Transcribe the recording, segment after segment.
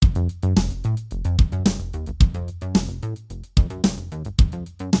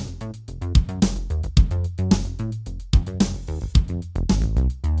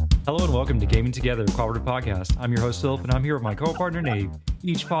Hello and welcome to Gaming Together, a cooperative podcast. I'm your host, Philip, and I'm here with my co-partner, Nave.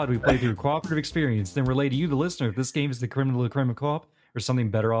 Each pod we play through a cooperative experience, then relay to you, the listener, if this game is the creme de la creme of co-op or something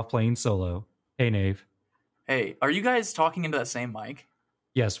better off playing solo. Hey, Nave. Hey, are you guys talking into that same mic?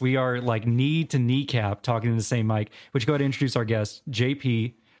 Yes, we are like knee to kneecap talking in the same mic, which go ahead and introduce our guest,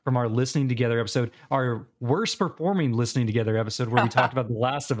 JP, from our Listening Together episode, our worst performing Listening Together episode where we talked about the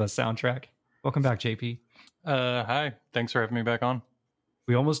Last of Us soundtrack. Welcome back, JP. Hi. Thanks for having me back on.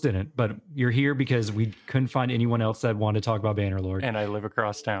 We almost didn't, but you're here because we couldn't find anyone else that wanted to talk about Bannerlord. And I live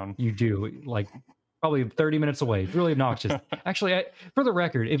across town. You do, like probably 30 minutes away. It's really obnoxious. Actually, for the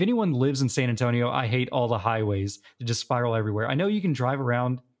record, if anyone lives in San Antonio, I hate all the highways that just spiral everywhere. I know you can drive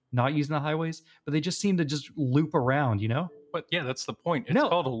around not using the highways, but they just seem to just loop around, you know? But yeah, that's the point. It's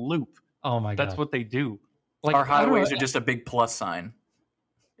called a loop. Oh my God. That's what they do. Like, our highways are just a big plus sign.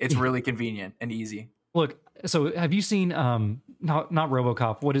 It's really convenient and easy. Look, so have you seen not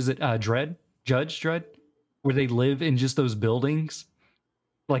RoboCop, what is it? Judge Dredd, where they live in just those buildings,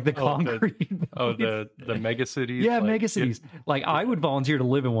 like the concrete. The mega cities. Yeah, mega cities. Yeah. Like I would volunteer to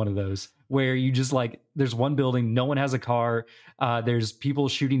live in one of those where you just like there's one building, no one has a car, there's people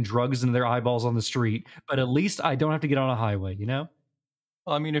shooting drugs into their eyeballs on the street, but at least I don't have to get on a highway, you know?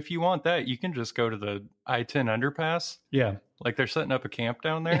 Well, I mean, if you want that, you can just go to the I-10 underpass. Yeah. Like they're setting up a camp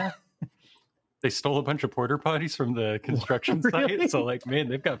down there. They stole a bunch of porta potties from the construction site. So, like, man,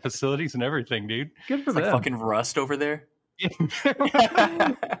 they've got facilities and everything, dude. Good for them. Like fucking Rust over there. You're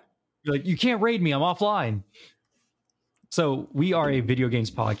like, you can't raid me. I'm offline. So we are a video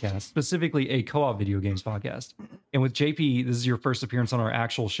games podcast, specifically a co-op video games podcast. And with JP, this is your first appearance on our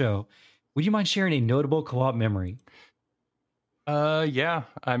actual show. Would you mind sharing a notable co-op memory? Yeah.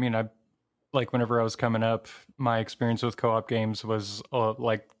 I mean, whenever I was coming up, my experience with co-op games was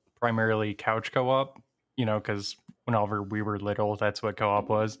primarily couch co-op, you know, because whenever we were little, that's what co-op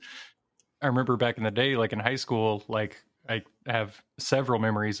was. I remember back in the day, like in high school, like I have several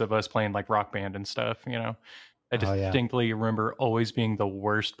memories of us playing like Rock Band and stuff, you know. I distinctly remember always being the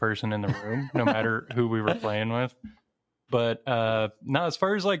worst person in the room, no matter who we were playing with. But now as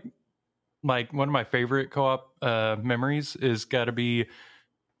far as like one of my favorite co-op memories is got to be,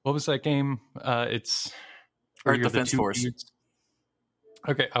 what was that game? It's Earth Defense Force. Dudes.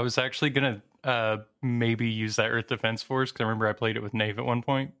 Okay, I was actually going to maybe use that Earth Defense Force because I remember I played it with Nave at one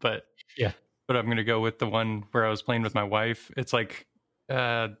point, but yeah. But I'm going to go with the one where I was playing with my wife. It's like,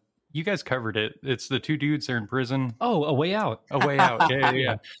 you guys covered it. It's the two dudes are in prison. Oh, A Way Out. A Way Out,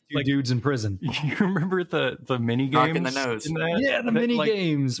 yeah. Two dudes in prison. You remember the mini games? Knock in the nose. Yeah, the mini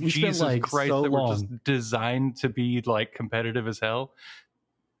games. We Jesus spent like Christ, so that long. were just designed to be like competitive as hell.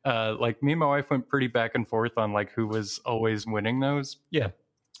 Like me and my wife went pretty back and forth on like who was always winning those. Yeah.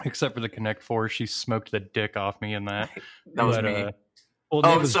 Except for the Connect 4, she smoked the dick off me in that. That was me. Well,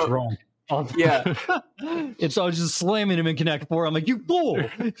 that was wrong. Yeah. It's I was just slamming him in Connect 4. I'm like, you fool.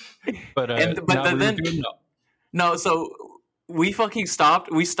 So we fucking stopped.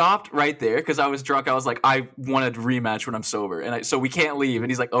 We stopped right there because I was drunk. I was like, I want a rematch when I'm sober, and so we can't leave.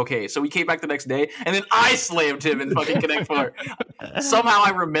 And he's like, okay. So we came back the next day, and then I slammed him in fucking Connect 4. Somehow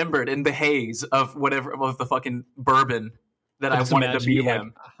I remembered in the haze of the fucking bourbon that I wanted to beat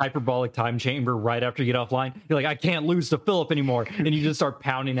him. Like, hyperbolic time chamber right after you get offline. You're like, I can't lose to Philip anymore. And you just start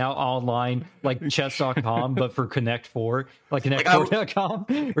pounding out online like chess.com, but for Connect 4, like Connect4.com,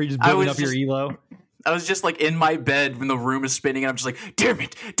 where you're just building up your elo. I was just like in my bed when the room is spinning, and I'm just like, damn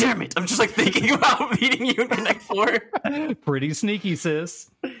it. I'm just like thinking about beating you in Connect 4. Pretty sneaky,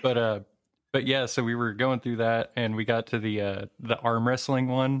 sis. But yeah, so we were going through that, and we got to the arm wrestling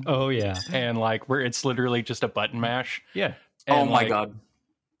one. Oh yeah, and like where it's literally just a button mash. Yeah. And oh my God.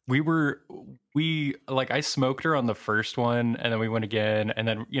 I smoked her on the first one, and then we went again, and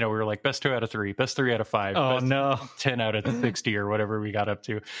then, you know, we were like best 2 out of 3, best 3 out of 5. Oh no, 10 out of 60 or whatever we got up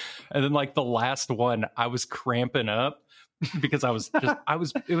to. And then like the last one, I was cramping up because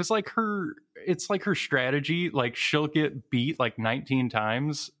it's like her strategy. Like she'll get beat like 19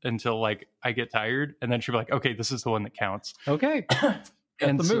 times until like I get tired, and then she'll be like, okay, this is the one that counts. Okay.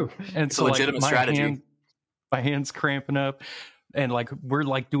 And the move. And it's so a legitimate strategy. My hand's cramping up, and like we're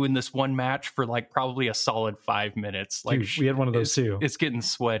like doing this one match for like probably a solid 5 minutes. Like, dude, we had one of those too. It's getting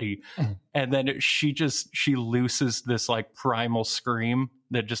sweaty, and then she looses this like primal scream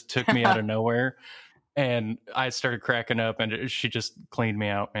that just took me out of nowhere, and I started cracking up, and she just cleaned me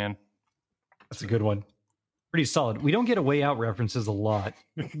out, man. That's a good one. pretty solid. We don't get a Way Out references a lot,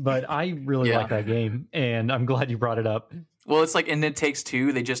 but I really Yeah. like that game, and I'm glad you brought it up. Well, it's like in It Takes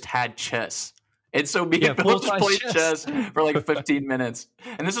Two, they just had chess. And so me and Bill just full-size played chess. chess for like 15 minutes.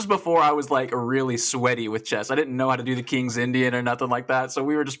 And this was before I was like really sweaty with chess. I didn't know how to do the King's Indian or nothing like that. So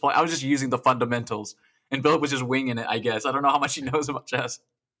we were just playing. I was just using the fundamentals. And Bill was just winging it, I guess. I don't know how much he knows about chess.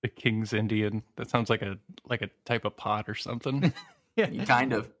 The King's Indian. That sounds like a type of pot or something.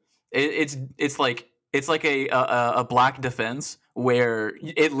 Kind of. It's like a black defense where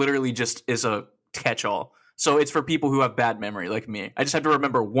it literally just is a catch-all. So it's for people who have bad memory like me. I just have to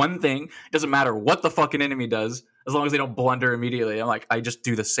remember one thing. It doesn't matter what the fucking enemy does, as long as they don't blunder immediately. I'm like, I just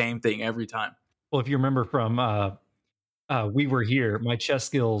do the same thing every time. Well, if you remember from We Were Here, my chess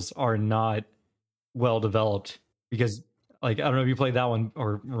skills are not well developed because, like, I don't know if you played that one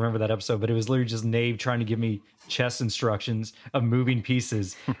or remember that episode, but it was literally just Nave trying to give me chess instructions of moving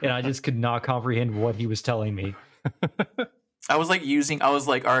pieces, and I just could not comprehend what he was telling me. I was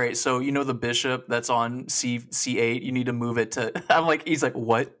like, all right, so you know the bishop that's on C8, you need to move it to. He's like,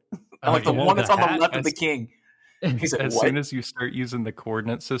 what? I'm like, the one that's on the left of the king. He's like, as what? soon as you start using the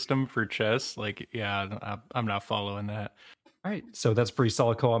coordinate system for chess, like, yeah, I'm not following that. All right, so that's pretty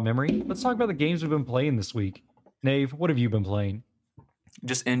solid co-op memory. Let's talk about the games we've been playing this week. Nave, what have you been playing?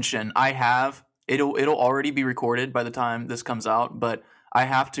 Just Inshin. I have it'll already be recorded by the time this comes out, but I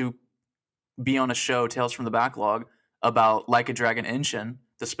have to be on a show, Tales from the Backlog, about Like a Dragon Inshin,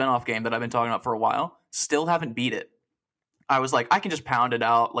 the spinoff game that I've been talking about for a while. Still haven't beat it. I was like, I can just pound it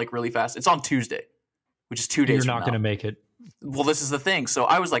out like really fast. It's on Tuesday, which is 2 days. You're not going to make it. Well, this is the thing. So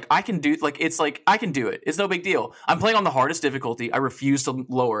I was like, I can do it. It's no big deal. I'm playing on the hardest difficulty. I refuse to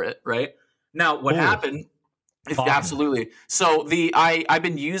lower it. Right now, what happened? Absolutely. So I've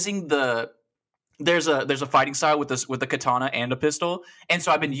been using there's a fighting style with a katana and a pistol, and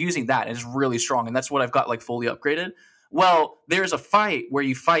so I've been using that, and it's really strong, and that's what I've got like fully upgraded. Well, there's a fight where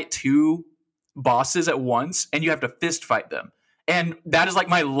you fight two bosses at once, and you have to fist fight them. And that is like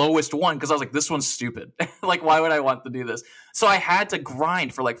my lowest one because I was like, this one's stupid. Like, why would I want to do this? So I had to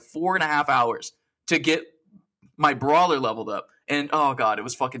grind for like 4.5 hours to get my brawler leveled up. And oh god, it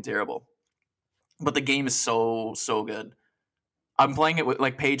was fucking terrible. But the game is so good. I'm playing it with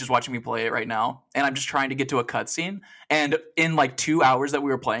like Paige is watching me play it right now, and I'm just trying to get to a cutscene. And in like 2 hours that we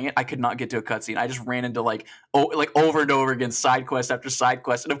were playing it, I could not get to a cutscene. I just ran into like over and over again, side quest after side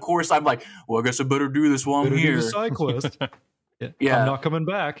quest. And of course, I'm like, well, I guess I better do this while I'm here. Do the side quest. Yeah, I'm not coming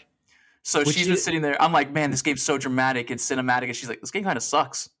back. So she's been sitting there. I'm like, man, this game's so dramatic and cinematic. And she's like, this game kind of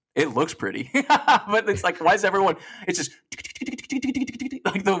sucks. It looks pretty, but it's like, why is everyone? It's just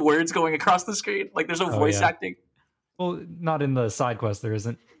like the words going across the screen. Like there's no voice acting. Well, not in the side quest, there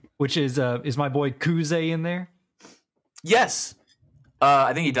isn't. Which is my boy Kuze in there? Yes.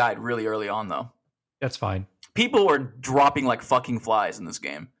 I think he died really early on, though. That's fine. People are dropping like fucking flies in this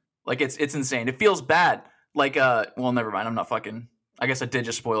game. Like it's insane. It feels bad. Like well, never mind. I'm not fucking. I guess I did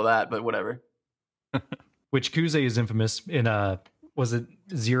just spoil that, but whatever. Which Kuze is infamous in was it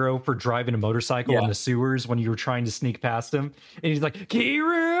Zero for driving a motorcycle in the sewers when you were trying to sneak past him, and he's like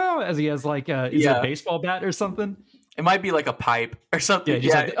Kiru as he has like is it a baseball bat or something? It might be like a pipe or something.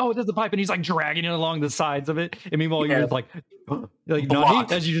 Yeah, like, oh, there's a pipe, and he's like dragging it along the sides of it. And meanwhile, you're just like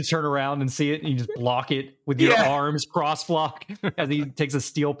Nani, as you just turn around and see it, and you just block it with your arms, cross block, as he takes a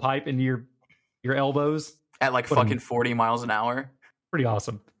steel pipe into your elbows at like fucking 40 miles an hour. Pretty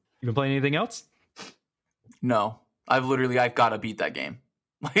awesome. You been playing anything else? No, I've got to beat that game.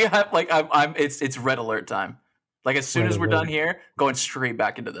 It's red alert time. Like as soon as we're done here, going straight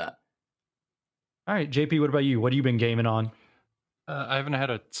back into that. All right, JP, what about you? What have you been gaming on? I haven't had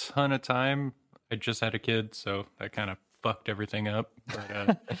a ton of time. I just had a kid, so that kind of fucked everything up.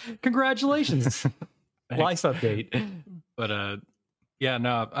 But, congratulations. Life update. But yeah,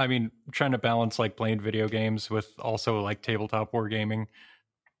 no, I mean, trying to balance like playing video games with also like tabletop wargaming,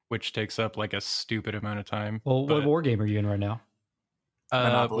 which takes up like a stupid amount of time. Well, what war game are you in right now?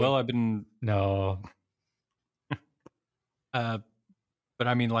 Well, I've been but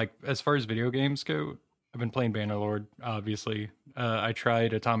I mean, like, as far as video games go, I've been playing Bannerlord, obviously. I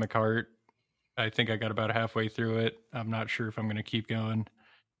tried Atomic Heart. I think I got about halfway through it. I'm not sure if I'm going to keep going.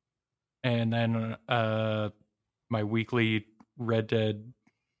 And then my weekly Red Dead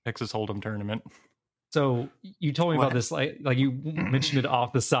Texas Hold'em tournament. So you told me about this, like you mentioned it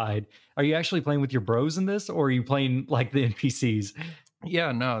off the side. Are you actually playing with your bros in this, or are you playing like the NPCs?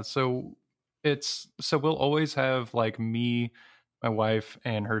 Yeah, no. So we'll always have like me, my wife,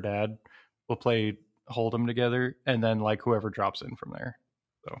 and her dad will play Hold'em together, and then like whoever drops in from there.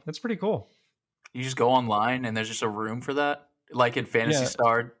 So that's pretty cool. You just go online, and there's just a room for that, like in Phantasy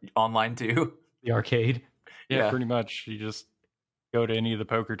Star Online too. The arcade. Yeah, pretty much. You just go to any of the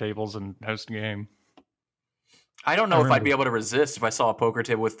poker tables and host a game. I don't know if I'd be able to resist if I saw a poker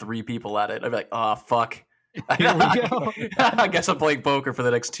table with 3 people at it. I'd be like, oh, fuck. Here we go. I guess I'm playing poker for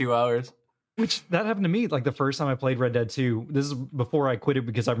the next 2 hours. Which that happened to me like the first time I played Red Dead 2. This is before I quit it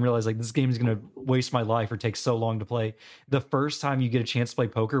because I realized like this game is going to waste my life or take so long to play. The first time you get a chance to play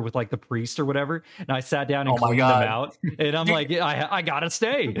poker with like the priest or whatever, and I sat down and cleaned them out, and I'm like, I gotta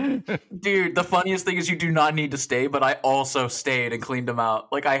stay. Dude, the funniest thing is you do not need to stay, but I also stayed and cleaned them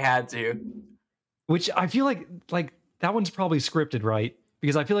out. Like I had to. Which I feel like that one's probably scripted, right?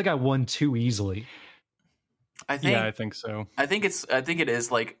 Because I feel like I won too easily. I think so. I think it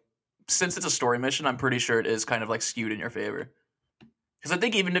is like, since it's a story mission, I'm pretty sure it is kind of like skewed in your favor. Because I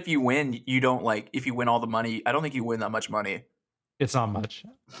think even if you win, you don't like, if you win all the money, I don't think you win that much money. It's not much.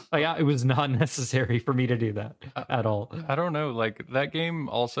 Like it was not necessary for me to do that at all. I don't know. Like that game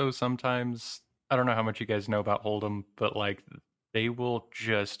also sometimes, I don't know how much you guys know about Hold'em, but like they will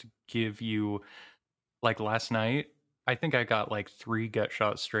just give you, like last night, I think I got like 3 gut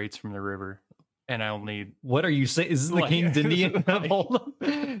shot straights from the river. And I'll need. What are you saying? Is this the King's Indian of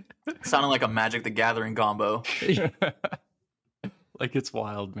Hold'em? Sounding like a Magic the Gathering combo. Like it's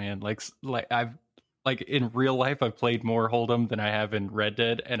wild, man. Like I've like in real life, I've played more Hold'em than I have in Red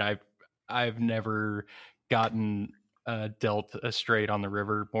Dead, and I've never gotten dealt a straight on the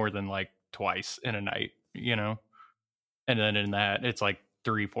river more than like twice in a night, you know. And then in that, it's like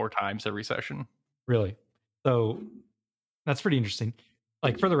 3-4 times every session. Really? So that's pretty interesting.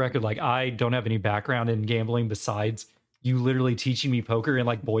 Like for the record, like I don't have any background in gambling besides you literally teaching me poker in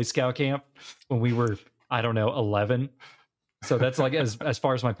like Boy Scout camp when we were, I don't know, 11. So that's like as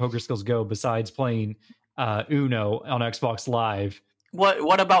far as my poker skills go, besides playing Uno on Xbox Live.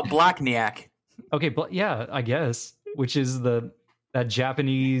 What about Blackniak? Okay, but yeah, I guess, which is that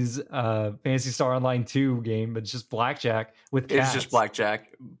Japanese Phantasy Star Online 2 game, but it's just blackjack with cats. It's just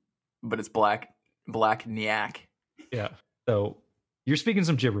blackjack, but it's Blackniak. Yeah. So you're speaking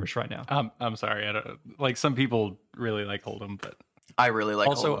some gibberish right now. I'm sorry. I don't like, some people really like Hold'em, but I really like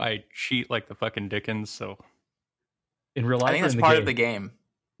also Hold'em. I cheat like the fucking Dickens. So in real life, I think that's part of the game.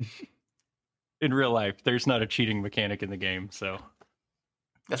 In real life, there's not a cheating mechanic in the game, so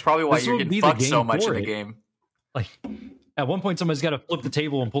that's probably why you're getting fucked so much in the game. Like at one point, somebody's got to flip the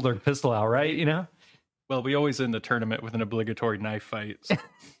table and pull their pistol out, right? You know. Well, we always end the tournament with an obligatory knife fight. So.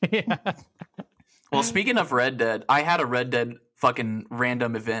 Yeah. Well, speaking of Red Dead, I had a Red Dead fucking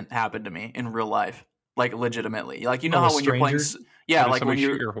random event happen to me in real life, like legitimately. Like, you know how when you're playing, yeah, like when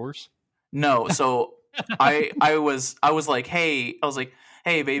you're shoot your horse. No, so I was like, hey,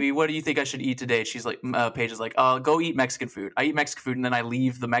 baby, what do you think I should eat today? She's like, Paige is like, go eat Mexican food. I eat Mexican food, and then I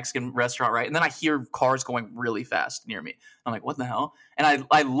leave the Mexican restaurant, right? And then I hear cars going really fast near me. I'm like, what the hell? And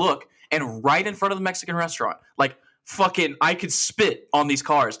I look, and right in front of the Mexican restaurant, like fucking, I could spit on these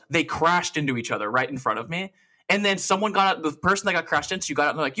cars. They crashed into each other right in front of me. And then someone got out, the person that got crashed into got out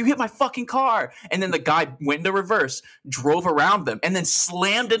and they're like, you hit my fucking car. And then the guy went into reverse, drove around them, and then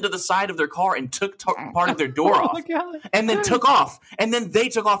slammed into the side of their car and took part of their door off. And then took off. And then they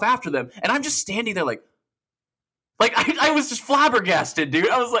took off after them. And I'm just standing there like I was just flabbergasted, dude.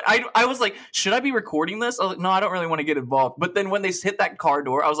 I was like, should I be recording this? I was like, no, I don't really want to get involved. But then when they hit that car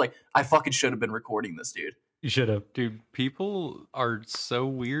door, I was like, I fucking should have been recording this, dude. You should have. Dude, people are so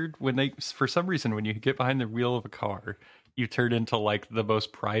weird when they, for some reason, when you get behind the wheel of a car, you turn into like the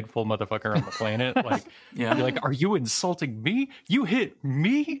most prideful motherfucker on the planet. Like, yeah. You're like, are you insulting me? You hit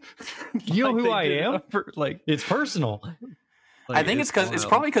me? You know like who I am? Like, it's personal. Like, I think it's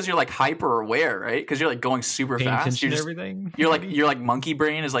probably because you're like hyper aware, right? Because you're like going super Paying fast. You're just, everything. You're like monkey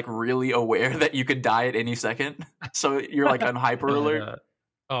brain is like really aware that you could die at any second. So you're like on hyper alert.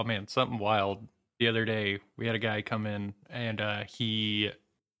 Oh man, something wild. The other day, we had a guy come in, and he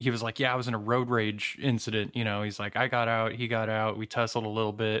was like, yeah, I was in a road rage incident. You know, he's like, I got out, he got out, we tussled a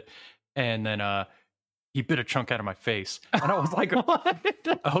little bit, and then he bit a chunk out of my face. And I was like, what?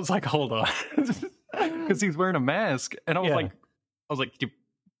 I was like, hold on. Because he's wearing a mask. And I was like, can you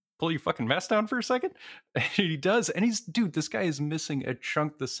pull your fucking mask down for a second? And he does. And dude, this guy is missing a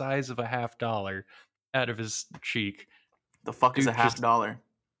chunk the size of a $50 out of his cheek. The fuck is a $50?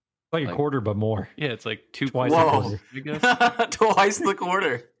 Like a quarter, but more. Yeah, it's like twice a quarter. I guess. Twice the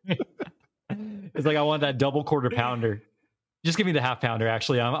quarter. It's like I want that double quarter pounder. Just give me the half pounder.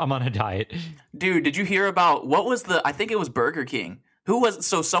 Actually, I'm on a diet. Dude, did you hear about I think it was Burger King.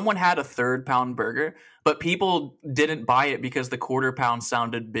 So someone had a 3rd pound burger, but people didn't buy it because the quarter pound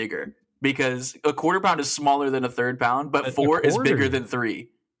sounded bigger. Because a quarter pound is smaller than a 3rd pound, but 4 is bigger than 3.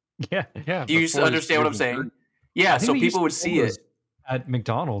 Yeah. Do you understand what I'm saying? Yeah, so people would see it. at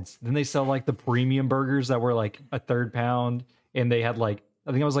McDonald's. Then they sell like the premium burgers that were like a third pound, and they had like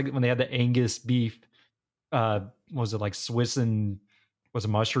I think it was like when they had the Angus beef. What was it like Swiss and was it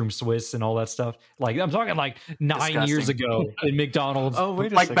mushroom Swiss and all that stuff? Like I'm talking like 9 years Disgusting. ago in McDonald's. Oh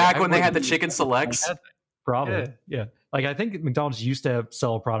wait, a Like second. back I when they had the wouldn't- chicken selects. Probably, yeah. Like I think McDonald's used to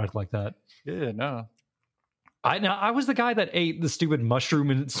sell a product like that. Yeah, no. I was the guy that ate the stupid mushroom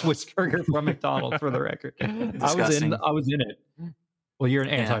and Swiss burger from McDonald's. For the record, Disgusting. I was in it. Well, you're an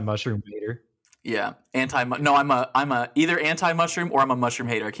anti-mushroom hater. Yeah, No, I'm a either anti-mushroom or I'm a mushroom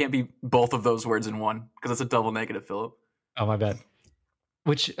hater. I can't be both of those words in one because it's a double negative, Philip. Oh, my bad.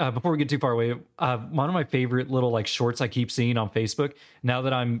 Which before we get too far away, one of my favorite little like shorts I keep seeing on Facebook now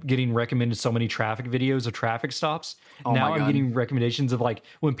that I'm getting recommended so many traffic videos of traffic stops. Oh now my I'm God. getting recommendations of like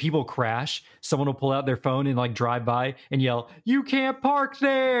when people crash, someone will pull out their phone and like drive by and yell, "You can't park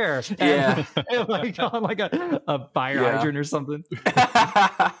there!" Yeah. and, like on like a fire Yeah. hydrant or something.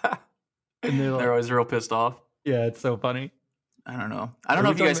 And they're like, They're always real pissed off. yeah, it's so funny. I don't know. I don't Are know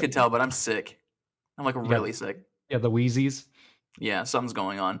we if you guys talking can tell, but I'm sick. I'm like really sick. Yeah, the Wheezies. Yeah, something's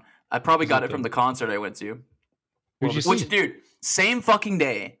going on. I probably got it from the concert I went to. Who'd you Which, see? dude, same fucking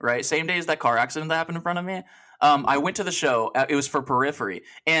day, right? Same day as that car accident that happened in front of me. I went to the show. It was for Periphery,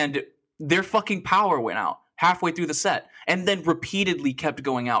 and their fucking power went out halfway through the set, and then repeatedly kept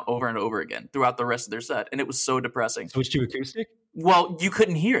going out over and over again throughout the rest of their set, and it was so depressing. Switch to acoustic. Well, you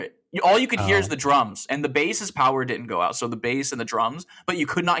couldn't hear it. All you could hear is Oh. the drums, and the bass's power didn't go out. So the bass and the drums, but you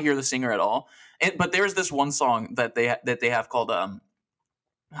could not hear the singer at all. But there's this one song that they have called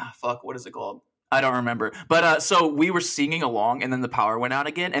what is it called? I don't remember. But so we were singing along, and then the power went out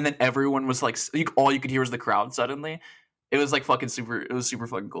again, and then everyone was like, all you could hear was the crowd. Suddenly, it was like fucking super. It was super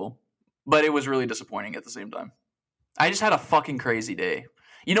fucking cool, but it was really disappointing at the same time. I just had a fucking crazy day.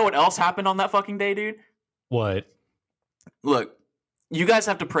 You know what else happened on that fucking day, dude? What? Look, you guys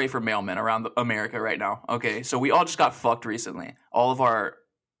have to pray for mailmen around America right now. Okay, so we all just got fucked recently. All of our.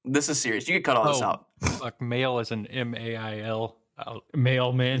 This is serious. You could cut all this out. Fuck, mail is an MAIL.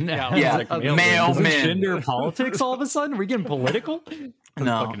 Mailman. Yeah, like Is mailman. this gender politics all of a sudden? Are we getting political?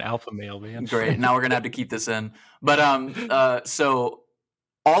 No. Fucking alpha male, man. Great. Now we're gonna have to keep this in. But so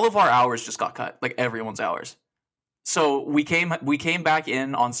all of our hours just got cut, like everyone's hours. So we came back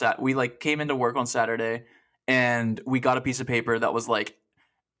in on we like came into work on Saturday, and we got a piece of paper that was like,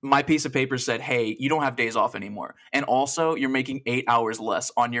 my piece of paper said, "Hey, you don't have days off anymore, and also you're making 8 hours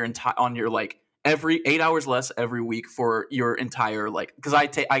less on your like every 8 hours less every week for your entire like because I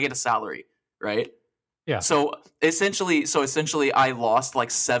get a salary, right? Yeah. So essentially, I lost like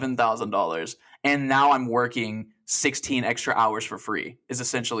 $7,000, and now I'm working 16 extra hours for free. Is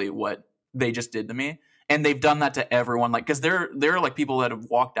essentially what they just did to me, and they've done that to everyone. Like, because there are like people that have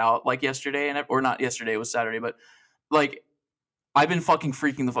walked out like yesterday, or not yesterday, it was Saturday, but like I've been fucking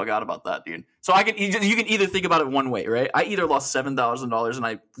freaking the fuck out about that, dude. So you can either think about it one way, right? I either lost $7,000 and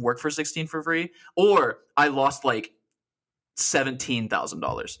I worked for 16 for free, or I lost like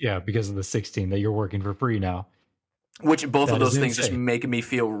 $17,000. Yeah, because of the 16 that you're working for free now. Which both That of those is things just insane. make me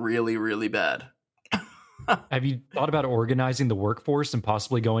feel really, really bad. Have you thought about organizing the workforce and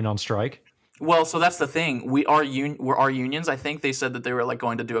possibly going on strike? Well, so that's the thing. We're our unions. I think they said that they were like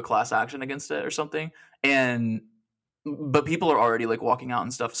going to do a class action against it or something, but people are already like walking out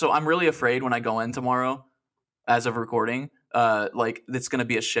and stuff. So I'm really afraid when I go in tomorrow, as of recording, like it's going to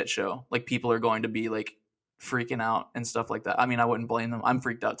be a shit show. Like people are going to be like freaking out and stuff like that. I mean, I wouldn't blame them. I'm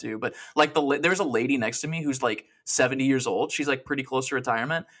freaked out too. But like there's a lady next to me who's like 70 years old. She's like pretty close to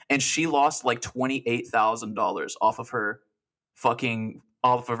retirement, and she lost like $28,000 off of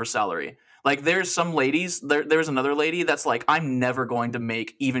her salary. Like there's some ladies, there's another lady that's like, I'm never going to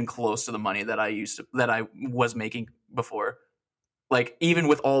make even close to the money that I was making before. Like even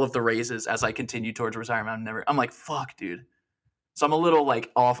with all of the raises as I continue towards retirement, I'm like, fuck, dude. So I'm a little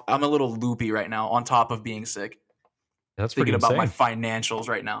like off. I'm a little loopy right now on top of being sick. That's pretty Thinking about insane. my financials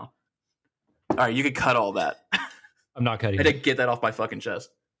right now. All right, you could cut all that. I'm not cutting I had to it. get that off my fucking chest.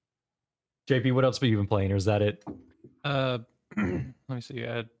 JP, what else have you been playing, or is that it? Let me see.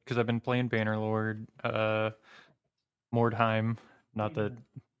 Because I've been playing Bannerlord, Mordheim. Not that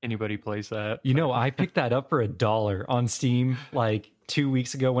anybody plays that. You know, I picked that up for $1 on Steam like 2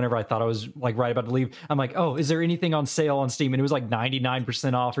 weeks ago whenever I thought I was like right about to leave. I'm like, oh, is there anything on sale on Steam? And it was like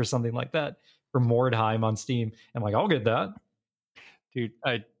 99% off or something like that for Mordheim on Steam. I'm like, I'll get that. Dude,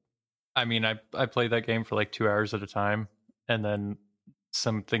 I mean, I play that game for like 2 hours at a time, and then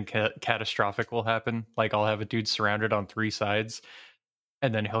something catastrophic will happen. Like I'll have a dude surrounded on 3 sides,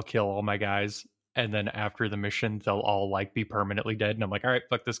 and then he'll kill all my guys. And then after the mission, they'll all like be permanently dead. And I'm like, all right,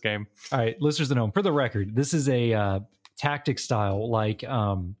 fuck this game. All right, listeners at home, for the record, this is a tactic style, like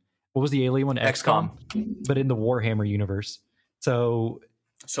what was the alien one? XCOM, but in the Warhammer universe. So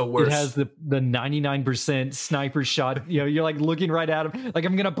worse. it has the 99% sniper shot. You're like looking right at him, like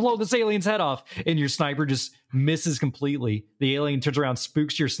I'm gonna blow this alien's head off, and your sniper just misses completely. The alien turns around,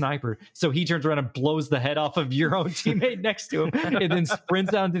 spooks your sniper, so he turns around and blows the head off of your own teammate next to him, and then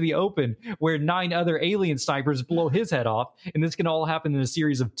sprints out into the open where 9 other alien snipers blow his head off, and this can all happen in a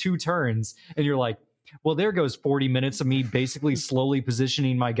series of 2 turns. And you're like, well, there goes 40 minutes of me basically slowly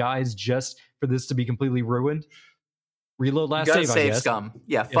positioning my guys just for this to be completely ruined. Reload last save, I guess. Scum.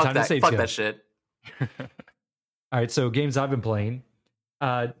 Yeah, fuck that. Fuck that shit. All right, so games I've been playing.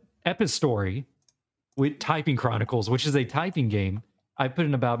 Epistory with Typing Chronicles, which is a typing game. I put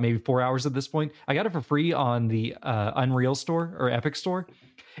in about maybe 4 hours at this point. I got it for free on the Unreal Store or Epic Store.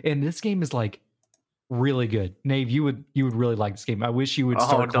 And this game is like really good. Nave, you would really like this game. I wish you would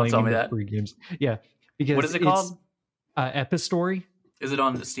start claiming the free games. Yeah. Because what is it called? Epistory. Is it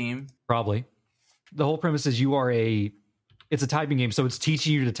on Steam? Probably. The whole premise is it's a typing game, so it's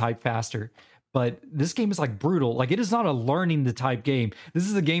teaching you to type faster. But this game is like brutal. Like, it is not a learning to type game. This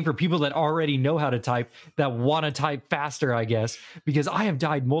is a game for people that already know how to type, that want to type faster, I guess. Because I have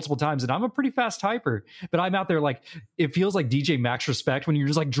died multiple times, and I'm a pretty fast typer. But I'm out there like, it feels like DJ Max Respect when you're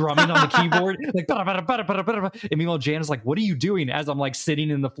just like drumming on the keyboard. Like, and meanwhile, Jan is like, what are you doing? As I'm like sitting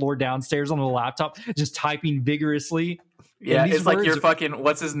in the floor downstairs on the laptop, just typing vigorously. Yeah, it's like you're fucking,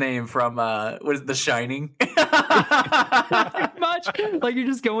 what's his name from, what is The Shining? Much like you're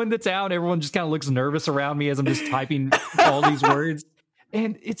just going to town. Everyone just kind of looks nervous around me as I'm just typing all these words.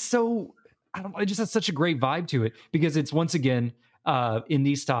 And it's so, it just has such a great vibe to it because it's once again,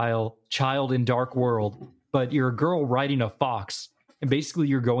 indie style, child in dark world, but you're a girl riding a fox. And basically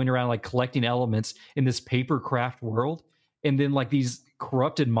you're going around like collecting elements in this paper craft world. And then like these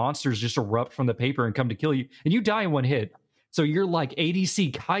corrupted monsters just erupt from the paper and come to kill you. And you die in one hit. So you're like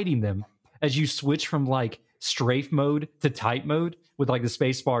ADC kiting them as you switch from like strafe mode to type mode with like the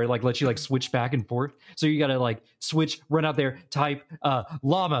space bar, like lets you like switch back and forth. So you gotta like switch, run out there, type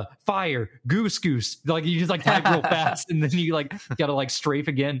llama, fire, goose. Like you just like type real fast, and then you like gotta like strafe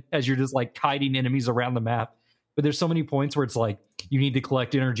again as you're just like kiting enemies around the map. But there's so many points where it's like you need to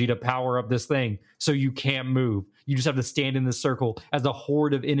collect energy to power up this thing, so you can't move. You just have to stand in this circle as a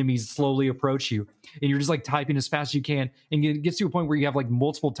horde of enemies slowly approach you. And you're just like typing as fast as you can. And it gets to a point where you have like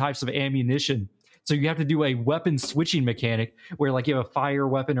multiple types of ammunition. So you have to do a weapon switching mechanic where like you have a fire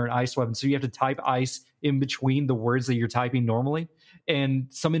weapon or an ice weapon. So you have to type ice in between the words that you're typing normally. And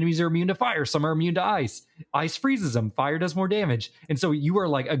some enemies are immune to fire. Some are immune to ice. Ice freezes them. Fire does more damage. And so you are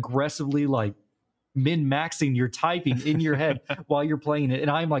like aggressively like min-maxing your typing in your head while you're playing it.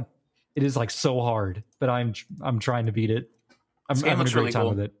 And I'm like, it is like so hard, but I'm trying to beat it. I'm having a great time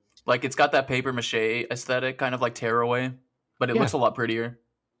with it. Like, it's got that paper mache aesthetic, kind of like Tearaway, but it looks a lot prettier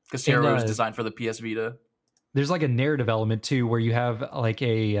because Tearaway was designed for the PS Vita. There's like a narrative element too, where you have like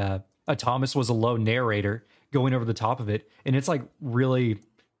a Thomas Was Alone narrator going over the top of it, and it's like really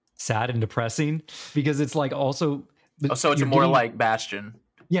sad and depressing because it's like also. So it's more like Bastion.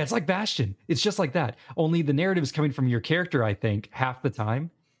 Yeah, it's like Bastion. It's just like that. Only the narrative is coming from your character, I think, half the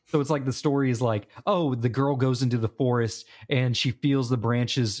time. So it's like the story is like, oh, the girl goes into the forest and she feels the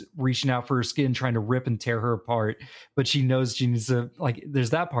branches reaching out for her skin, trying to rip and tear her apart. But she knows she needs to, like, there's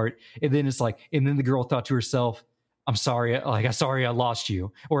that part. And then it's like, and then the girl thought to herself, I'm sorry I lost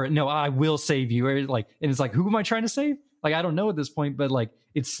you. Or no, I will save you. Or like, and it's like, who am I trying to save? Like, I don't know at this point, but like,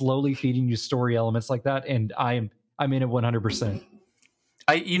 it's slowly feeding you story elements like that. And I'm in it 100%.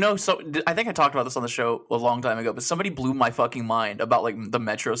 I think I talked about this on the show a long time ago, but somebody blew my fucking mind about like the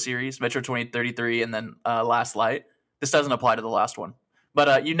Metro series, Metro 2033, and then Last Light. This doesn't apply to the last one,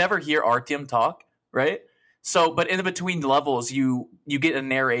 but you never hear Artyom talk, right? So, but in between levels, you get a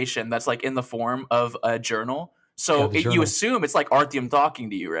narration that's like in the form of a journal. So you assume it's like Artyom talking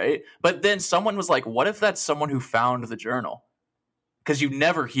to you, right? But then someone was like, "What if that's someone who found the journal?" Because you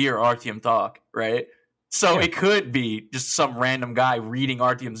never hear Artyom talk, right? So it could be just some random guy reading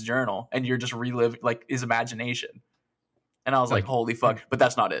Artyom's journal, and you're just reliving like his imagination. And I was like, "Holy fuck!" But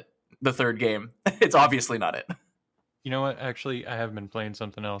that's not it. The third game, it's obviously not it. You know what? Actually, I have been playing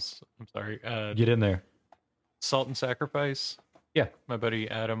something else. I'm sorry. Get in there. Salt and Sacrifice. Yeah, my buddy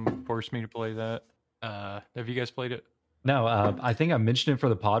Adam forced me to play that. Have you guys played it? No, I think I mentioned it for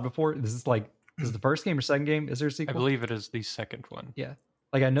the pod before. This is the first game or second game? Is there a sequel? I believe it is the second one. Yeah.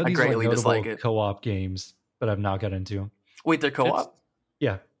 Like I know these are like notable co-op games, but I've not got into them. Wait, they're co-op?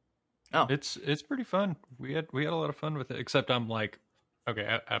 Yeah. Oh, it's pretty fun. We had a lot of fun with it. Except I'm like,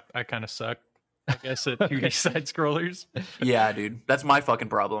 okay, I kind of suck, I guess, at 2D side scrollers. Yeah, dude, that's my fucking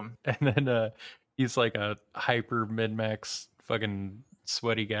problem. And then he's like a hyper mid-max fucking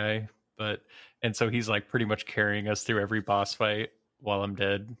sweaty guy, and so he's like pretty much carrying us through every boss fight while I'm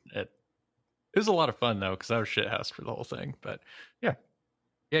dead. It was a lot of fun though, because I was shithoused for the whole thing. But yeah,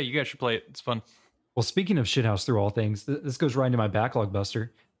 you guys should play it. It's fun. Well, speaking of shithouse through all things, this goes right into my backlog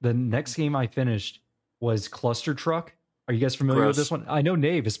buster. The next game I finished was Cluster Truck. Are you guys familiar with this one? I know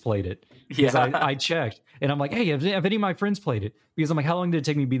Nave has played it. Yeah. I checked, and I'm like, hey, have any of my friends played it? Because I'm like, how long did it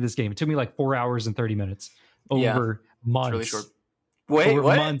take me to beat this game? It took me like 4 hours and 30 minutes over months. It's really short. Wait,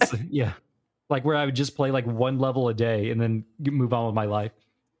 what? Months, yeah. Like where I would just play like one level a day and then move on with my life.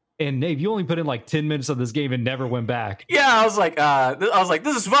 And Nave, you only put in like 10 minutes of this game and never went back. Yeah, I was like,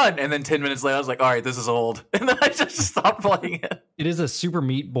 this is fun. And then 10 minutes later, I was like, all right, this is old. And then I just stopped playing it. It is a Super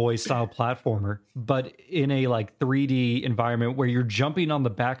Meat Boy style platformer, but in a like 3D environment where you're jumping on the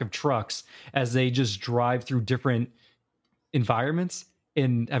back of trucks as they just drive through different environments.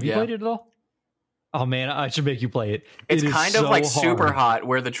 And have you played it at all? Oh man, I should make you play it. It's kind of like Super Hot,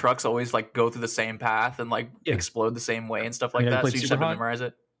 where the trucks always like go through the same path and like explode the same way and stuff like that. So you just have to memorize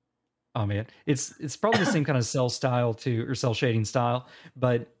it. Oh man, it's probably the same kind of cell style too, or cell shading style,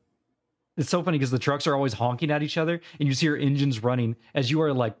 but it's so funny because the trucks are always honking at each other, and you see your engines running as you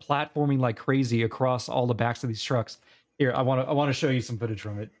are like platforming like crazy across all the backs of these trucks. Here, I want to show you some footage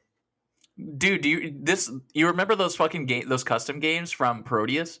from it. Dude, you remember those fucking those custom games from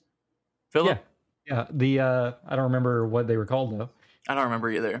Proteus, Philip? Yeah. I don't remember what they were called though. I don't remember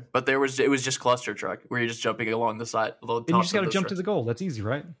either, but it was just Cluster Truck where you're just jumping along the side. And you just got to jump to the goal. That's easy,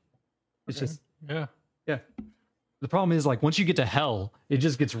 right? It's just yeah. The problem is like once you get to hell, it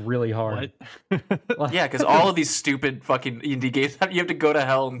just gets really hard. Yeah, because all of these stupid fucking indie games, you have to go to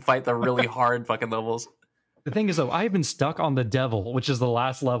hell and fight the really hard fucking levels. The thing is though, I've been stuck on the devil, which is the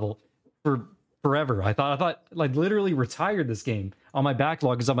last level, for forever. I thought like literally retired this game on my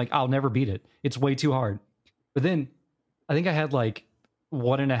backlog because I'm like, I'll never beat it. It's way too hard. But then I think I had like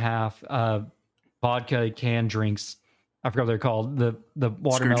 1.5 vodka can drinks. I forgot what they're called. The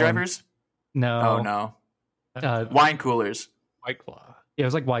watermelon. Screwdrivers? No. Oh no. Wine coolers. White Claw. Yeah, it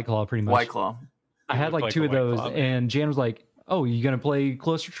was like White Claw pretty much. White Claw. I had like 2 of those, and Jan was like, "Oh, you gonna play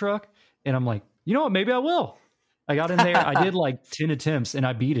Cluster Truck?" And I'm like, "You know what? Maybe I will." I got in there. I did like 10 attempts, and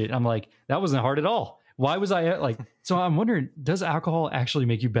I beat it. I'm like, that wasn't hard at all. Why was I like? So I'm wondering, does alcohol actually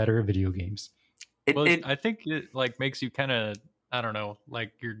make you better at video games? I think it like makes you kind of, I don't know,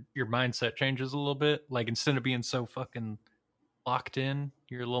 like your mindset changes a little bit. Like instead of being so fucking locked in,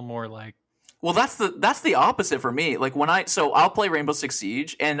 you're a little more like. Well, that's the opposite for me. Like I'll play Rainbow Six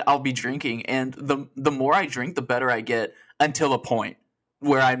Siege and I'll be drinking, and the more I drink, the better I get until a point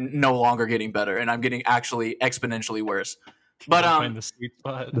where I'm no longer getting better and I'm getting actually exponentially worse. But find the sweet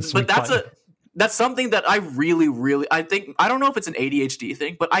spot. That's something that I really I think, I don't know if it's an ADHD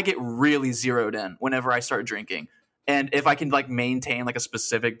thing, but I get really zeroed in whenever I start drinking. And if I can like maintain like a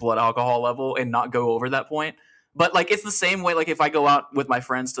specific blood alcohol level and not go over that point. But like it's the same way, like if I go out with my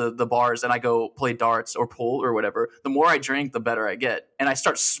friends to the bars and I go play darts or pool or whatever, the more I drink, the better I get. And I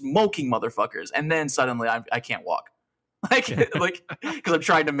start smoking motherfuckers, and then suddenly I can't walk. Like because I'm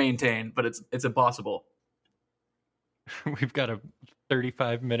trying to maintain, but it's impossible. We've got a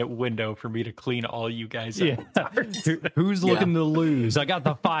 35-minute window for me to clean all you guys out. Who's looking to lose? I got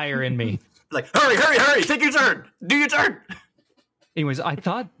the fire in me. Like, hurry, take your turn. Do your turn. Anyways, I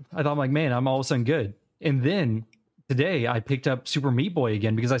thought I'm like, man, I'm all of a sudden good. And then today I picked up Super Meat Boy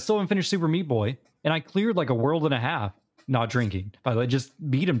again because I still haven't finished Super Meat Boy, and I cleared like a world and a half not drinking. By the way, just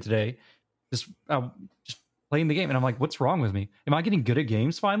beat him today. Just playing the game, and I'm like, what's wrong with me? Am I getting good at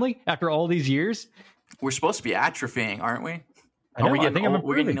games finally after all these years? We're supposed to be atrophying, aren't we? I know, Are we getting old?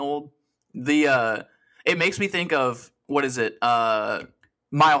 We're getting old. It makes me think of, what is it? Mile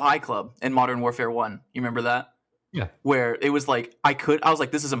High Club in Modern Warfare 1. You remember that? Yeah. Where it was like I was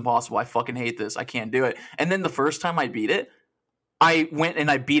like, this is impossible. I fucking hate this. I can't do it. And then the first time I beat it, I went and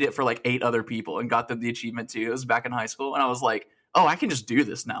I beat it for like 8 other people and got them the achievement too. It was back in high school, and I was like, oh, I can just do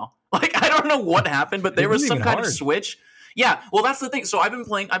this now. Like, I don't know what happened, but there was some kind of switch. Yeah, well, that's the thing. So I've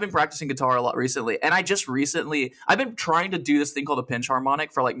been practicing guitar a lot recently, and I've been trying to do this thing called a pinch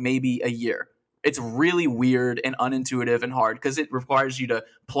harmonic for like maybe a year. It's really weird and unintuitive and hard because it requires you to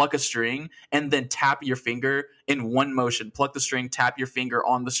pluck a string and then tap your finger in one motion. Pluck the string, tap your finger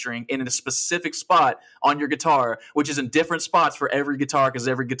on the string in a specific spot on your guitar, which is in different spots for every guitar because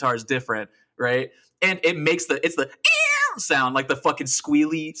every guitar is different, right? And it makes it's the sound, like the fucking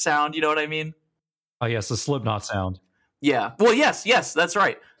squealy sound, you know what I mean? Oh yes, the Slipknot sound. Yeah. Well, yes, that's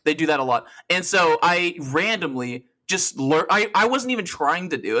right. They do that a lot. And so I randomly just learn. I wasn't even trying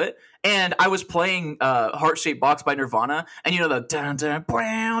to do it, and I was playing Heart Shaped Box by Nirvana, and you know the dun dun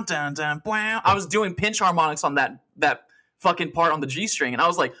brown dun dun brown. I was doing pinch harmonics on that fucking part on the G string, and I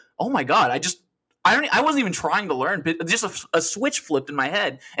was like, oh my god, I wasn't even trying to learn, but just a switch flipped in my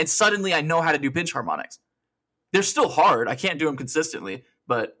head, and suddenly I know how to do pinch harmonics. They're still hard. I can't do them consistently,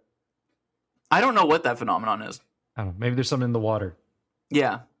 but I don't know what that phenomenon is. I don't know. Maybe there's something in the water.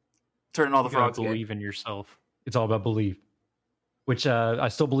 Yeah, turning all the You gotta frogs. believe in yourself. It's all about belief. Which I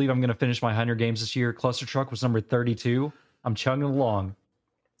still believe I'm going to finish my 100 games this year. Cluster Truck was number 32. I'm chugging along.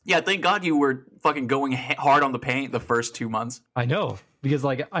 Yeah, thank God you were fucking going hard on the paint the first 2 months. I know, because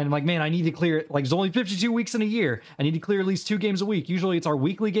like I'm like, man, I need to clear. Like, there's only 52 weeks in a year. I need to clear at least 2 games a week. Usually, it's our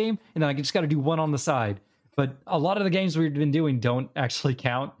weekly game, and then I just got to do one on the side. But a lot of the games we've been doing don't actually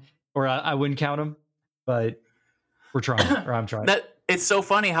count, or I wouldn't count them. But we're trying, or I'm trying. It's so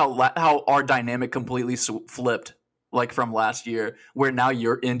funny how our dynamic completely flipped, like from last year, where now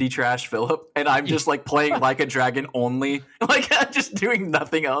you're indie trash Philip, and I'm just like playing Like a Dragon only, like just doing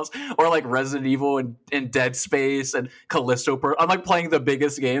nothing else, or like Resident Evil and Dead Space and Callisto. I'm like playing the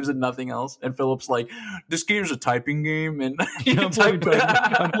biggest games and nothing else, and Philip's like, this game's a typing game, and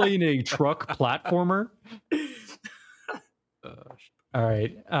I'm playing a truck platformer. All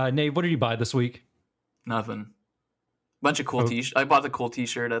right, Nate, what did you buy this week? Nothing. Bunch of cool t-shirts. I bought the cool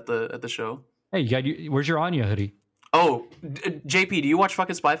t-shirt at the show. Hey, where's your Anya hoodie? Oh, JP, do you watch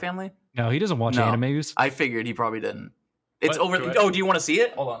fucking Spy Family? No, he doesn't watch animes. I figured he probably didn't. It's What? over. Oh, do you want to see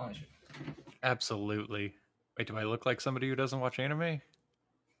it? Hold on. Let me show you. Absolutely. Wait, do I look like somebody who doesn't watch anime?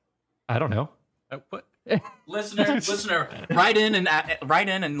 I don't know. What? Listener, write in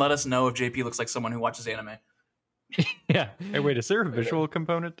and let us know if JP looks like someone who watches anime. Yeah. Hey, wait, is there a visual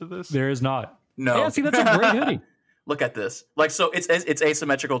component to this? There is not. No. Yeah, see, that's a great hoodie. Look at this. Like, so it's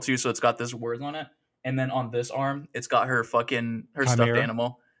asymmetrical too, so it's got this word on it. And then on this arm, it's got her stuffed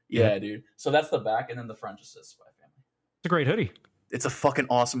animal. Yeah, dude. So that's the back, and then the front just says Spy Family. It's a great hoodie. It's a fucking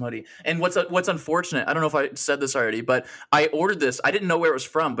awesome hoodie. And what's unfortunate, I don't know if I said this already, but I ordered this. I didn't know where it was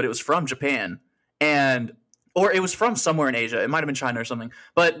from, but it was from Japan. Or it was from somewhere in Asia. It might have been China or something.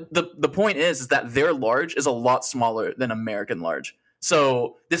 But the point is that their large is a lot smaller than American large.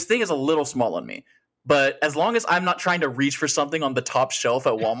 So this thing is a little small on me. But as long as I'm not trying to reach for something on the top shelf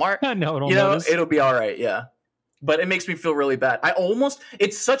at Walmart, it'll be all right. Yeah. But it makes me feel really bad.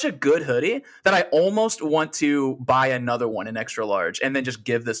 It's such a good hoodie that I almost want to buy another one in extra large and then just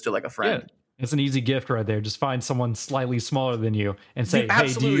give this to like a friend. Yeah. It's an easy gift right there. Just find someone slightly smaller than you and say,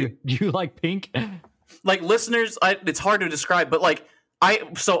 Dude, hey, do you like pink? Like, listeners, it's hard to describe, but like,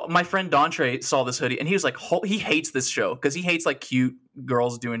 so my friend Dontre saw this hoodie and he was like, he hates this show because he hates like cute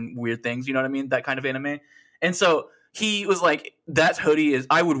girls doing weird things. You know what I mean? That kind of anime. And so he was like, that hoodie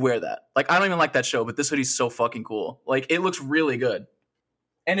I would wear that. Like, I don't even like that show, but this hoodie's so fucking cool. Like, it looks really good.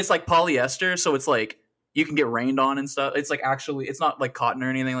 And it's like polyester. So it's like, you can get rained on and stuff. It's like, actually, it's not like cotton or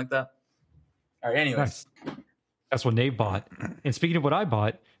anything like that. All right. Anyways. Nice. That's what Nave bought. And speaking of what I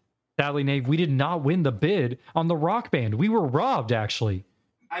bought, sadly, Nave, we did not win the bid on the Rock Band. We were robbed, actually.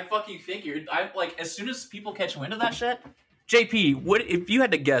 I fucking figured. As soon as people catch wind of that shit, JP, what if you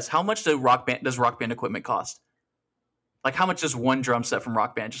had to guess how much does Rock Band equipment cost? Like, how much is one drum set from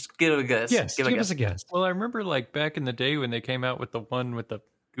Rock Band? Just give it a guess. Yes, give us a guess. Well, I remember like back in the day when they came out with the one with the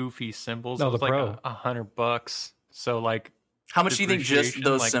goofy symbols. No, it was the like Pro. $100. So like, how much do you think just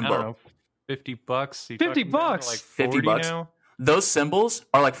those symbols? I don't know, $50. $50. Like $50 now? Those symbols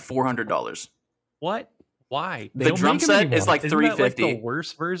are like $400. What? Why? The drum set is like $350. Like the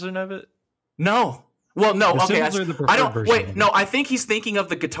worst version of it? No. Well, no. The Okay, symbols are the preferred I don't. version Wait, of it. no. I think he's thinking of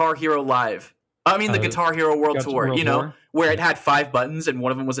the Guitar Hero Live. I mean, the Guitar Hero World Tour. World You know, Tour? where it had 5 buttons and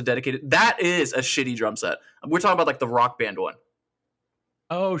one of them was a dedicated. That is a shitty drum set. We're talking about like the Rock Band one.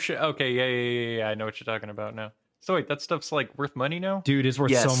 Oh shit. Okay, yeah. I know what you're talking about now. So wait, that stuff's like worth money now? Dude, it's worth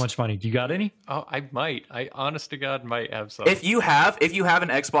Yes. so much money. Do you got any? Oh, I might. I honest to God might have some. If you have an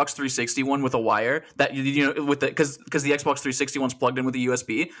Xbox 360 one with a wire that you know with the because the Xbox 360 one's plugged in with a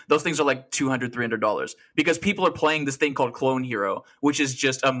USB, those things are like $200-$300 because people are playing this thing called Clone Hero, which is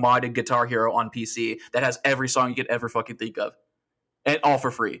just a modded Guitar Hero on PC that has every song you could ever fucking think of, and all for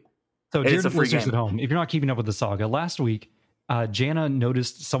free. So, And dear it's a free listeners game. at home, if you're not keeping up with the saga, last week, Jana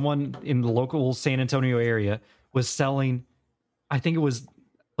noticed someone in the local San Antonio area was selling, I think it was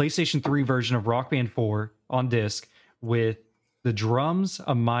PlayStation 3 version of Rock Band 4 on disc with the drums,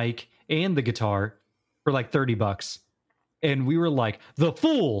 a mic, and the guitar for like $30. And we were like, the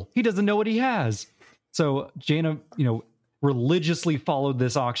fool, he doesn't know what he has. So Jana, religiously followed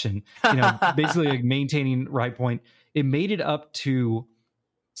this auction, basically like maintaining right point. It made it up to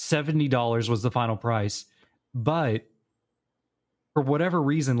 $70 was the final price. but for whatever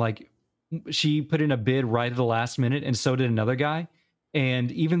reason, like she put in a bid right at the last minute, and so did another guy.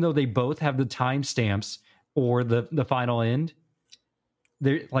 And even though they both have the timestamps for the final end,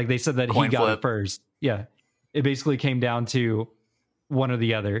 they said that Coin he got flip. it first. Yeah, it basically came down to one or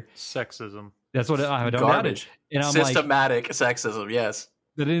the other. Sexism. That's what I don't doubt it. Garbage. And I'm Systematic sexism. Yes.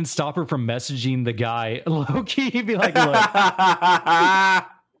 that didn't stop her from messaging the guy low key, be like, look, I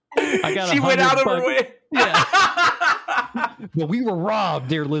got she went out of her way. yeah. Well, we were robbed,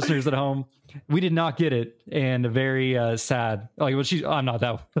 dear listeners at home. We did not get it, and very sad. Like, well, I'm not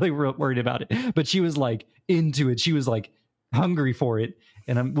that really worried about it, but she was like into it. She was like hungry for it,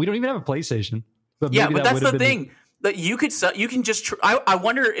 and we don't even have a PlayStation. But Yeah, maybe but that that's would the have been thing. That you could sell, you can just. I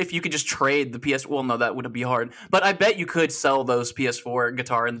wonder if you could just trade the PS. Well, no, that would be hard. But I bet you could sell those PS4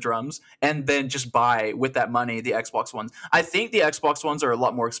 guitar and drums, and then just buy with that money the Xbox ones. I think the Xbox ones are a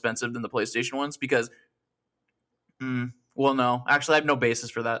lot more expensive than the PlayStation ones because. Well, no, actually, I have no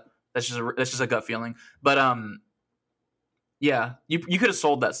basis for that. That's just a gut feeling. But yeah, you could have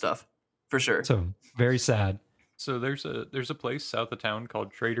sold that stuff for sure. So very sad. So there's a place south of town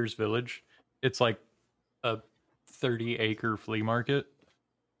called Trader's Village. It's like a 30-acre flea market.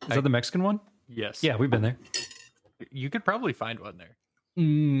 Is that the Mexican one? Yes. Yeah, we've been there. You could probably find one there.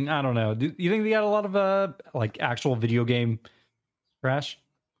 I don't know. Do you think they got a lot of like actual video game trash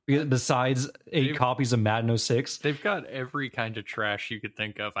besides 8 copies of Madden 06? They've got every kind of trash you could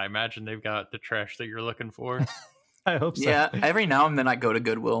think of. I imagine they've got the trash that you're looking for. I hope so. Yeah, every now and then I go to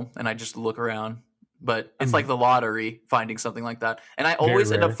Goodwill and I just look around. But it's like the lottery finding something like that. And I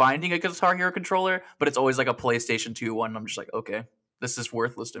always end up finding a Guitar Hero controller, but it's always like a PlayStation 2 one. And I'm just like, okay, this is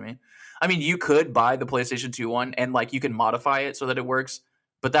worthless to me. I mean, you could buy the PlayStation 2 one and like you can modify it so that it works,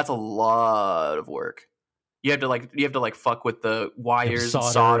 but that's a lot of work. You have to like fuck with the wires and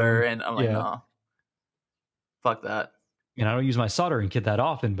solder, and I'm like, no. Fuck that. And I don't use my soldering kit that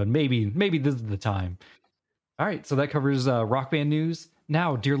often, but maybe this is the time. All right, so that covers Rock Band news.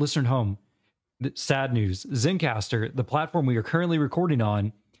 Now, dear listener at home, sad news. Zencastr, the platform we are currently recording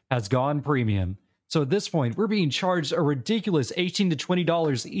on, has gone premium. So at this point, we're being charged a ridiculous $18 to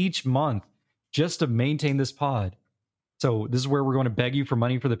 $20 each month just to maintain this pod. So this is where we're going to beg you for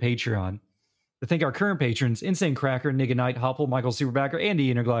money for the Patreon. To thank our current patrons, Insane Cracker, Nigga Knight, Hopple, Michael Superbacker, and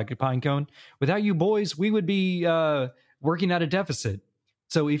the Intergalactic Pinecone. Without you boys, we would be working at a deficit.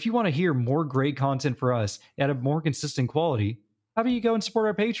 So if you want to hear more great content for us at a more consistent quality, how about you go and support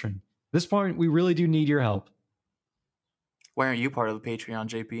our patron? At this point, we really do need your help. Why aren't you part of the Patreon,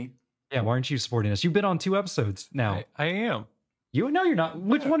 JP? Yeah, why aren't you supporting us? You've been on 2 episodes now. I am. You? No, you're not.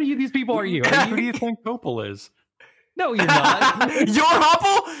 Which one of these people are you? Who do you think Popel is? No, you're not. You're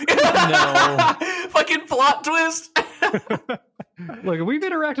Hopple? No. Fucking plot twist. Look, we've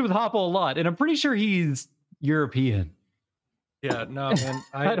interacted with Hopple a lot, and I'm pretty sure he's European. Yeah, no, man.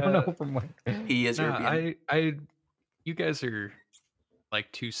 I don't know from where. He is European. You guys are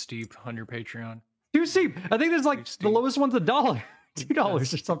like too steep on your Patreon. Too steep. I think there's like the lowest one's $1, $2 or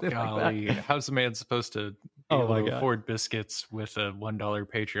something golly, like that. How's a man supposed to afford biscuits with a $1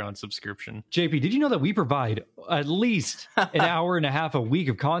 Patreon subscription? JP, did you know that we provide at least an hour and a half a week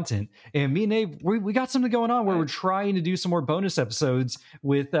of content? And me and Nate, we got something going on where we're trying to do some more bonus episodes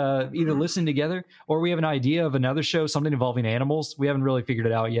with either listening together, or we have an idea of another show, something involving animals. We haven't really figured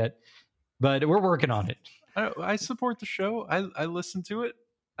it out yet, but we're working on it. I support the show. I listen to it.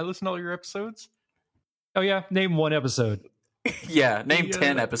 I listen to all your episodes. Oh yeah, name one episode. Yeah, name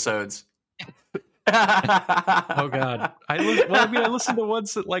 10 episodes. Oh god, I listen to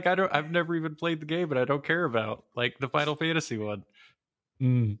ones that like I've never even played the game, but I don't care about, like the Final Fantasy one.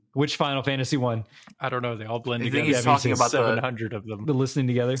 Which Final Fantasy one? I don't know. They all blend together. He's talking about 700 of them. The listening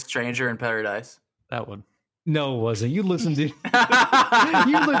together. Stranger in Paradise. That one. No, it wasn't. You listened to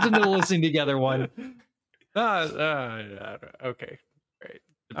the listening together one. Okay. Right.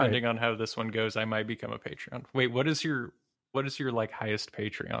 Depending on how this one goes, I might become a Patreon. Wait, what is your like highest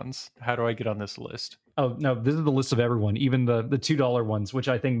Patreons? How do I get on this list? Oh no, this is the list of everyone, even the $2 ones, which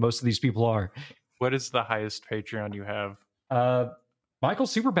I think most of these people are. What is the highest Patreon you have? Michael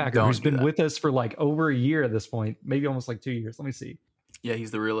Superbacker, who's been with us for like over a year at this point, maybe almost like 2 years. Let me see. Yeah,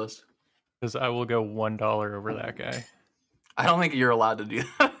 he's the realist. Because I will go $1 over that guy. I don't think you're allowed to do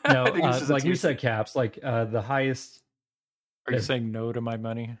that. No, like you said, Caps, like the highest. Are you saying no to my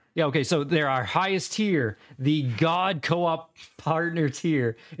money? Yeah, okay, so there our highest tier, the God Co-op Partner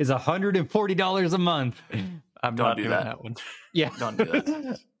tier, is $140 a month. I'm don't not do doing that one. Yeah. Don't do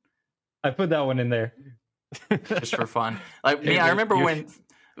that. I put that one in there. Just for fun. Like me, I remember when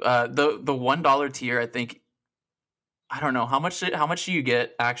the $1 tier, I think, I don't know, how much do you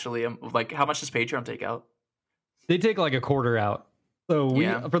get actually? Like, how much does Patreon take out? They take like a quarter out. So we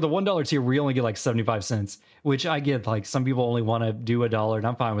Yeah. for the $1 tier, we only get like 75 cents, which I get. Like some people only want to do $1, and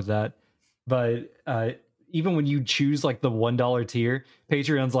I'm fine with that. But even when you choose like the $1 tier,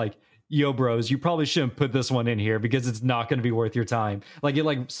 Patreon's like, yo, bros, you probably shouldn't put this one in here because it's not going to be worth your time. Like it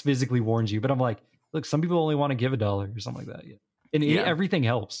like physically warns you. But I'm like, look, some people only want to give $1 or something like that. Yeah. And everything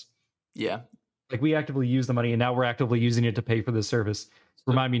helps. Yeah. Like we actively use the money, and now we're actively using it to pay for the service.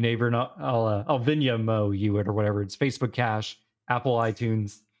 Remind me, neighbor, and I'll Venmo you it or whatever. It's Facebook Cash, Apple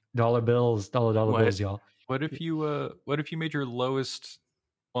iTunes, dollar bills, dollar bills, y'all. What if you made your lowest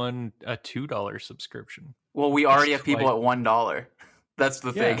one a $2 subscription? Well, we already have people at $1. That's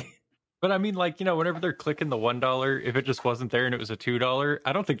the thing. But I mean, like, whenever they're clicking the $1, if it just wasn't there and it was a $2,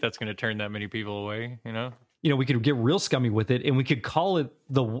 I don't think that's going to turn that many people away. We could get real scummy with it, and we could call it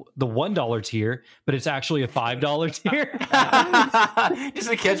the $1 tier, but it's actually a $5 tier, just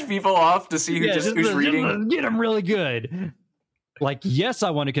to catch people off to see who's reading. Just get them really good. Like, yes, I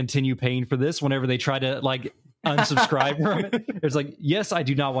want to continue paying for this. Whenever they try to like unsubscribe from it, it's like, yes, I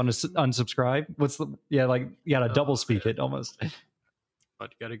do not want to unsubscribe. You gotta double speak it almost.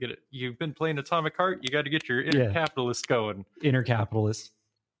 But you gotta get it. You've been playing Atomic Heart. You got to get your inner capitalist going. Inner capitalist.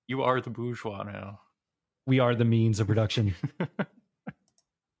 You are the bourgeois now. We are the means of production. All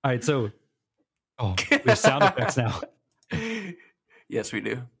right, so we have sound effects now. Yes, we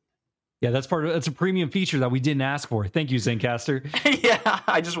do. Yeah, that's a premium feature that we didn't ask for. Thank you, Zencaster. Yeah,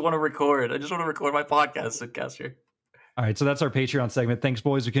 I just want to record my podcast, Zencaster. All right, so that's our Patreon segment. Thanks,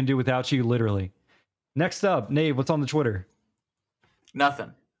 boys. We couldn't do without you, literally. Next up, Nave, what's on the Twitter?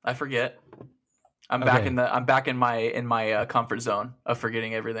 Nothing. I forget. I'm back in my comfort zone of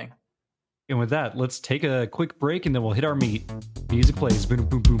forgetting everything. And with that, let's take a quick break, and then we'll hit our meat. Music plays. Boom,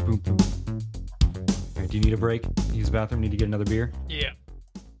 boom, boom, boom, boom. All right, do you need a break? Use the bathroom? Need to get another beer? Yeah.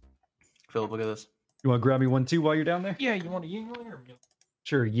 Philip, look at this. You want to grab me one, too, while you're down there? Yeah, you want a Yingling or a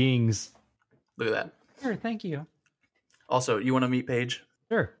Sure, Yings. Look at that. Sure, thank you. Also, you want to meet Paige?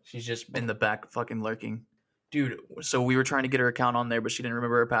 Sure. She's just in the back fucking lurking. Dude, so we were trying to get her account on there, but she didn't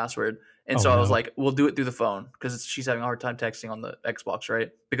remember her password. And I was like, we'll do it through the phone because she's having a hard time texting on the Xbox, right?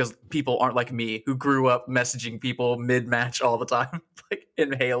 Because people aren't like me who grew up messaging people mid-match all the time, like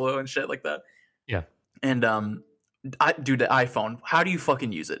in Halo and shit like that. Yeah. And the iPhone, how do you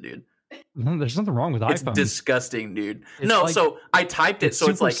fucking use it, dude? No, there's nothing wrong with It's iPhone. disgusting, dude. So I typed it, so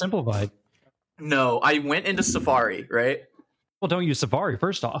it's like simplified. No, I went into Safari, right? Well, don't use Safari,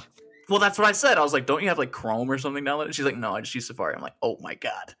 first off. Well, that's what I said. I was like, don't you have like Chrome or something downloaded? And she's like, no, I just use Safari. I'm like, oh my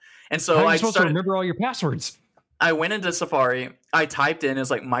God. And so I supposed to remember all your passwords. I went into Safari. I typed in,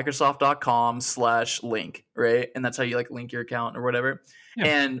 it's like Microsoft.com/link, right? And that's how you like link your account or whatever. Yeah.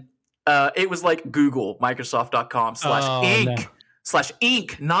 And it was like Google,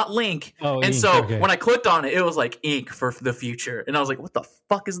 Microsoft.com/ink, not link. Oh, and ink, so okay. when I clicked on it, it was like ink for the future. And I was like, what the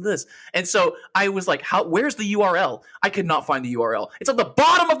fuck is this? And so I was like, where's the URL? I could not find the URL. It's at the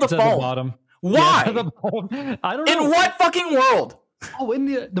bottom of the phone. At the bottom. Why? Yeah, at the bottom. I don't know. In what fucking world? Oh,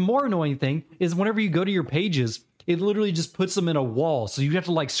 and the more annoying thing is whenever you go to your pages, it literally just puts them in a wall. So you have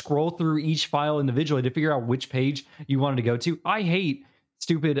to like scroll through each file individually to figure out which page you wanted to go to. I hate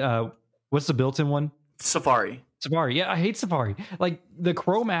stupid, what's the built-in one? Safari. Yeah, I hate Safari. Like the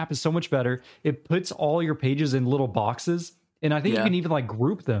Chrome app is so much better. It puts all your pages in little boxes. And I think you can even like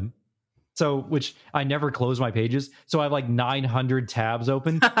group them. So, which I never close my pages. So I have like 900 tabs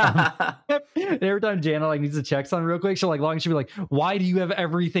open. And every time Jana like needs to check something real quick, she'll like log in. She'll be like, why do you have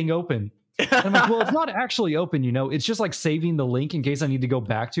everything open? And I'm like, well, it's not actually open, It's just like saving the link in case I need to go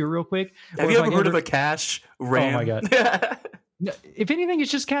back to it real quick. Have you ever heard of a cache RAM? Oh my God. If anything, it's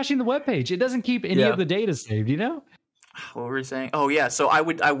just caching the web page. It doesn't keep any of the data saved, What were we saying? Oh yeah. So I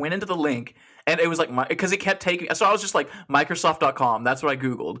went into the link and it was like because it kept taking. So I was just like Microsoft.com. That's what I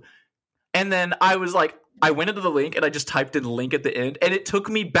Googled. And then I was like, I went into the link and I just typed in link at the end and it took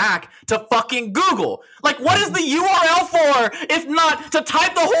me back to fucking Google. Like, what is the URL for if not to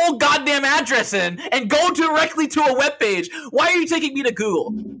type the whole goddamn address in and go directly to a web page? Why are you taking me to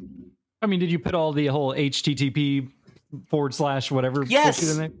Google? I mean, did you put all the whole HTTP / whatever? Yes.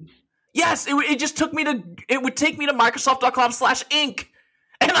 In there? Yes. It just took me to, it would take me to Microsoft.com/ink.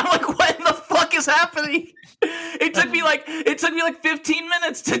 And I'm like, what in the fuck is happening? It took me like 15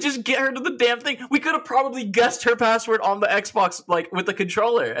 minutes to just get her to the damn thing. We could have probably guessed her password on the Xbox, like with the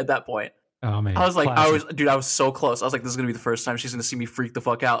controller at that point. Oh man. I was like, I was so close. I was like, this is gonna be the first time she's gonna see me freak the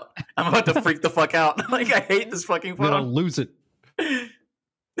fuck out. I'm about to freak the fuck out. Like, I hate this fucking phone. I'm gonna lose it.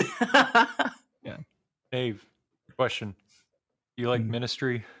 Yeah. Dave, question. You like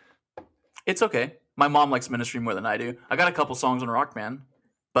Ministry? It's okay. My mom likes Ministry more than I do. I got a couple songs on Rock Band,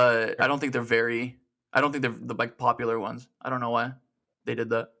 but I don't think they're very I don't think they're the like popular ones. I don't know why they did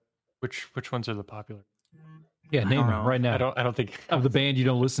that. Which ones are the popular? Yeah, name don't them know. right now. I don't think Of the band you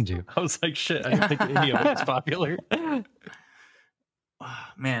don't listen to. I was like, shit, I don't think any of it is popular.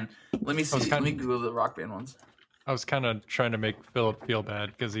 Man, let me see. Let me Google the rock band ones. I was kind of trying to make Philip feel bad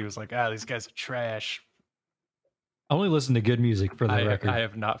because he was like, these guys are trash. I only listen to good music for the record. I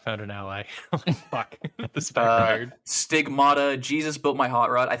have not found an ally. Fuck. This backfired. Stigmata, Jesus Built My Hot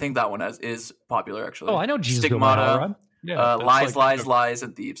Rod. I think that one is popular, actually. Oh, I know Jesus Built My Hot Rod. Yeah, Lies, Lies, Lies,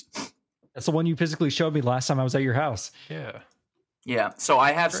 and Thieves. That's the one you physically showed me last time I was at your house. Yeah. Yeah, so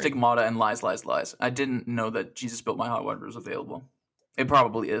I have Great. Stigmata and Lies, Lies, Lies. I didn't know that Jesus Built My Hot Rod was available. It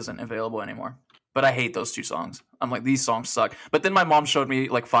probably isn't available anymore. But I hate those two songs. I'm like, these songs suck. But then my mom showed me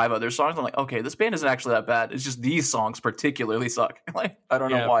like 5 other songs. I'm like, okay, this band isn't actually that bad. It's just these songs particularly suck. Like, I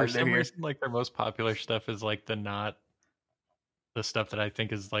don't know why for they're some here. reason, like their most popular stuff is like the stuff that I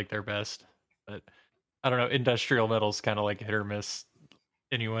think is like their best. But I don't know. Industrial metal's kind of like hit or miss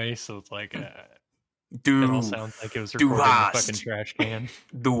anyway. So it's like it all sounds like it was recorded in a fucking trash can.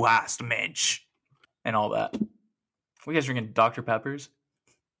 Du hast Mensch. And all that. We guys drinking Dr. Peppers?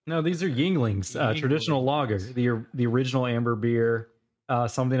 No, these are Yinglings, traditional lager, the original amber beer,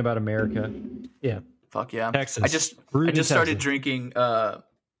 something about America. Yeah, Fuck yeah. Texas. I just started drinking. I've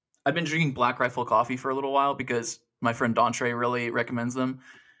been drinking Black Rifle coffee for a little while because my friend Dontre really recommends them,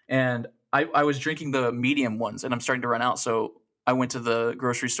 and I was drinking the medium ones, and I'm starting to run out. So I went to the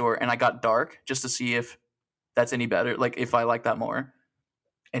grocery store and I got dark just to see if that's any better, like if I like that more.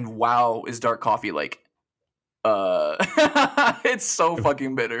 And wow, is dark coffee like? It's so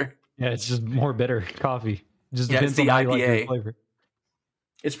fucking bitter. Yeah, it's just more bitter coffee. It just Yeah, it's depends the on how you like IPA. your flavor.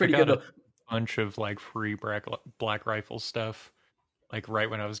 It's pretty I good got though. a bunch of like free Black Rifle stuff. Like right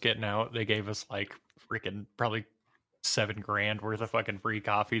when I was getting out, they gave us like freaking probably $7,000 worth of fucking free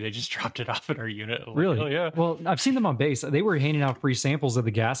coffee. They just dropped it off at our unit. Like, Really? oh, yeah. Well, I've seen them on base. They were handing out free samples at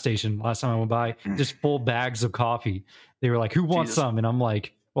the gas station last time I went by, just full bags of coffee. They were like, "Who wants some?" And I'm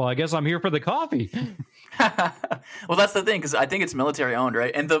like, "Well, I guess I'm here for the coffee." Well, that's the thing because I think it's military owned,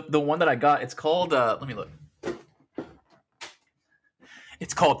 right? And the one that I got, it's called. Let me look.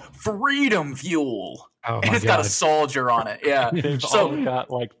 It's called Freedom Fuel. Oh And my it's got a God. soldier on it. Yeah. They've So all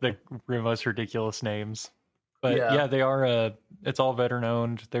got like the most ridiculous names. But Yeah. yeah, they are it's all veteran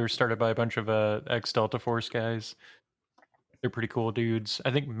owned. They were started by a bunch of ex Delta Force guys. They're pretty cool dudes.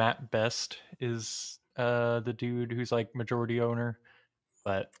 I think Matt Best is the dude who's like majority owner.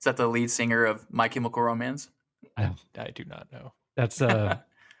 But is that the lead singer of My Chemical Romance? I do not know. That's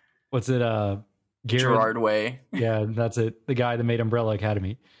what's it? Garrett? Gerard Way. Yeah, that's it. The guy that made Umbrella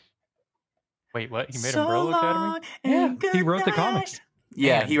Academy. Wait, what? He made Umbrella Academy? Yeah, he wrote the comics.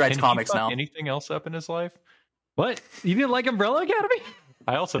 Yeah, Man, he writes can comics fuck now. Anything else up in his life? What? You didn't like Umbrella Academy?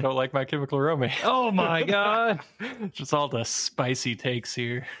 I also don't like My Chemical Romance. Oh my God. Just all the spicy takes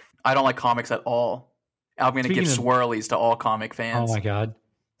here. I don't like comics at all. I'm going to give Speaking swirlies to all comic Oh fans. my God.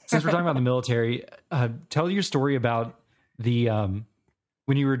 Since we're talking about the military, tell your story about the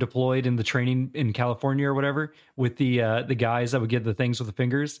when you were deployed in the training in California or whatever with the guys that would get the things with the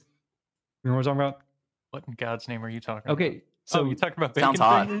fingers. Remember what I'm talking about? What in God's name are you talking about? Okay. So So you talking about bacon Sounds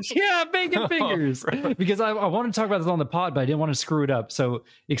hot. fingers? yeah, bacon Oh, fingers. bro. Because I want to talk about this on the pod, but I didn't want to screw it up. So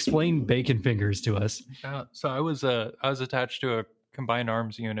explain bacon fingers to us. So I was attached to a combined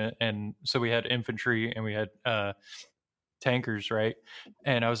arms unit, and so we had infantry and we had tankers, right?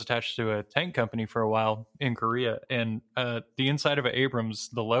 And I was attached to a tank company for a while in Korea, and the inside of an Abrams,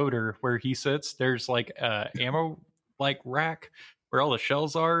 the loader where he sits, there's like a ammo like rack where all the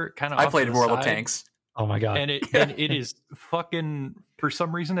shells are. Kind of. I played World of Tanks. Oh my God. And it is fucking, for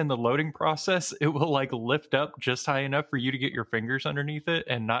some reason in the loading process, it will like lift up just high enough for you to get your fingers underneath it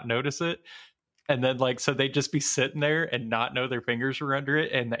and not notice it. And then like, so they'd just be sitting there and not know their fingers were under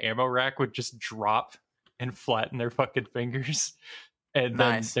it. And the ammo rack would just drop and flatten their fucking fingers. And then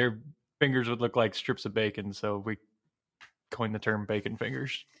Nice. their fingers would look like strips of bacon. So we coined the term bacon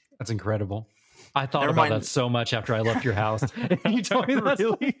fingers. That's incredible. I thought Never about mind. that so much after I left your house. You told me that.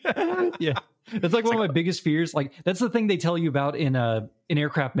 Really? Yeah. It's like one of my biggest fears. Like that's the thing they tell you about in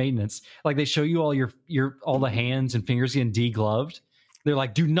aircraft maintenance. Like they show you all all the hands and fingers getting degloved. They're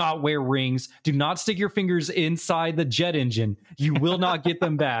like, do not wear rings. Do not stick your fingers inside the jet engine. You will not get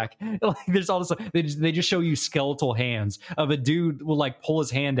them back. Like there's all this. They just show you skeletal hands of a dude will like pull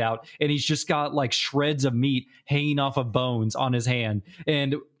his hand out and he's just got like shreds of meat hanging off of bones on his hand.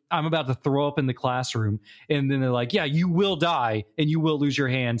 And I'm about to throw up in the classroom. And then they're like, yeah, you will die and you will lose your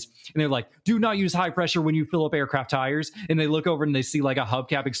hands. And they're like, do not use high pressure when you fill up aircraft tires. And they look over and they see like a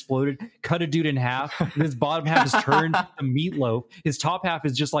hubcap exploded, cut a dude in half. And his bottom half is turned to meatloaf. His top half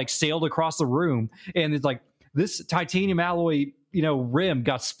is just like sailed across the room. And it's like, this titanium alloy, rim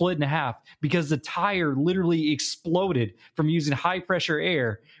got split in half because the tire literally exploded from using high pressure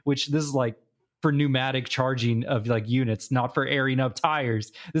air, which this is like for pneumatic charging of like units, not for airing up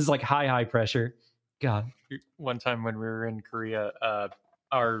tires. This is like high pressure. God. One time when we were in Korea,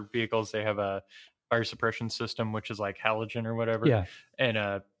 our vehicles, they have a fire suppression system, which is like halogen or whatever. Yeah.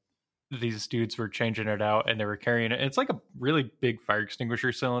 And these dudes were changing it out and they were carrying it. It's like a really big fire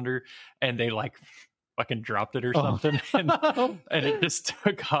extinguisher cylinder, and they like fucking dropped it or something. And it just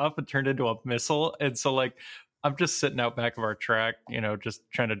took off and turned into a missile. And so like I'm just sitting out back of our track, just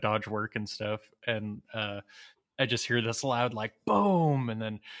trying to dodge work and stuff. And I just hear this loud like boom. And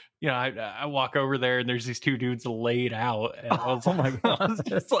then, I walk over there and there's these two dudes laid out. And I was, my God. I was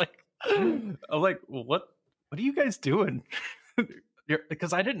just like, I'm like, what are you guys doing?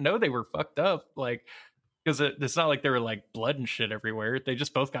 Because I didn't know they were fucked up. Like, because it's not like there were like blood and shit everywhere. They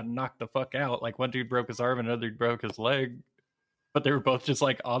just both got knocked the fuck out. Like one dude broke his arm and another dude broke his leg. But they were both just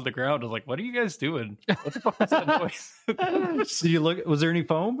like on the ground. I was like, what are you guys doing? What the fuck was that noise? Did you look? Was there any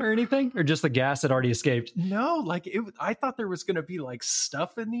foam or anything? Or just the gas that already escaped? No, like I thought there was going to be like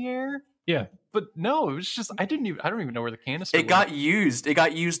stuff in the air. Yeah. But no, it was just, I don't even know where the canister It got used. It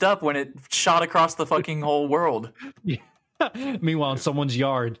got used up when it shot across the fucking whole world. Yeah. Meanwhile, in someone's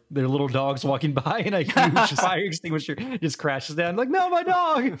yard, their little dog's walking by and a huge fire extinguisher just crashes down. Like, no, my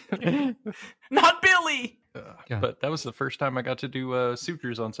dog! Not Billy! But that was the first time I got to do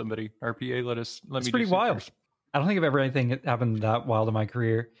sutures on somebody. RPA let It's me pretty do wild. sutures. I don't think I've ever had anything happened that wild in my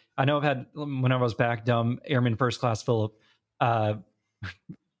career. I know I've had, when I was back dumb, Airman First Class Philip.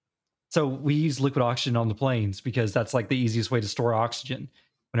 So we use liquid oxygen on the planes because that's like the easiest way to store oxygen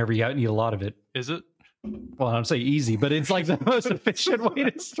whenever you need a lot of it. Is it? Well, I'm saying easy, but it's like the most efficient way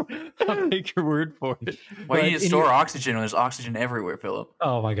to store. I'll take your word for it. Why do you need to store oxygen when there's oxygen everywhere, Philip?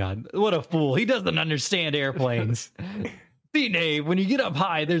 Oh my God. What a fool. He doesn't understand airplanes. See, Dave, when you get up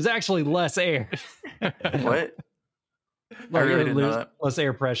high, there's actually less air. What? I Like, really didn't know that. less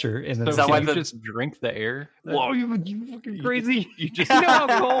air pressure. In the So Is that can why you the- just drink the air? Whoa, you fucking crazy. You just You know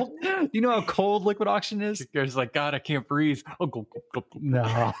how cold? You know how cold liquid oxygen is? Guys like, God, I can't breathe. Oh, go.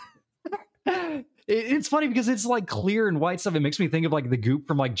 No. It's funny because it's like clear and white stuff. It makes me think of like the goop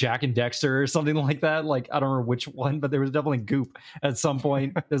from like Jack and Dexter or something like that. Like, I don't remember which one, but there was definitely goop at some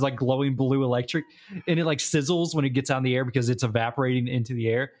point. There's like glowing blue electric, and it like sizzles when it gets out in the air because it's evaporating into the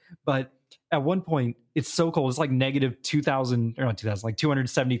air. But at one point, it's so cold. It's like negative 2000, or not 2000, like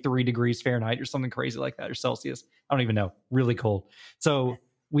 273 degrees Fahrenheit or something crazy like that, or Celsius. I don't even know. Really cold. So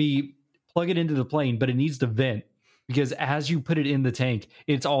we plug it into the plane, but it needs to vent because as you put it in the tank,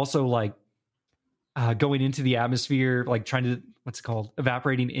 it's also like going into the atmosphere, like trying to, what's it called?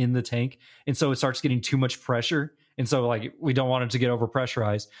 Evaporating in the tank. And so it starts getting too much pressure. And so like we don't want it to get over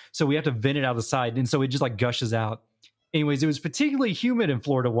pressurized. So we have to vent it out the side. And so it just like gushes out. Anyways, it was particularly humid in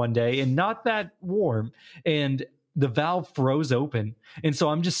Florida one day and not that warm. And the valve froze open. And so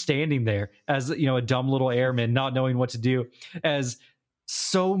I'm just standing there as, a dumb little airman, not knowing what to do, as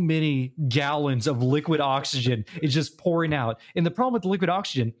so many gallons of liquid oxygen is just pouring out. And the problem with the liquid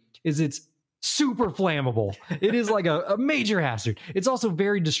oxygen is it's super flammable. It is like a major hazard. It's also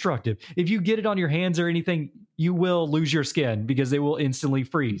very destructive. If you get it on your hands or anything, you will lose your skin because they will instantly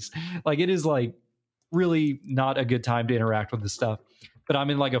freeze. Like, it is like really not a good time to interact with this stuff. But I'm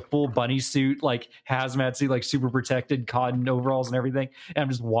in like a full bunny suit, like hazmat suit, like super protected cotton overalls and everything. And I'm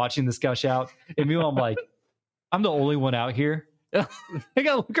just watching this gush out. And meanwhile, I'm like, I'm the only one out here. I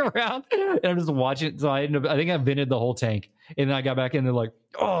gotta look around and I'm just watching it. So I think I vented the whole tank. And then I got back in there like,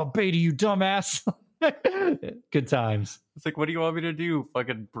 oh, Beatty, you dumbass. Good times. It's like, what do you want me to do?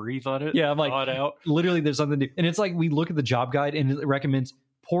 Fucking breathe on it? Yeah, I'm like, thaw it out? literally there's something to do. And it's like we look at the job guide and it recommends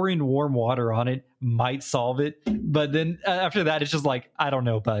pouring warm water on it might solve it. But then after that, it's just like, I don't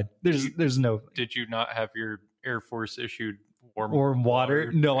know, bud. There's no. Did you not have your Air Force issued warm water?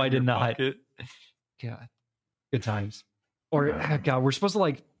 No, I in did your not. pocket? God, good times. Or God, we're supposed to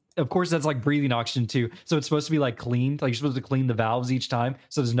like, of course, that's like breathing oxygen too. So it's supposed to be like cleaned. Like you're supposed to clean the valves each time,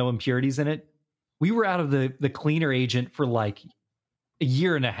 so there's no impurities in it. We were out of the cleaner agent for like a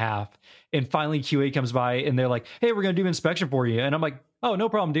year and a half, and finally QA comes by and they're like, "Hey, we're gonna do an inspection for you." And I'm like, "Oh, no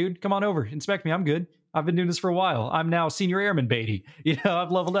problem, dude. Come on over, inspect me. I'm good. I've been doing this for a while. I'm now senior airman Beatty.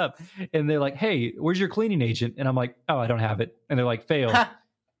 I've leveled up." And they're like, "Hey, where's your cleaning agent?" And I'm like, "Oh, I don't have it." And they're like, "Fail."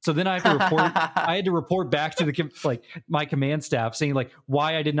 So then I have to report. I had to report back to the my command staff saying like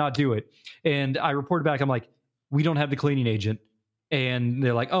why I did not do it, and I reported back. I'm like, we don't have the cleaning agent, and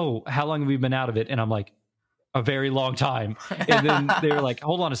they're like, oh, how long have we been out of it? And I'm like, a very long time. And then they were like,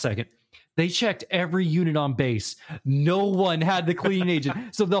 hold on a second. They checked every unit on base. No one had the cleaning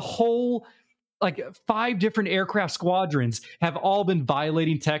agent. So the whole 5 different aircraft squadrons have all been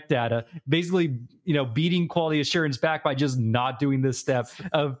violating tech data, basically, beating quality assurance back by just not doing this step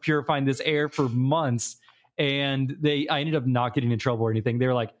of purifying this air for months. And I ended up not getting in trouble or anything. They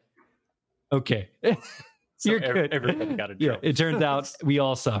were like, okay, you're good. Everybody got in trouble. Yeah, it turns out we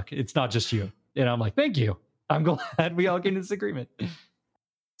all suck. It's not just you. And I'm like, thank you. I'm glad we all came to this agreement.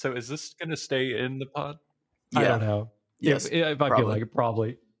 So is this going to stay in the pod? I don't know. Yes, if I feel like it,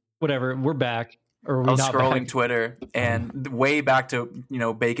 probably. Whatever, we're back. Or I was scrolling Twitter and way back to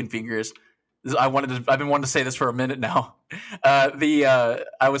bacon fingers. I've been wanting to say this for a minute now. I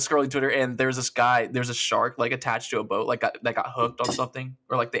was scrolling Twitter and there's a shark attached to a boat that got hooked on something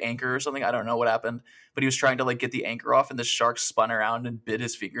or the anchor or something. I don't know what happened, but he was trying to get the anchor off and the shark spun around and bit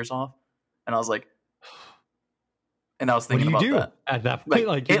his fingers off. And I was like, thinking about that at that point.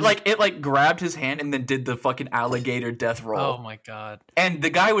 It grabbed his hand and then did the fucking alligator death roll. Oh my god! And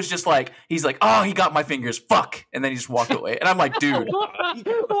the guy was just he's like, oh, he got my fingers, fuck, and then he just walked away. And I'm like, dude,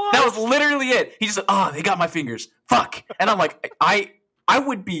 that was literally it. He just said, oh, they got my fingers, fuck. And I'm like, I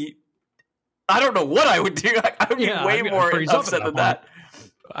would be, I don't know what I would do. I would be way more upset than that.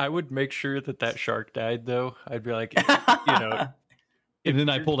 I would make sure that shark died though. I'd be like, And then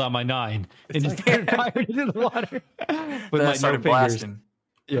I pulled out my 9 and just fired it into the water with my started blasting.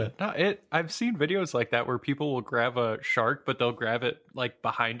 Yeah, no, I've seen videos like that where people will grab a shark, but they'll grab it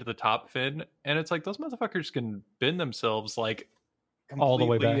behind the top fin, and it's like those motherfuckers can bend themselves all the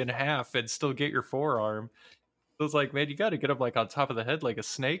way back in half and still get your forearm. So it's like, man, you got to get them on top of the head like a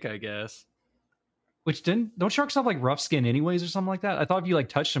snake, I guess. Which don't sharks have rough skin anyways or something like that? I thought if you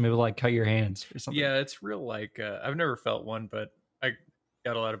touched them, it would cut your hands or something. Yeah, it's real I've never felt one, but I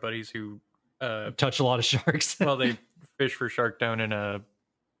got a lot of buddies who touch a lot of sharks. Well, they fish for shark down in a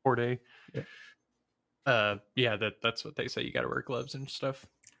Port A. That's what they say. You got to wear gloves and stuff.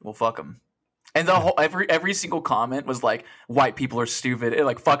 Well, fuck them. And the whole every single comment was white people are stupid.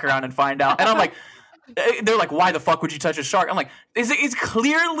 Fuck around and find out. And I'm like, they're like, why the fuck would you touch a shark? I'm like, it's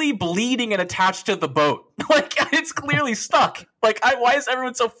clearly bleeding and attached to the boat. It's clearly stuck. Why is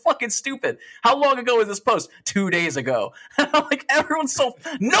everyone so fucking stupid? How long ago was this post? 2 days ago. I'm like,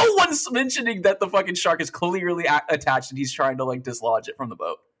 no one's mentioning that the fucking shark is clearly attached and he's trying to dislodge it from the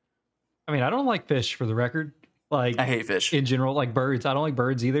boat. I mean, I don't like fish, for the record. I hate fish in general. Birds, I don't like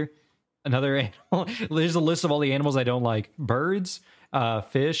birds either. Another animal. There's a list of all the animals I don't like: birds,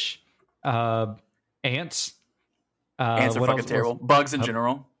 fish, ants. Ants are fucking terrible. Bugs in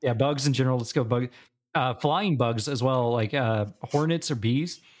general. Yeah, bugs in general. Let's go bug. Flying bugs as well, hornets or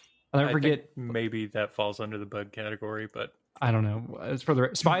bees. I'll never forget. Maybe that falls under the bug category, but I don't know. As for the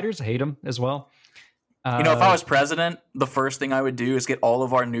spiders, I hate them as well. If I was president, the first thing I would do is get all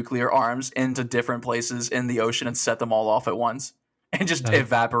of our nuclear arms into different places in the ocean and set them all off at once and just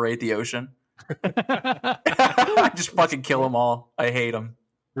evaporate the ocean. Just fucking kill them all. I hate them.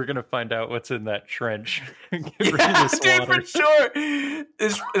 We're going to find out what's in that trench. Yeah, dude, for sure.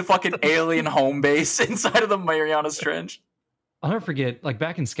 This fucking alien home base inside of the Marianas Trench. I'll never forget,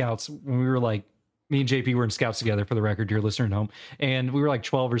 back in Scouts, when we were me and JP were in Scouts together, for the record, dear listener at home, and we were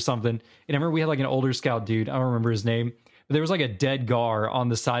 12 or something. And I remember we had an older Scout dude. I don't remember his name, but there was a dead gar on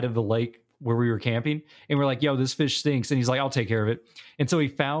the side of the lake where we were camping, and we're like, yo, this fish stinks. And he's like, I'll take care of it. And so he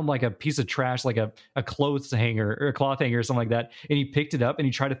found a piece of trash, a clothes hanger or a cloth hanger or something like that. And he picked it up and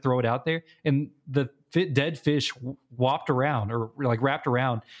he tried to throw it out there. And the dead fish wrapped around,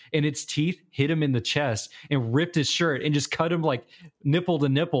 and its teeth hit him in the chest and ripped his shirt and just cut him nipple to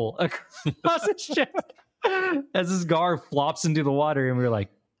nipple across his chest as his gar flops into the water. And we were like,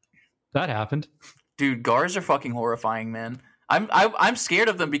 that happened. Dude, gars are fucking horrifying, man. I'm scared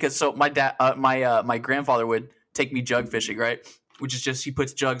of them because my dad, my grandfather would take me jug fishing, right? Which is just he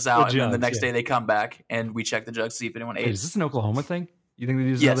puts jugs out, and then the next day they come back and we check the jugs to see if anyone ate. Is this an Oklahoma thing? You think they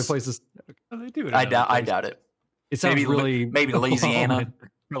do this in other places? Oh, they do it. I doubt it. It sounds maybe Louisiana.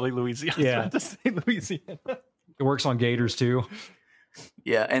 Probably Louisiana. Yeah, to say Louisiana. It works on gators too.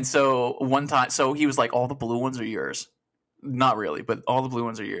 Yeah, and so one time, he was like, "All the blue ones are yours." Not really, but all the blue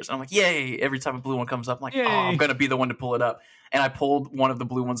ones are yours. And I'm like, yay! Every time a blue one comes up, I'm like, yay. Oh, I'm gonna be the one to pull it up. And I pulled one of the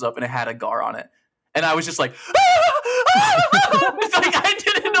blue ones up, and it had a gar on it. And I was just like, it's I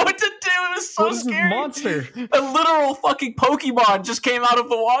didn't know what to do. It was so scary. Monster. A literal fucking Pokemon just came out of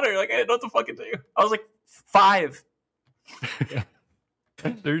the water. I didn't know what to fucking do. I was like 5.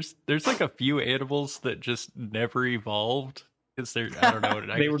 There's like a few animals that just never evolved because they're, I don't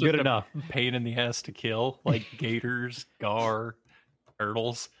know, They were good enough. Pain in the ass to kill, like gators, gar,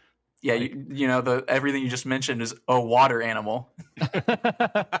 turtles. Yeah, Like- you know, everything you just mentioned is a water animal.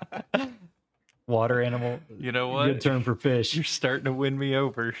 Water animal. You know what? Good term for fish. You're starting to win me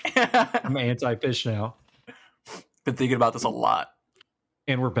over. I'm anti-fish now. Been thinking about this a lot.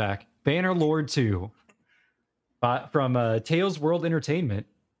 And we're back. Bannerlord 2. From Tales World Entertainment.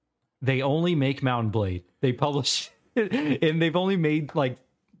 They only make Mountain Blade. They publish and they've only made like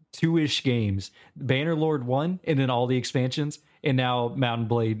 2-ish games. Bannerlord 1 and then all the expansions, and now Mountain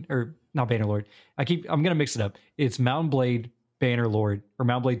Blade, or not Bannerlord. I'm gonna mix it up. It's Mountain Blade Bannerlord, or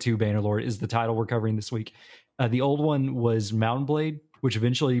Mountain Blade 2 Bannerlord is the title we're covering this week. The old one was Mountain Blade, which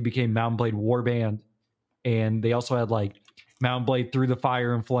eventually became Mountain Blade Warband. And they also had like Mountain Blade Through the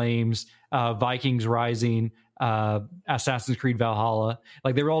Fire and Flames, Vikings Rising, Assassin's Creed Valhalla.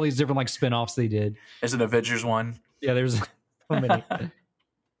 Like there were all these different like spin-offs they did. There's an Avengers one. Yeah, there's so many.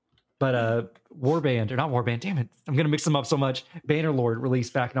 But Warband, or not Warband, damn it, I'm gonna mix them up so much. Bannerlord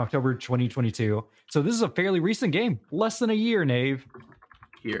released back in October 2022. So this is a fairly recent game, less than a year, Nave.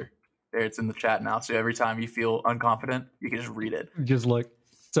 Here. There, it's in the chat now. So every time you feel unconfident, you can just read it. Just look.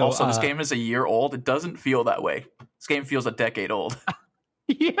 So Also, this game is a year old. It doesn't feel that way. This game feels a decade old.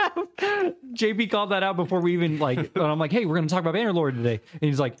 Yeah, JP called that out before we even like. And I'm like, hey, we're gonna talk about Bannerlord today, and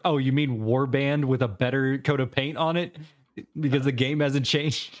he's like, oh, you mean Warband with a better coat of paint on it because the game hasn't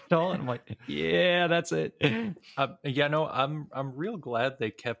changed at all? And I'm like, yeah, that's it. Yeah, no, I'm real glad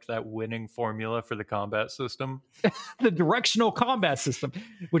they kept that winning formula for the combat system. The directional combat system,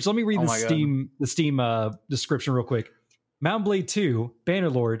 which let me read Oh the my God. Steam description real quick. Mountain Blade 2,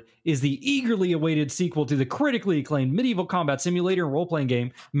 Bannerlord, is the eagerly awaited sequel to the critically acclaimed medieval combat simulator and role-playing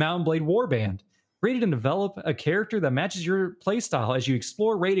game Mountain Blade Warband. Create and develop a character that matches your playstyle as you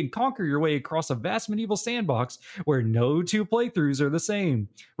explore, raid, and conquer your way across a vast medieval sandbox where no two playthroughs are the same.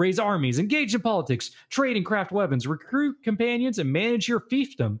 Raise armies, engage in politics, trade and craft weapons, recruit companions, and manage your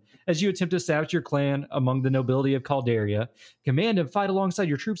fiefdom as you attempt to establish your clan among the nobility of Calderia. Command and fight alongside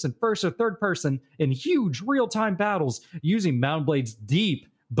your troops in first or third person in huge real-time battles using Mountain Blade's deep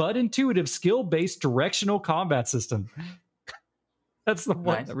but intuitive skill-based directional combat system. That's the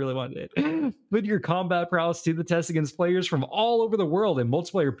one Nice. I really wanted it. Put your combat prowess to the test against players from all over the world in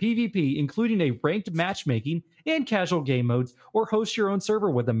multiplayer PvP, including a ranked matchmaking and casual game modes, or host your own server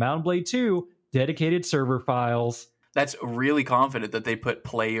with the Mountain Blade 2 dedicated server files. That's really confident that they put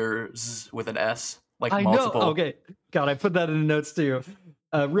players with an S, like I multiple. know. Okay. God, I put that in the notes too.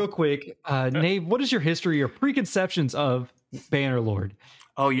 Real quick, Nave, what is your history or preconceptions of Bannerlord?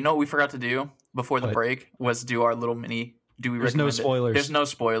 Oh, you know what we forgot to do before the What? break was do our little mini. Do we There's no recommend it? spoilers. There's no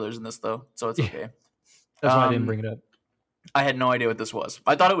spoilers in this though, so it's Yeah. okay. That's why I didn't Um, bring it up. I had no idea what this was.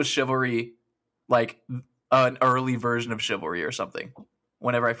 I thought it was Chivalry, like an early version of Chivalry or something.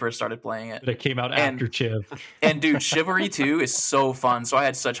 Whenever I first started playing it, But it came out and- after Chiv. and dude, Chivalry 2 is so fun. So I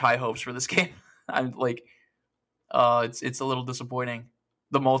had such high hopes for this game. I'm like, it's a little disappointing.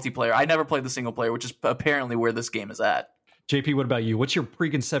 The multiplayer. I never played the single player, which is apparently where this game is at. JP, what about you? What's your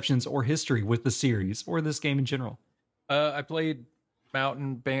preconceptions or history with the series or this game in general? I played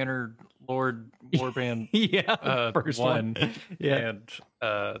Mountain Banner Lord Warband Yeah, first one. Yeah.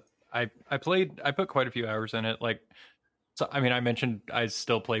 and I put quite a few hours in it. Like, so I mean, I mentioned I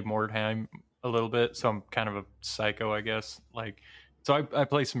still play Mordheim a little bit, so I'm kind of a psycho, I guess. Like, so I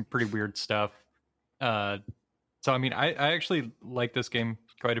play some pretty weird stuff. So I mean, I actually like this game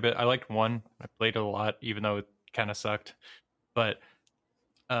quite a bit. I liked one. I played it a lot, even though it kind of sucked. But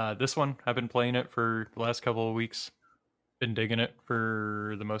this one, I've been playing it for the last couple of weeks. Been digging it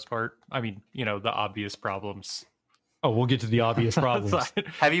for the most part. I mean, you know, the obvious problems. Oh, we'll get to the obvious problems. aside,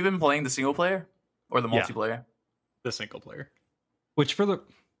 Have you been playing the single player or the Yeah. multiplayer? the single player. But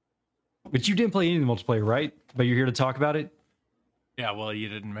you didn't play any of the multiplayer, right? But you're here to talk about it? Yeah, well, you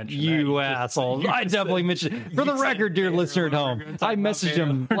didn't mention You that. asshole. you I just definitely said- mentioned For you the said record, dear listener at Bannerlord. home, We're gonna talk I about messaged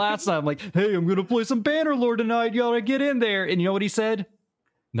him Bannerlord. last time like, hey, I'm going to play some Bannerlord tonight. You ought to get in there. And you know what he said?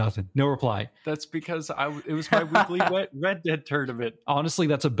 Nothing. No reply. That's because it was my weekly Red Dead tournament. Honestly,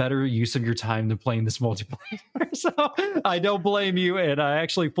 that's a better use of your time than playing this multiplayer. So I don't blame you, and I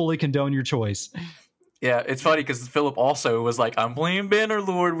actually fully condone your choice. Yeah, it's funny because Philip also was like, I'm playing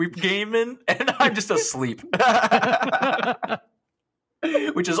Bannerlord, we gaming, and I'm just asleep.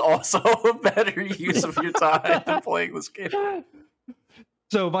 Which is also a better use of your time than playing this game.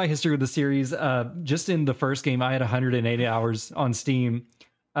 So my history with the series, just in the first game, I had 180 hours on Steam.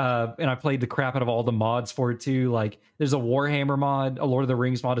 And I played the crap out of all the mods for it too. Like there's a Warhammer mod, a Lord of the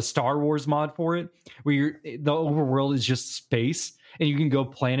Rings mod, a Star Wars mod for it, where the overworld is just space. and you can go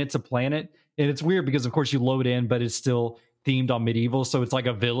planet to planet. And it's weird because, of course, you load in, but it's still themed on medieval, so it's like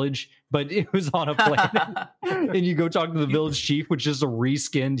a village, but it was on a planet. And you go talk to the village chief, which is a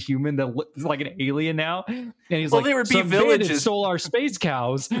reskinned human that looks like an alien now. And he's like, there would be some bandits villages stole our space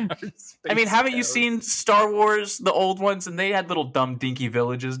cows. I mean, haven't you seen Star Wars, the old ones, and they had little dumb dinky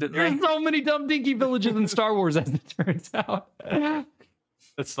villages, didn't they? There's so many dumb dinky villages in Star Wars, as it turns out.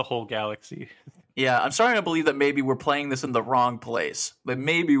 That's the whole galaxy. Yeah, I'm starting to believe that maybe we're playing this in the wrong place. That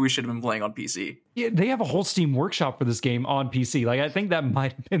maybe we should have been playing on PC. Yeah, they have a whole Steam Workshop for this game on PC. Like, I think that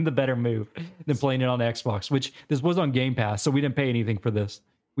might have been the better move than playing it on Xbox, which this was on Game Pass, so we didn't pay anything for this.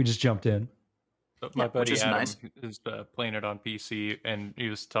 We just jumped in. So my buddy is Adam nice. is playing it on PC, and he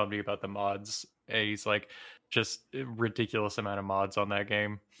was telling me about the mods. And he's like, just a ridiculous amount of mods on that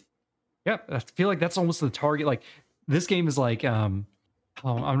game. Yeah, I feel like that's almost the target. Like, this game is like, I'm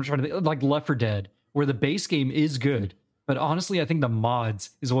trying to think, like Left 4 Dead, where the base game is good, but honestly, I think the mods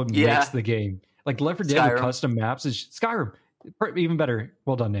is what makes the game. Like Left 4 Dead Skyrim. with custom maps is Skyrim, even better.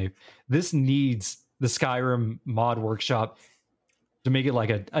 Well done, Nave. This needs the Skyrim mod workshop to make it like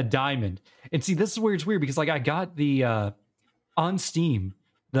a diamond. And see, this is where it's weird because like I got the on Steam,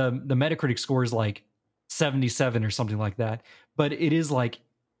 the Metacritic score is like 77 or something like that, but it is like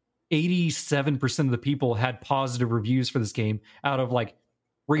 87% of the people had positive reviews for this game out of like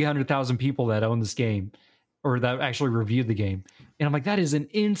 300,000 people that own this game or that actually reviewed the game. And I'm like, that is an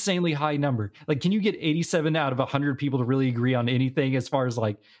insanely high number. Like, can you get 87 out of 100 people to really agree on anything as far as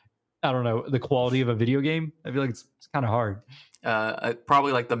like, I don't know, the quality of a video game? I feel like it's kind of hard.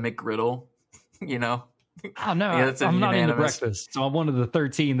 Probably like the McGriddle, you know? Oh, no, Yeah, I'm not into breakfast. So I'm one of the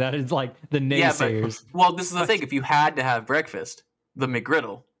 13 that is like the naysayers. Well, this is the thing. If you had to have breakfast, the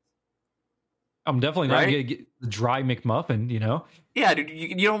McGriddle. I'm definitely not going to get the dry McMuffin, you know? Yeah, dude,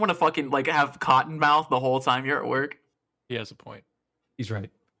 you don't want to fucking like have cotton mouth the whole time you're at work. He has a point. He's right.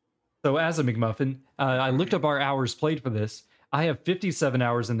 So as a McMuffin, I looked up our hours played for this. I have 57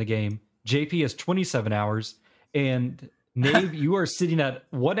 hours in the game. JP has 27 hours. And Nave, you are sitting at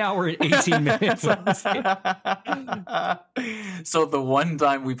 1 hour and 18 minutes. So the one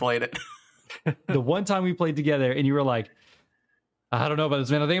time we played it. The one time we played together and you were like, I don't know about this,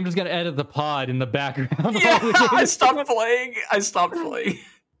 man. I think I'm just going to edit the pod in the background. Yeah, I stopped playing.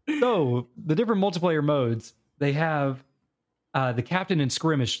 So the different multiplayer modes, they have the Captain and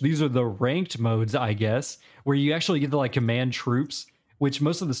Skirmish. These are the ranked modes, I guess, where you actually get to like command troops, which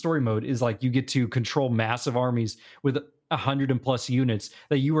most of the story mode is like you get to control massive armies with 100 and plus units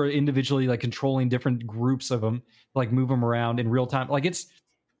that you are individually like controlling different groups of them, like move them around in real time. Like it's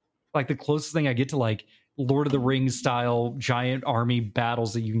like the closest thing I get to like Lord of the Rings style giant army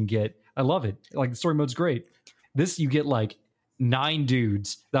battles that you can get. I love it. Like the story mode's great. This you get like 9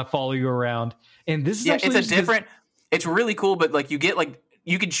 dudes that follow you around, and this is actually it's a different. It's really cool, but like you get like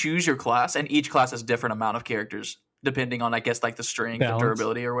you can choose your class, and each class has a different amount of characters depending on I guess like the strength, the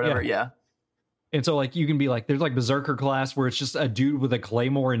durability, or whatever. Yeah. And so like you can be like there's like Berserker class where it's just a dude with a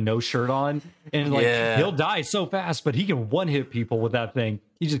claymore and no shirt on, and like he'll die so fast, but he can one hit people with that thing.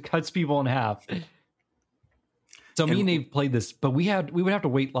 He just cuts people in half. So me and Nave played this, but we would have to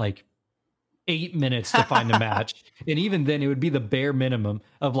wait like 8 minutes to find a match. And even then it would be the bare minimum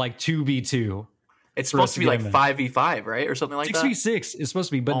of like 2v2. It's supposed to be like 5v5, right? Or something like that? 6v6 is supposed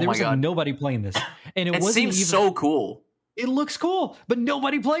to be, but there was like nobody playing this. And it wasn't seems so cool. It looks cool, but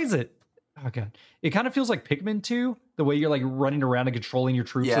nobody plays it. Oh god. It kind of feels like Pikmin 2, the way you're like running around and controlling your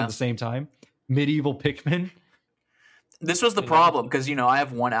troops at the same time. Medieval Pikmin. This was the problem because, you know, I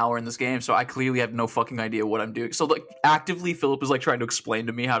have 1 hour in this game, so I clearly have no fucking idea what I'm doing. So, like, actively, Philip is, like, trying to explain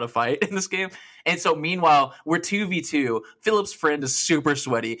to me how to fight in this game. And so, meanwhile, we're 2v2. Philip's friend is super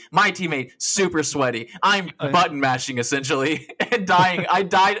sweaty. My teammate, super sweaty. I'm button mashing, essentially, and dying. I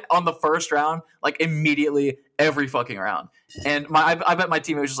died on the first round, like, immediately every fucking round. And I bet my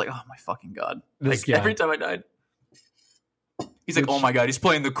teammate was just like, oh, my fucking God. Like, every time I died. He's like, oh my god, he's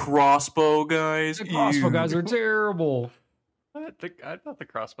playing the crossbow guys. The crossbow guys are terrible. I thought the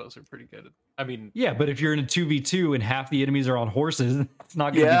crossbows are pretty good. I mean, yeah, but if you're in a 2v2 and half the enemies are on horses, it's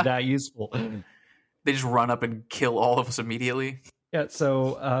not going to be that useful. They just run up and kill all of us immediately. Yeah,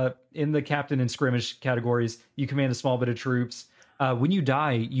 so in the Captain and Skirmish categories, you command a small bit of troops. When you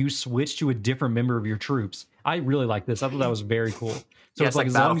die, you switch to a different member of your troops. I really like this. I thought that was very cool. So it's like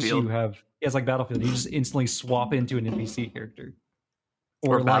as long as you have... Yeah, it's like Battlefield. You just instantly swap into an NPC character.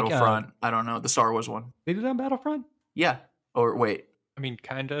 Or Battlefront. I don't know. The Star Wars one. They did that on Battlefront? Yeah. Or wait. I mean,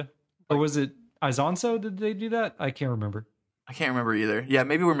 kinda. Or was it Izonso? Did they do that? I can't remember. I can't remember either. Yeah,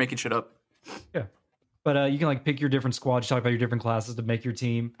 maybe we're making shit up. Yeah. But you can like pick your different squads, talk about your different classes to make your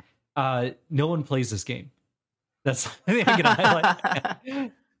team. No one plays this game. That's I can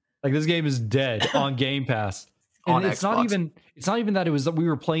highlight. Like this game is dead on Game Pass. And On it's Xbox. not even that it was that we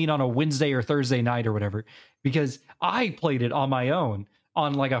were playing on a Wednesday or Thursday night or whatever, because I played it on my own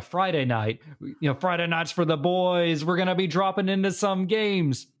on like a Friday night. Friday nights for the boys. We're gonna be dropping into some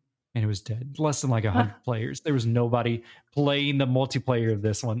games. And it was dead. Less than like 100 players. There was nobody playing the multiplayer of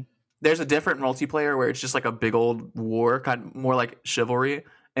this one. There's a different multiplayer where it's just like a big old war, kind of more like chivalry,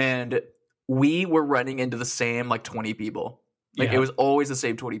 and we were running into the same like 20 people. Like it was always the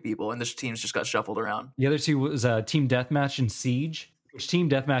same 20 people, and the teams just got shuffled around. The other two was Team Deathmatch and Siege, which Team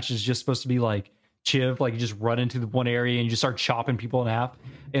Deathmatch is just supposed to be like Chiv, like you just run into the one area and you just start chopping people in half.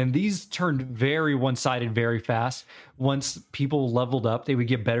 And these turned very one-sided very fast. Once people leveled up, they would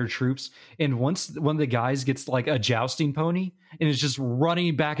get better troops. And once one of the guys gets like a jousting pony and is just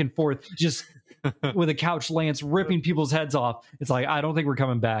running back and forth, just with a couch lance ripping people's heads off, it's like, I don't think we're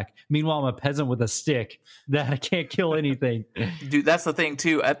coming back. Meanwhile, I'm a peasant with a stick that I can't kill anything. Dude, that's the thing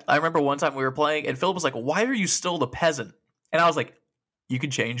too. I remember one time we were playing and Philip was like, why are you still the peasant? And I was like, you can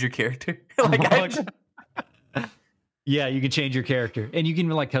change your character. Yeah, you can change your character, and you can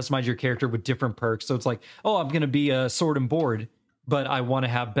like customize your character with different perks. So it's like, oh, I'm going to be a sword and board, but I want to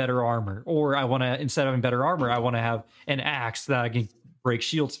have better armor, or I want to, instead of having better armor, I want to have an axe that I can break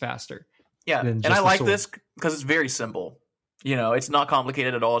shields faster. Yeah, and I like this because it's very simple. It's not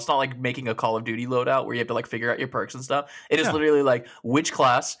complicated at all. It's not like making a Call of Duty loadout where you have to like figure out your perks and stuff. It is literally like, which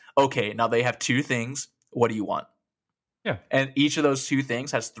class? Okay, now they have two things. What do you want? Yeah. And each of those two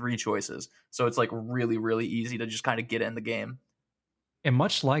things has three choices. So it's like really, really easy to just kind of get in the game. And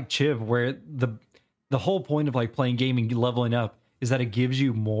much like Chiv, where the whole point of like playing gaming, leveling up, is that it gives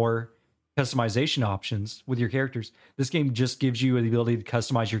you more customization options with your characters. This game just gives you the ability to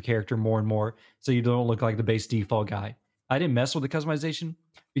customize your character more and more, so you don't look like the base default guy. I didn't mess with the customization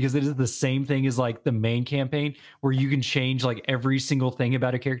because it is the same thing as like the main campaign, where you can change like every single thing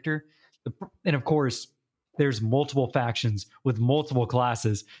about a character. And of course, there's multiple factions with multiple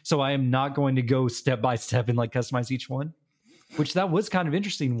classes, so I am not going to go step by step and like customize each one, which that was kind of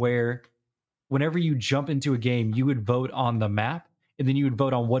interesting, where whenever you jump into a game, you would vote on the map, and then you would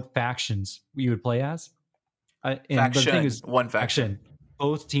vote on what factions you would play as. And faction, the thing is, one faction.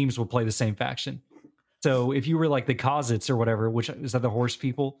 Both teams will play the same faction. So if you were like the Khazits or whatever, which is that the horse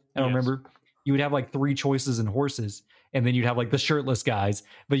people? I don't remember. You would have like three choices in horses, and then you'd have like the shirtless guys,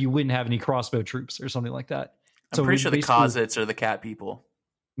 but you wouldn't have any crossbow troops or something like that. I'm pretty sure the Khazits are the cat people.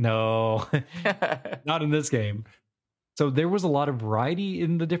 No, not in this game. So there was a lot of variety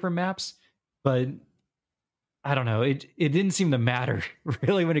in the different maps, but I don't know. It didn't seem to matter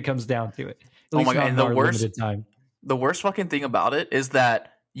really when it comes down to it. Oh my god! And the worst fucking thing about it is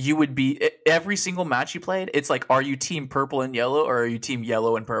that you would be every single match you played. It's like, are you team purple and yellow, or are you team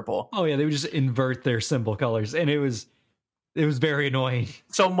yellow and purple? Oh yeah, they would just invert their symbol colors, and it was very annoying.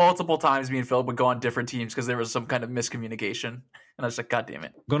 So multiple times me and Philip would go on different teams because there was some kind of miscommunication, and I was like, God damn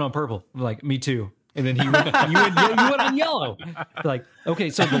it, going on purple. I'm like, me too. And then you went on yellow. Like, okay,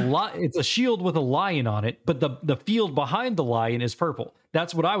 so it's a shield with a lion on it, but the field behind the lion is purple.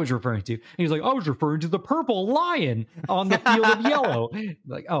 That's what I was referring to. And he's like, I was referring to the purple lion on the field of yellow.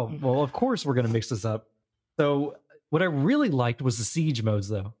 Like, oh, well, of course we're going to mix this up. So what I really liked was the siege modes,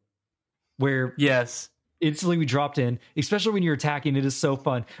 though, where instantly we dropped in, especially when you're attacking. It is so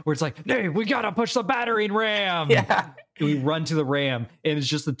fun, where it's like, hey, we got to push the battering ram. Yeah. And we run to the ram, and it's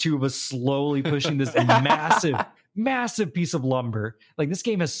just the two of us slowly pushing this massive piece of lumber. Like, this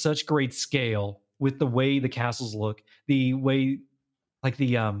game has such great scale with the way the castles look, the way, like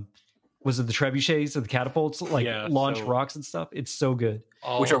the was it the trebuchets or the catapults, like launch rocks and stuff. It's so good.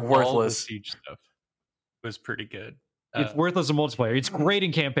 Which are worthless. All the siege stuff was pretty good. It's worthless in multiplayer. It's great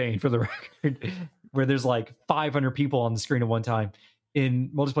in campaign, for the record, where there's like 500 people on the screen at one time. In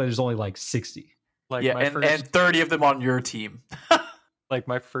multiplayer, there's only like 60. Like and 30 of them on your team. Like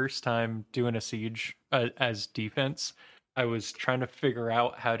my first time doing a siege as defense, I was trying to figure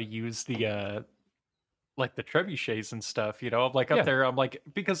out how to use the like the trebuchets and stuff, I'm like up there, I'm like,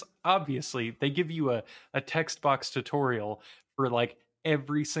 because obviously they give you a text box tutorial for like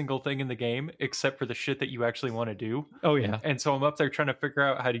every single thing in the game except for the shit that you actually want to do. Oh yeah. And so I'm up there trying to figure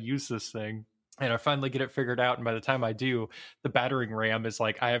out how to use this thing. And I finally get it figured out. And by the time I do, the battering ram is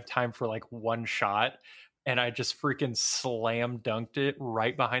like, I have time for like one shot. And I just freaking slam dunked it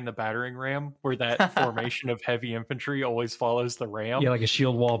right behind the battering ram, where that formation of heavy infantry always follows the ram. Yeah, like a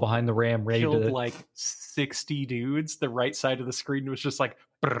shield wall behind the ram. Ready Killed to like 60 dudes. The right side of the screen was just like,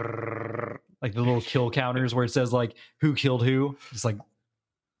 brrr. Like the little kill counters where it says like who killed who. It's like,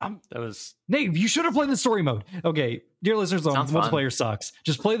 that was Nate, you should have played the story mode. Okay, dear listeners, multiplayer sucks.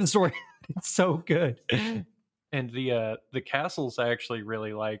 Just play the story. It's so good. And the castles I actually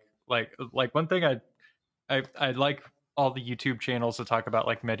really like one thing I like all the YouTube channels that talk about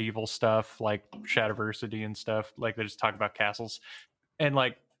like medieval stuff, like Shadiversity and stuff. Like they just talk about castles, and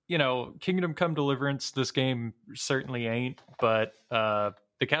like Kingdom Come Deliverance. This game certainly ain't, but the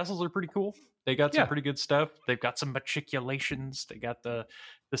castles are pretty cool. They got some pretty good stuff. They've got some matriculations. They got the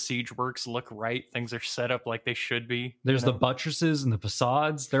siege works look right. Things are set up like they should be. There's the buttresses and the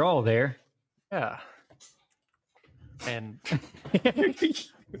facades. They're all there. Yeah. And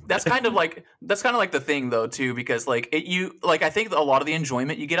that's kind of like the thing though too, because like I think a lot of the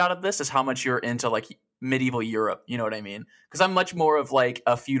enjoyment you get out of this is how much you're into like medieval Europe, you know what I mean? Because I'm much more of like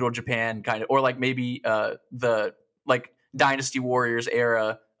a feudal Japan kind of, or like maybe the like Dynasty Warriors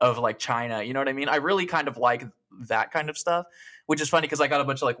era of like China, you know what I mean? I really kind of like that kind of stuff, which is funny because I got a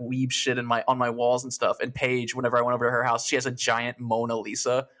bunch of like weeb shit on my walls and stuff. And Paige, whenever I went over to her house, she has a giant Mona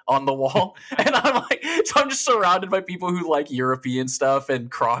Lisa on the wall, and I'm like, so I'm just surrounded by people who like European stuff and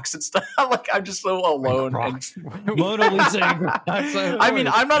Crocs and stuff. I'm just so alone. Mona Lisa. I mean,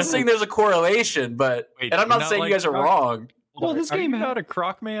 I'm not saying there's a correlation, but and I'm not saying you guys are wrong. Well, this game not a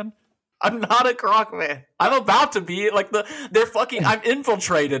Croc man. I'm not a Croc man. I'm about to be like they're fucking. I'm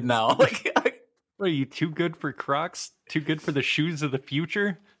infiltrated now. Like. What are you, too good for Crocs? Too good for the shoes of the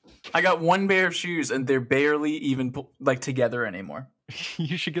future? I got one pair of shoes, and they're barely even like together anymore.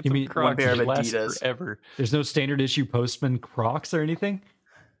 You should get some Crocs. One pair of Adidas Adidas. Forever. There's no standard issue Postman Crocs or anything?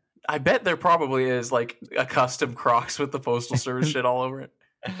 I bet there probably is like a custom Crocs with the Postal Service shit all over it.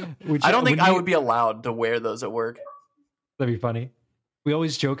 I don't think I would be allowed to wear those at work. That'd be funny. We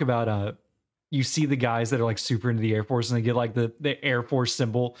always joke about you see the guys that are like super into the Air Force and they get like the Air Force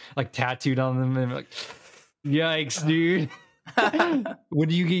symbol like tattooed on them and like, yikes, dude. When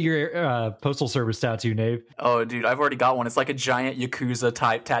do you get your Postal Service tattoo, Nave? Oh, dude, I've already got one. It's like a giant Yakuza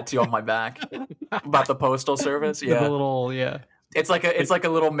type tattoo on my back about the Postal Service. Yeah, the little It's like a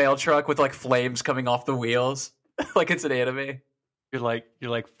little mail truck with like flames coming off the wheels, like it's an anime. You're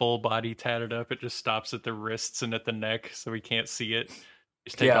like full body tatted up. It just stops at the wrists and at the neck, so we can't see it.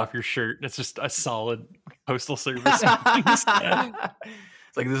 Just take off your shirt. It's just a solid Postal Service. It's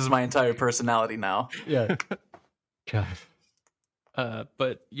like, this is my entire personality now. Yeah. God.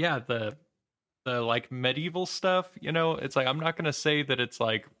 But yeah, the like medieval stuff, it's like, I'm not going to say that it's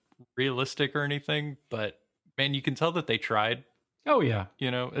like realistic or anything, but man, you can tell that they tried. Oh yeah.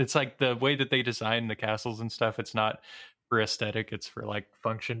 It's like the way that they design the castles and stuff. It's not for aesthetic. It's for like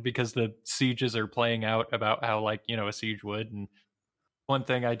function, because the sieges are playing out about how like, a siege would. And one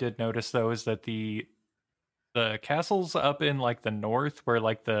thing I did notice though is that the castles up in like the north, where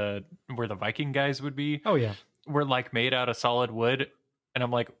the Viking guys would be, were like made out of solid wood, and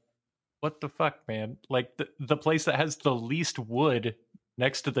I'm like, what the fuck, man? Like the place that has the least wood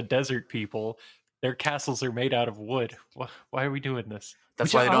next to the desert people, their castles are made out of wood. Why are we doing this?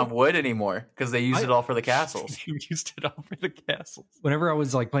 That's why they don't have wood anymore, because they used it all for the castles. You used it all for the castles. Whenever I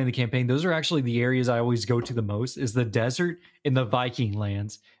was like playing the campaign, those are actually the areas I always go to the most, is the desert and the Viking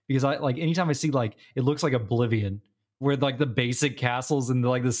lands, because I like anytime I see like it looks like Oblivion, where like the basic castles in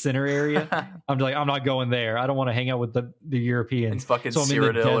like the center area, I'm like, I'm not going there. I don't want to hang out with the Europeans. And fucking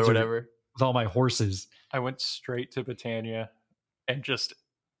Cyrodiil or whatever with all my horses. I went straight to Britannia and just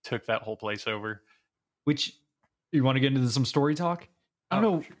took that whole place over. Which, you want to get into some story talk? I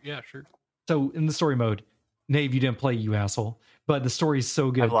don't know. Yeah, sure. So in the story mode, Nave, you didn't play, you asshole, but the story is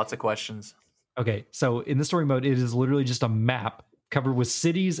so good. I have lots of questions. Okay, so in the story mode, it is literally just a map covered with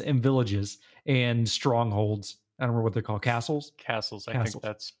cities and villages and strongholds. I don't remember what they're called. Castles? Castles. I think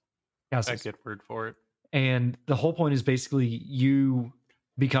that's a good word for it. And the whole point is basically you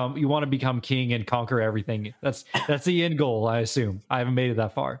want to become king and conquer everything. That's the end goal, I assume. I haven't made it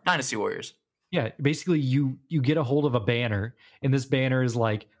that far. Dynasty Warriors. Yeah, basically you get a hold of a banner, and this banner is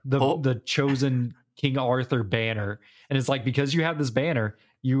like the chosen King Arthur banner, and it's like, because you have this banner,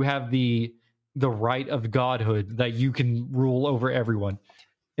 you have the right of godhood that you can rule over everyone.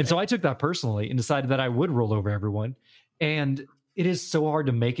 And so I took that personally and decided that I would rule over everyone. And it is so hard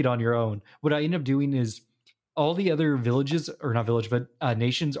to make it on your own. What I end up doing is all the other villages, or not village, but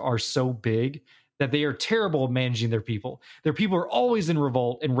nations are so big that they are terrible at managing their people. Their people are always in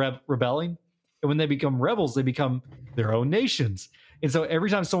revolt and rebelling. And when they become rebels, they become their own nations. And so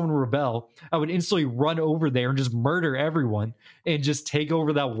every time someone would rebel, I would instantly run over there and just murder everyone and just take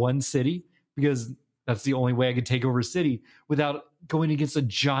over that one city, because that's the only way I could take over a city without going against a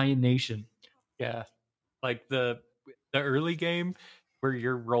giant nation. Yeah. Like the early game where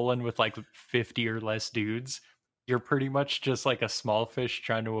you're rolling with like 50 or less dudes, you're pretty much just like a small fish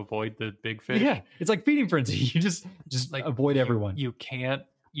trying to avoid the big fish. Yeah. It's like Feeding Frenzy. You just like avoid everyone. You can't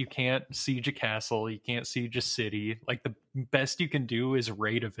You can't siege a castle. You can't siege a city. Like the best you can do is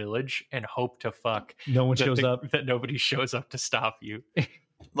raid a village and hope to fuck No one shows up. that nobody shows up to stop you.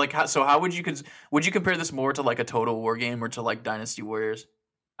 Like, how would you compare this more to like a Total War game or to like Dynasty Warriors?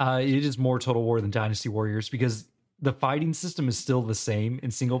 It is more Total War than Dynasty Warriors because the fighting system is still the same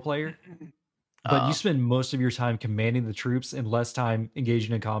in single player, but you spend most of your time commanding the troops and less time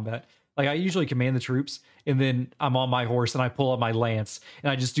engaging in combat. Like I usually command the troops and then I'm on my horse and I pull up my lance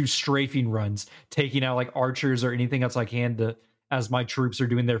and I just do strafing runs, taking out like archers or anything else I can to as my troops are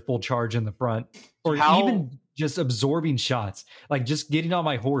doing their full charge in the front, or even just absorbing shots, like just getting on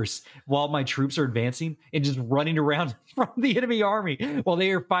my horse while my troops are advancing and just running around from the enemy army while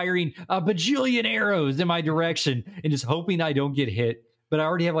they are firing a bajillion arrows in my direction and just hoping I don't get hit. But I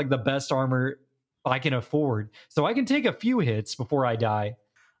already have like the best armor I can afford, so I can take a few hits before I die.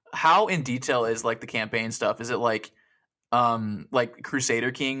 How in detail is like the campaign stuff? Is it like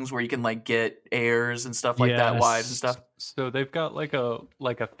Crusader Kings where you can like get heirs and stuff like that, wives and stuff? So they've got like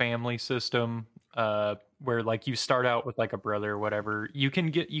a family system where like you start out with like a brother or whatever. You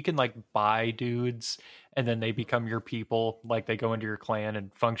can like buy dudes and then they become your people. Like they go into your clan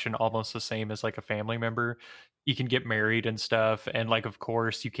and function almost the same as like a family member. You can get married and stuff, and like of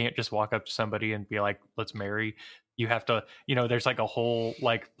course you can't just walk up to somebody and be like, let's marry. You have to, there's like a whole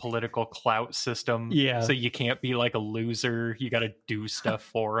like political clout system. Yeah. So you can't be like a loser. You got to do stuff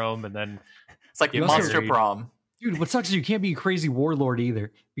for them, and then it's like monster prom. Dude, what sucks is you can't be a crazy warlord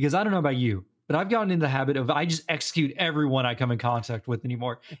either, because I don't know about you, but I've gotten in the habit of I just execute everyone I come in contact with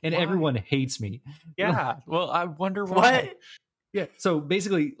anymore, and everyone hates me. Yeah. Well, I wonder why. What? Yeah. So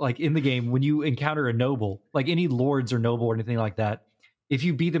basically, like in the game, when you encounter a noble, like any lords or noble or anything like that, if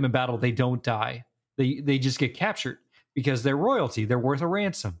you beat them in battle, they don't die. They just get captured because they're royalty. They're worth a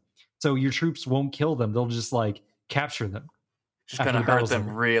ransom. So your troops won't kill them. They'll just like capture them. Just gonna hurt them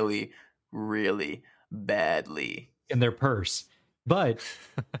really, really badly in their purse. But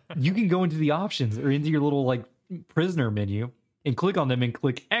you can go into the options or into your little like prisoner menu and click on them and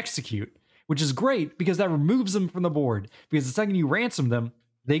click execute, which is great because that removes them from the board. Because the second you ransom them,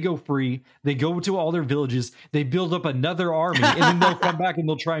 they go free. They go to all their villages. They build up another army, and then they'll come back and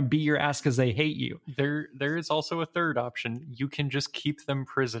they'll try and beat your ass because they hate you. There is also a third option. You can just keep them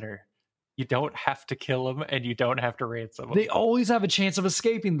prisoner. You don't have to kill them, and you don't have to ransom them. They always have a chance of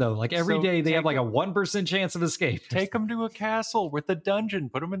escaping, though. Like every day, they have like a 1% chance of escape. Take them to a castle with a dungeon.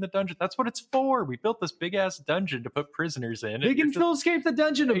 Put them in the dungeon. That's what it's for. We built this big ass dungeon to put prisoners in. They can still escape the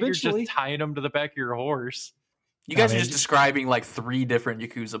dungeon eventually. You're just tying them to the back of your horse. You guys are just describing like 3 different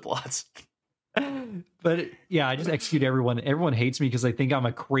Yakuza plots. But yeah, I just execute everyone. Everyone hates me because they think I'm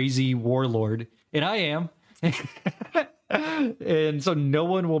a crazy warlord, and I am. And so no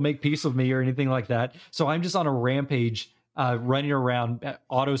one will make peace with me or anything like that. So I'm just on a rampage, running around,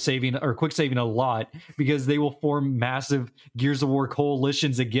 auto saving or quick saving a lot because they will form massive Gears of War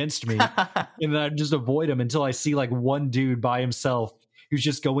coalitions against me, and then I just avoid them until I see like one dude by himself who's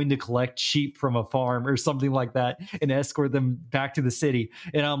just going to collect sheep from a farm or something like that and escort them back to the city.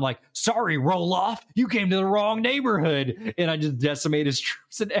 And I'm like, sorry, Roloff, you came to the wrong neighborhood. And I just decimate his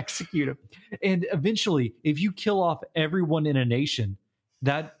troops and execute him. And eventually, if you kill off everyone in a nation,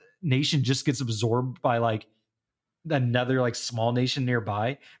 that nation just gets absorbed by like another like small nation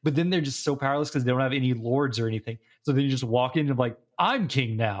nearby. But then they're just so powerless because they don't have any lords or anything. So then you just walk in and like, I'm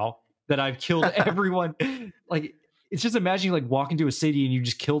king now that I've killed everyone. Like, it's just imagining like walking to a city and you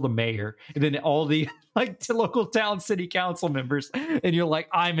just kill the mayor and then all the like local town city council members, and you're like,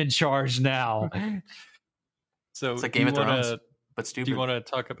 I'm in charge now. So it's like Game of Thrones, but stupid. Do you want to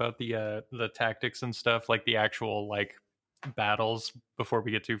talk about the tactics and stuff, like the actual like battles before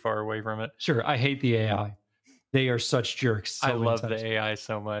we get too far away from it? Sure. I hate the AI. They are such jerks. I love the AI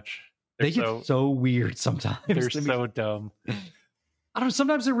so much. They get so weird sometimes. They're so dumb. I don't know.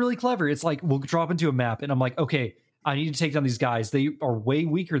 Sometimes they're really clever. It's like we'll drop into a map and I'm like, okay, I need to take down these guys. They are way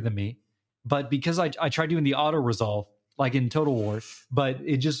weaker than me. But because I tried doing the auto resolve, like in Total War, but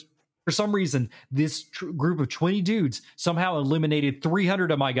it just, for some reason, this group of 20 dudes somehow eliminated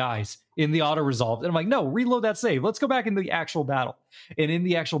 300 of my guys in the auto resolve. And I'm like, no, reload that save. Let's go back into the actual battle. And in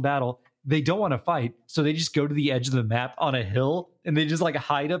the actual battle, they don't want to fight. So they just go to the edge of the map on a hill and they just like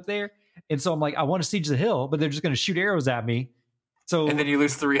hide up there. And so I'm like, I want to siege the hill, but they're just going to shoot arrows at me. So, and then you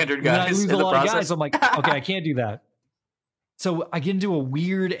lose 300 guys. I lose a lot of guys. I'm like, okay, I can't do that. So I get into a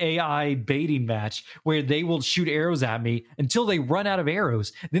weird AI baiting match where they will shoot arrows at me until they run out of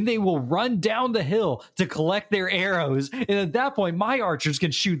arrows. Then they will run down the hill to collect their arrows. And at that point, my archers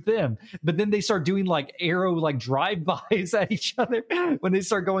can shoot them. But then they start doing like arrow, like drive-bys at each other when they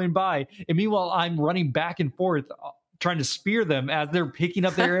start going by. And meanwhile, I'm running back and forth trying to spear them as they're picking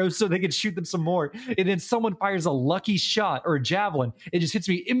up their arrows so they can shoot them some more. And then someone fires a lucky shot or a javelin. It just hits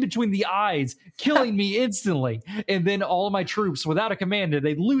me in between the eyes, killing me instantly. And then all of my troops, without a commander,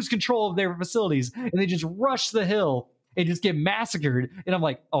 they lose control of their facilities and they just rush the hill and just get massacred. And I'm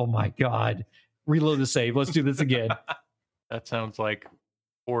like, oh my God, reload the save. Let's do this again. That sounds like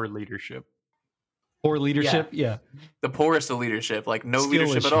poor leadership. Poor leadership, yeah. The poorest of leadership, like no Skill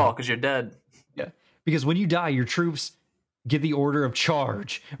leadership issue. at all because you're dead. Yeah, because when you die, your troops get the order of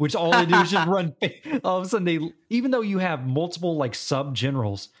charge, which all they do is just run. All of a sudden, they, even though you have multiple like sub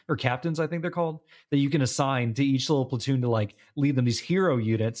generals or captains, I think they're called, that you can assign to each little platoon to like lead them, these hero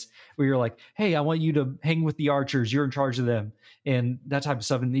units where you're like, hey, I want you to hang with the archers. You're in charge of them, and that type of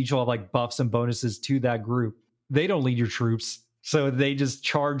stuff. And each will have like buffs and bonuses to that group. They don't lead your troops. So they just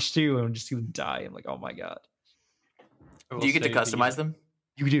charge too and just see them die. I'm like, oh my God. Do you get to customize them?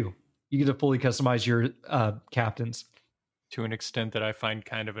 You do. You get to fully customize your captains. To an extent that I find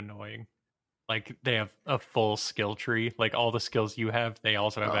kind of annoying. Like, they have a full skill tree. Like, all the skills you have, they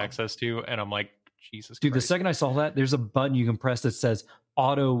also have access to. And I'm like, Jesus Dude, Christ. the second I saw that, there's a button you can press that says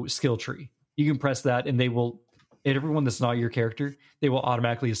auto skill tree. You can press that and they will, everyone that's not your character, they will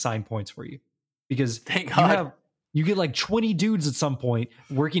automatically assign points for you. Because Thank God. you get like 20 dudes at some point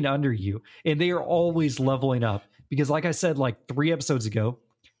working under you, and they are always leveling up. Because like I said, like 3 episodes ago,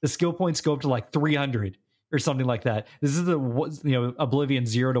 the skill points go up to like 300 or something like that. This is the Oblivion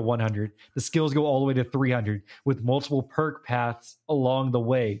 0 to 100. The skills go all the way to 300 with multiple perk paths along the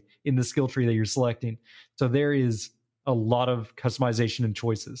way in the skill tree that you're selecting. So there is a lot of customization and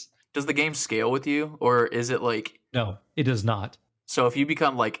choices. Does the game scale with you, or is it like? No, it does not. So if you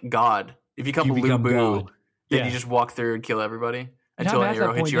become like God, if you become You become Lubu, God. then Yeah. you just walk through and kill everybody And until I'm an at that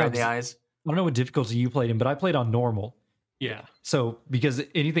arrow hits point you right in now, the eyes. I don't know what difficulty you played in, but I played on normal. Yeah. So because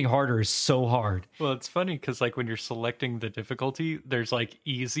anything harder is so hard. Well, it's funny because like when you're selecting the difficulty, there's like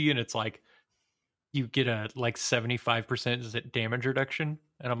easy and it's like you get a like 75% damage reduction.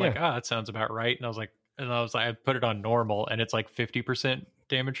 And I'm like, that sounds about right. And I was like, I put it on normal and it's like 50%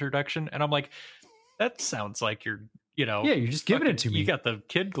 damage reduction. And I'm like, that sounds like you're, Yeah, you're just giving it to me. You got the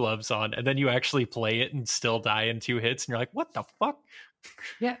kid gloves on and then you actually play it and still die in 2 hits. And you're like, what the fuck?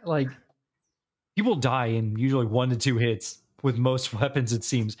 Yeah, like people die in usually 1 to 2 hits with most weapons, it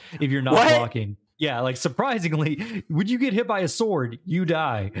seems, if you're not blocking. Yeah, like surprisingly, when you get hit by a sword, you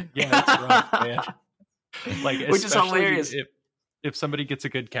die. Yeah, that's rough, man. Like, Which is hilarious. If somebody gets a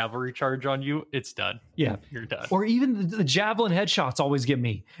good cavalry charge on you, it's done. Yeah, you're done. Or even the javelin headshots always get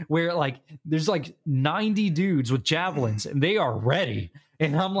me, where like there's like 90 dudes with javelins and they are ready,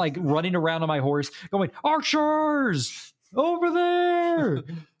 and I'm like running around on my horse going, archers over there,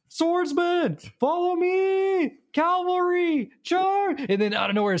 swordsmen, follow me, cavalry, charge. And then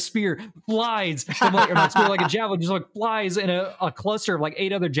out of nowhere a spear flies, and like, or not spear, like a javelin just like flies in a cluster of like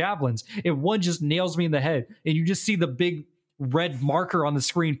 8 other javelins, and one just nails me in the head, and you just see the big red marker on the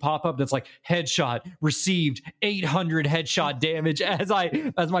screen pop up that's like headshot received, 800 headshot damage as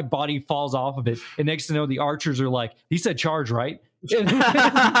my body falls off of it. And next to know, the archers are like, he said charge, right? And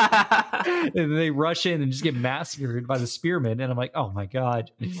they rush in and just get massacred by the spearmen, and I'm like, oh my God.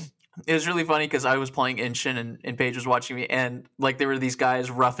 It was really funny because I was playing Inshin and Paige was watching me, and like there were these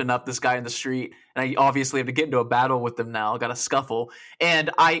guys roughing up this guy in the street, and I obviously have to get into a battle with them now. I got a scuffle, and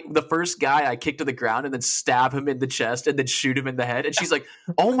the first guy I kick to the ground and then stab him in the chest and then shoot him in the head, and she's like,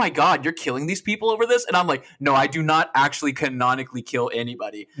 "Oh my God, you're killing these people over this?" And I'm like, "No, I do not actually canonically kill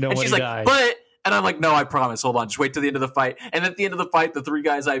anybody." And she's like, died. "But." And I'm like, no, I promise. Hold on. Just wait till the end of the fight. And at the end of the fight, the 3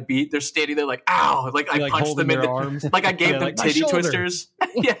 guys I beat, they're standing there like, ow. Like I like punched them in the arms. like I gave them like, my titty shoulder. twisters.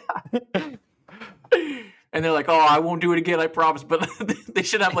 Yeah. And they're like, oh, I won't do it again. I promise. But they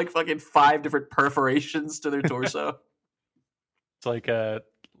should have like fucking 5 different perforations to their torso. It's like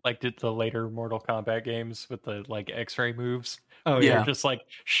did the later Mortal Kombat games with the like X-ray moves. Oh yeah. They're just like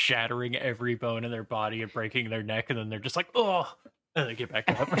shattering every bone in their body and breaking their neck, and then they're just like, oh. And they get back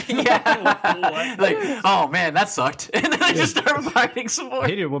up. Yeah. Like, oh man, that sucked. And then I just start fighting some more. I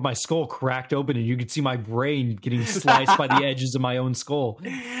hit it when my skull cracked open and you could see my brain getting sliced by the edges of my own skull.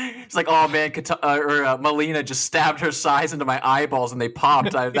 It's like, oh man, Melina just stabbed her size into my eyeballs and they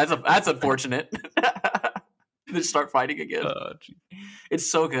popped. That's unfortunate. They just start fighting again. It's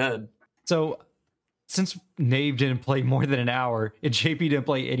so good. So since Nave didn't play more than an hour and JP didn't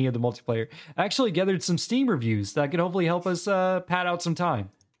play any of the multiplayer, I actually gathered some Steam reviews that could hopefully help us pad out some time.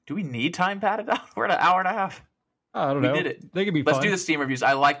 Do we need time padded out? We're at an hour and a half. I don't know. We did it. They could be fun. Let's do the Steam reviews.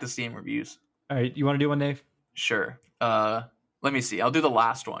 I like the Steam reviews. All right, you want to do one, Nave? Sure. Let me see. I'll do the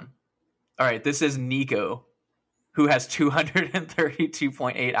last one. All right, this is Nico, who has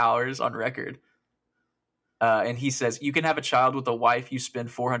 232.8 hours on record. And he says, you can have a child with a wife you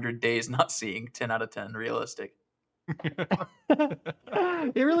spend 400 days not seeing. 10 out of 10, realistic.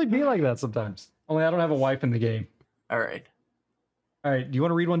 It really be like that sometimes. Only I don't have a wife in the game. All right. All right. Do you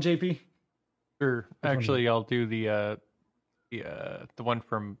want to read one, JP? Sure. Actually, I'll do the one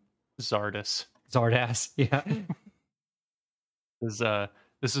from Zardas. Zardas. Yeah.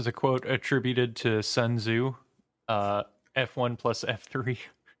 This is a quote attributed to Sun Tzu. F1 plus F3.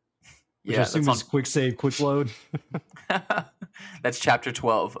 Which Yeah, I assume is quick save, quick load. That's chapter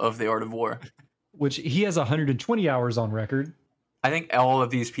 12 of The Art of War. Which he has 120 hours on record. I think all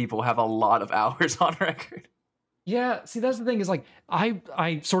of these people have a lot of hours on record. Yeah, see, that's the thing is like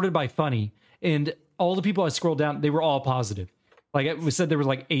I sorted by funny, and all the people I scrolled down, they were all positive. Like it was said, there was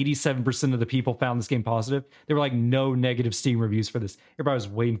like 87% of the people found this game positive. There were like no negative Steam reviews for this. Everybody was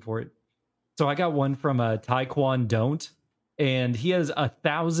waiting for it. So I got one from Taekwon Don't, and he has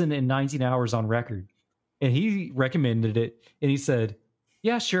 1,019 hours on record, and he recommended it, and he said,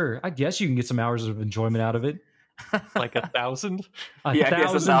 "Yeah, sure, I guess you can get some hours of enjoyment out of it." Like 1,000? Yeah, he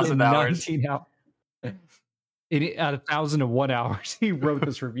has 1,000 hours. At 1,001 hours, he wrote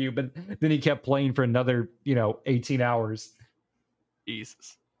this review, but then he kept playing for another, 18 hours.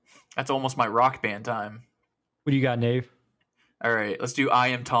 Jesus. That's almost my Rock Band time. What do you got, Nave? All right, let's do I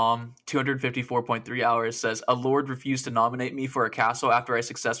Am Tom. 254.3 hours says, a lord refused to nominate me for a castle after I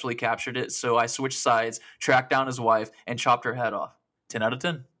successfully captured it, so I switched sides, tracked down his wife, and chopped her head off. 10 out of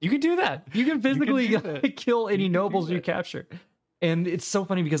 10. You can do that. You can physically kill any nobles you capture. And it's so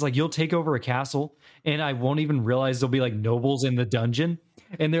funny because like you'll take over a castle and I won't even realize there'll be like nobles in the dungeon.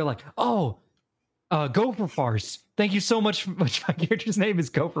 And they're like, oh, Gopher Farce. Thank you so much. My character's name is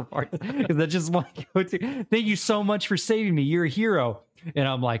Gopher Farce. Because that's just my go-to. Thank you so much for saving me. You're a hero. And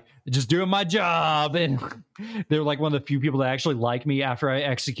I'm like, just doing my job. And they're like one of the few people that actually like me after I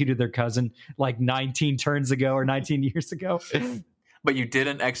executed their cousin like 19 turns ago or 19 years ago. But you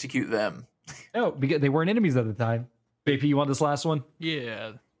didn't execute them. No, because they weren't enemies at the time. JP, you want this last one?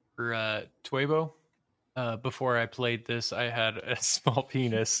 Yeah. For Tuebo, before I played this, I had a small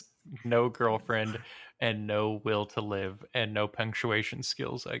penis, no girlfriend, and no will to live, and no punctuation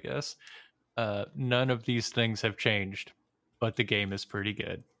skills, I guess. None of these things have changed, but the game is pretty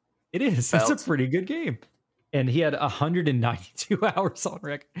good. It is. It's a pretty good game. And he had 192 hours on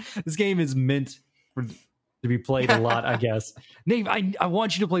record. This game is meant to be played a lot, I guess. Nave, I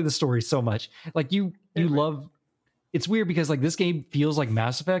want you to play the story so much. Like you love. It's weird because like this game feels like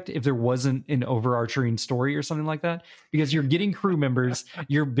Mass Effect if there wasn't an overarching story or something like that. Because you're getting crew members,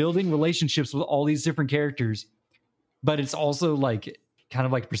 you're building relationships with all these different characters, but it's also like kind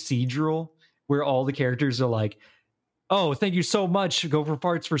of like procedural where all the characters are like, oh, thank you so much, Gopher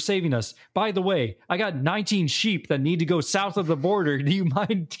Farts, for saving us. By the way, I got 19 sheep that need to go south of the border. Do you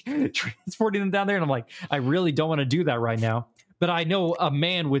mind transporting them down there? And I'm like, I really don't want to do that right now. But I know a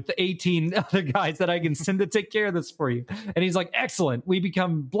man with 18 other guys that I can send to take care of this for you. And he's like, excellent. We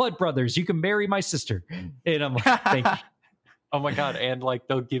become blood brothers. You can marry my sister. And I'm like, thank you. Oh my God. And like,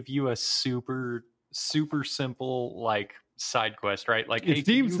 they'll give you a super, super simple, like, side quest, right? Like, hey,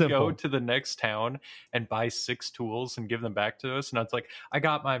 can you go to the next town and buy 6 tools and give them back to us? And it's like, I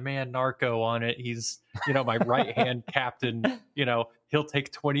got my man Narco on it. He's, my right hand captain. He'll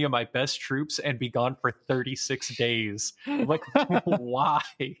take 20 of my best troops and be gone for 36 days. I'm like, why?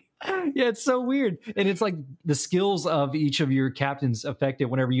 Yeah, it's so weird. And it's like the skills of each of your captains affect it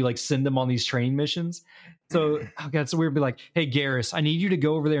whenever you like send them on these training missions. So, oh God, so weird. Be like, hey, Garrus, I need you to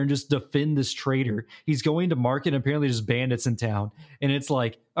go over there and just defend this traitor. He's going to market, and apparently there's bandits in town. And it's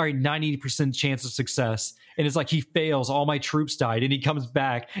like, all right, 90% chance of success. And it's like he fails. All my troops died. And he comes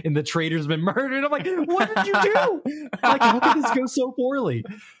back, and the traitor's been murdered. I'm like, what did you do? Like, how could this go so poorly?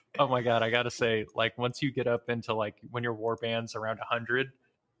 Oh my God, I got to say, like, once you get up into like when your war band's around 100,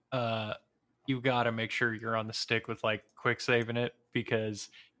 you got to make sure you're on the stick with like quick saving it, because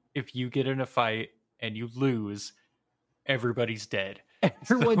if you get in a fight and you lose, everybody's dead.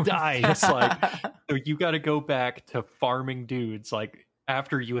 Everyone dies. It's like, so you got to go back to farming dudes. Like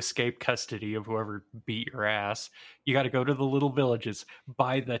after you escape custody of whoever beat your ass, you got to go to the little villages,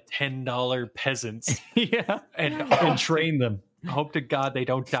 buy the $10 peasants, yeah, and train them. Hope to God they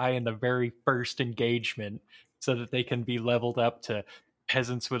don't die in the very first engagement, so that they can be leveled up to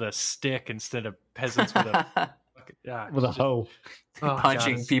peasants with a stick instead of peasants with a with a hoe.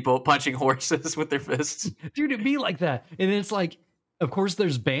 Punching people, punching horses with their fists. Dude, it'd be like that. And it's like, of course,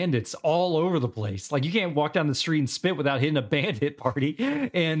 there's bandits all over the place. Like, you can't walk down the street and spit without hitting a bandit party.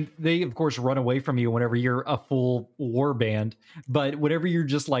 And they, of course, run away from you whenever you're a full war band. But whenever you're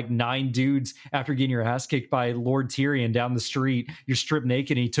just like 9 dudes after getting your ass kicked by Lord Tyrion down the street, you're stripped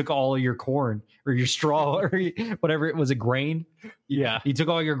naked and he took all of your corn or your straw or whatever it was, a grain. Yeah. He took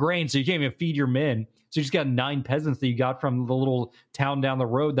all your grain, so you can't even feed your men. So you just got 9 peasants that you got from the little town down the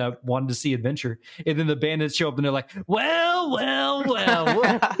road that wanted to see adventure. And then the bandits show up and they're like, well,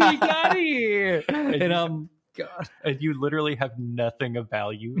 what we got here? And God. And you literally have nothing of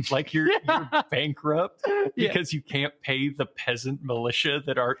value. Like you're bankrupt because you can't pay the peasant militia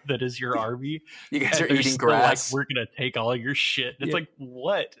that is your army. You guys and are eating grass. Like, we're gonna take all your shit. It's like,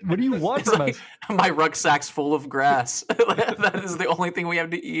 what? What do you want It's from like, us? my rucksack's full of grass. That is the only thing we have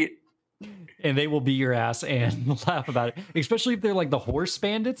to eat. And they will beat your ass and laugh about it, especially if they're like the horse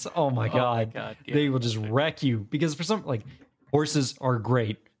bandits. Oh my god, yeah. They will just wreck you because for some, like, horses are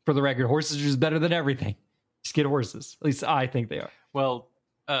great. For the record, horses are just better than everything. Just get horses. At least I think they are. Well,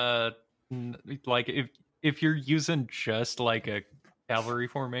 like if you're using just like a cavalry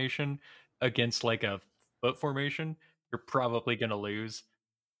formation against like a foot formation, you're probably gonna lose.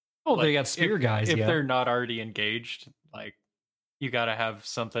 Oh, Like, they got spear guys. If Yeah, they're not already engaged, like you got to have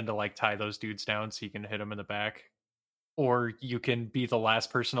something to like tie those dudes down so you can hit them in the back, or you can be the last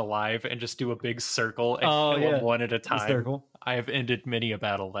person alive and just do a big circle and kill them one at a time. circle. I have ended many a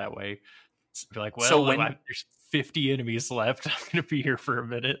battle that way. Be like, well, So when- there's 50 enemies left, I'm gonna be here for a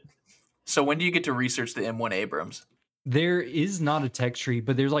minute. So when do you get to research the M1 Abrams? There is not a tech tree,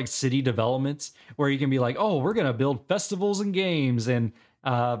 but there's like city developments where you can be like, oh, we're gonna build festivals and games, and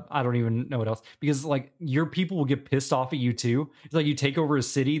I don't even know what else, because like your people will get pissed off at you too. It's like you take over a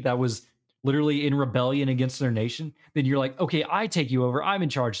city that was literally in rebellion against their nation, then you're like, okay, I take you over, I'm in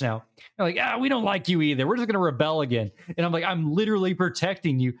charge now. They're like, we don't like you either, we're just gonna rebel again. And I'm like, I'm literally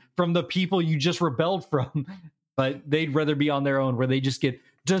protecting you from the people you just rebelled from. But they'd rather be on their own, where they just get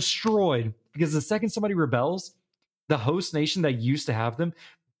destroyed, because the second somebody rebels, the host nation that used to have them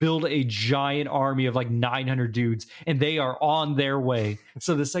build a giant army of like 900 dudes, and they are on their way.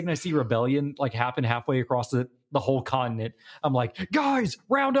 So the second I see rebellion like happen halfway across the whole continent, I'm like, guys,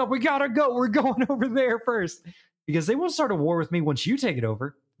 round up, we gotta go, we're going over there first, because they won't start a war with me once you take it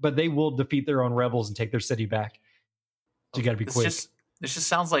over, but they will defeat their own rebels and take their city back. So you gotta be quick. This just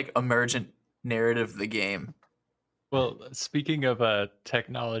sounds like emergent narrative of the game. Well, speaking of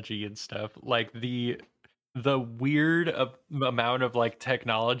technology and stuff, like the weird amount of like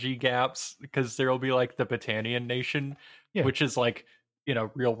technology gaps, because there'll be like the Britannian nation, which is like, you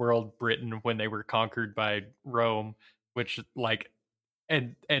know, real world Britain when they were conquered by Rome, which like,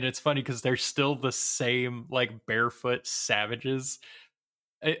 and it's funny because they're still the same like barefoot savages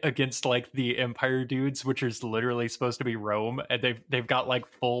against like the Empire dudes, which is literally supposed to be Rome, and they've got like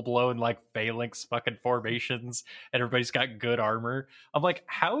full blown like phalanx fucking formations, and everybody's got good armor. I'm like,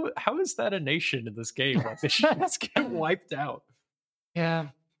 how is that a nation in this game? Like, they should just get wiped out. Yeah.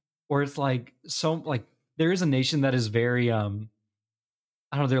 Or it's like, so like there is a nation that is very I don't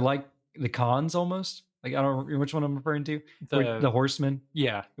know, they're like the Khans almost. Like, I don't remember which one I'm referring to. The horsemen.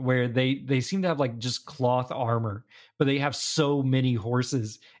 Yeah. Where they seem to have like just cloth armor, but they have so many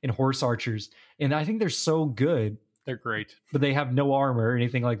horses and horse archers. And I think they're so good. They're great. But they have no armor or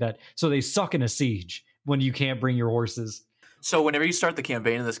anything like that. So they suck in a siege when you can't bring your horses. So whenever you start the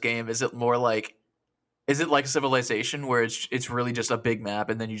campaign in this game, is it like Civilization, where it's really just a big map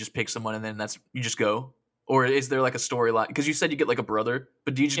and then you just pick someone and then you just go? Or is there like a storyline? Because you said you get like a brother,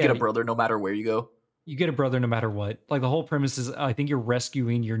 but do you just get a brother no matter where you go? You get a brother no matter what. Like, the whole premise is, I think you're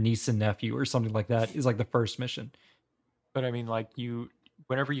rescuing your niece and nephew or something like that, is like the first mission. But I mean, like,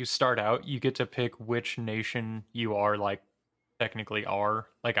 whenever you start out, you get to pick which nation you are, like, technically are.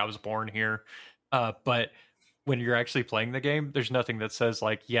 Like, I was born here. But when you're actually playing the game, there's nothing that says,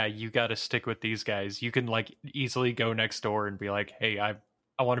 like, yeah, you got to stick with these guys. You can, like, easily go next door and be like, hey,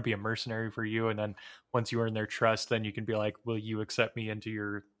 I want to be a mercenary for you. And then once you earn their trust, then you can be like, will you accept me into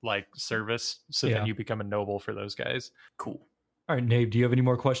your like service? So then you become a noble for those guys. Cool. All right, Nave, do you have any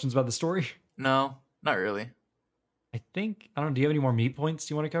more questions about the story? No, not really. I don't know. Do you have any more meat points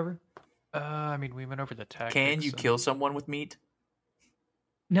you want to cover? I mean, we went over the tactics. Can you kill someone with meat?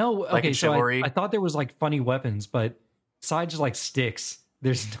 No. Like okay, in so Chivalry? I thought there was like funny weapons, but besides just like sticks,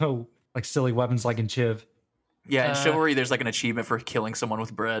 there's no like silly weapons like in Chiv. Yeah, in Chivalry, there's like an achievement for killing someone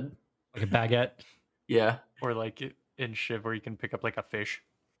with bread. Like a baguette. Yeah. Or like in Shiv where you can pick up like a fish.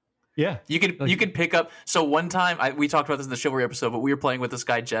 Yeah. You could pick up. So one time we talked about this in the Chivalry episode, but we were playing with this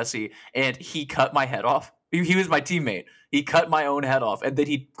guy Jesse, and he cut my head off He was my teammate. He cut my own head off, and then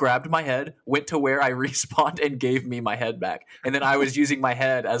he grabbed my head, went to where I respawned, and gave me my head back. And then I was using my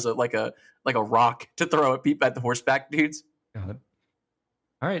head as a rock to throw at the horseback dudes. God.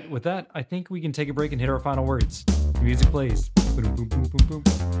 All right, with that, I think we can take a break and hit our final words. The music plays. Boom, boom, boom, boom, boom.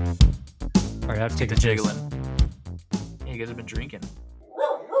 All right, I have to take the a piss. jiggling. Yeah, you guys have been drinking.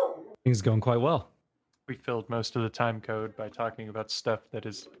 Things are going quite well. We filled most of the time code by talking about stuff that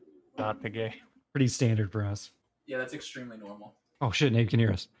is not the game. Pretty standard for us. Yeah, that's extremely normal. Oh shit, Nate can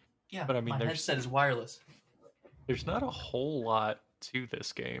hear us. Yeah, But I mean, my there's- headset is wireless. There's not a whole lot to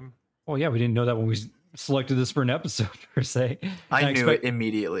this game. Oh yeah, we didn't know that when we selected this for an episode per se. I knew it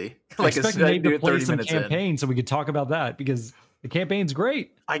immediately. I expected Nate to play 30 some minutes in. campaign so we could talk about that because the campaign's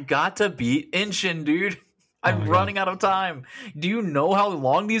great. I got to beat Inshin, dude. Oh I'm my running out of time. Do you know how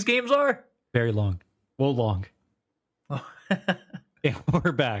long these games are? Very long. Well, long. Yeah,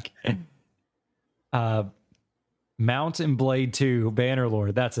 we're back. Mount and Blade 2,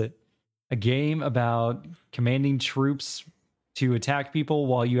 Bannerlord. That's it. A game about commanding troops to attack people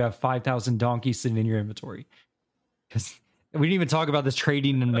while you have 5,000 donkeys sitting in your inventory. Because we didn't even talk about this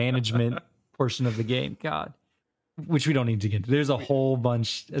trading and management portion of the game. God. Which we don't need to get into. There's a whole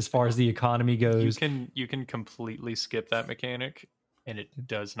bunch as far as the economy goes. You can completely skip that mechanic, and it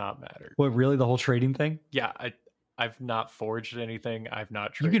does not matter. What, really? The whole trading thing? Yeah, I've not forged anything. I've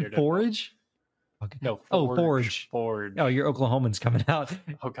not You traded. can forage? Okay. No, forage. Forge. Oh, your Oklahoman's coming out.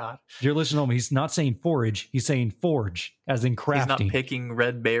 Oh God. Dear listener, home, he's not saying forage. He's saying forge, as in crafting. He's not picking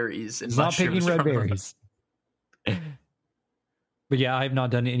red berries. And He's not picking mushrooms red from them. berries. But yeah, I have not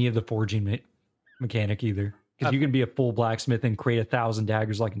done any of the forging mechanic either. Because you can be a full blacksmith and create 1,000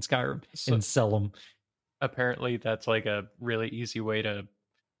 daggers like in Skyrim and sell them. Apparently, that's like a really easy way to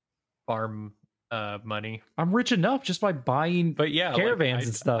farm money. I'm rich enough just by buying But yeah, caravans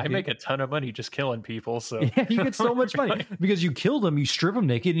and stuff. I make a ton of money just killing people. So Yeah, you get so much money because you kill them, you strip them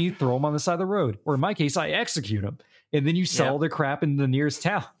naked, and you throw them on the side of the road. Or in my case, I execute them, and then you sell their crap in the nearest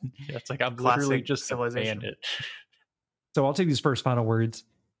town. Yeah, it's like I'm Classic literally just a civilization. bandit. So I'll take these first final words.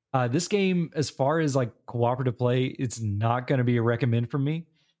 This game, as far as like cooperative play, it's not going to be a recommend from me.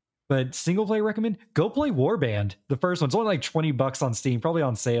 But single play recommend, go play Warband. The first one, it's only like $20 on Steam, probably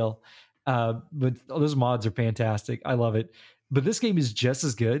on sale. But those mods are fantastic. I love it. But this game is just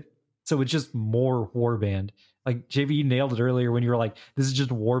as good. So it's just more Warband. Like JV, you nailed it earlier when you were like, this is just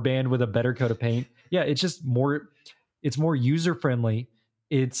Warband with a better coat of paint. Yeah, it's just more, it's more user friendly.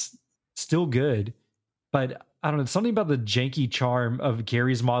 It's still good. But I don't know, something about the janky charm of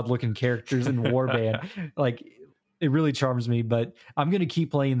Gary's mod looking characters in Warband. Like, it really charms me, but I'm going to keep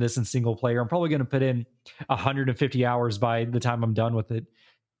playing this in single player. I'm probably going to put in 150 hours by the time I'm done with it.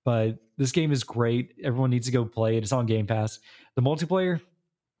 But this game is great. Everyone needs to go play it. It's on Game Pass. The multiplayer,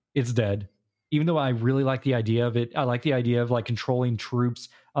 it's dead. Even though I really like the idea of it, I like the idea of like controlling troops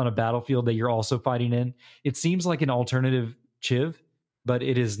on a battlefield that you're also fighting in. It seems like an alternative Civ, but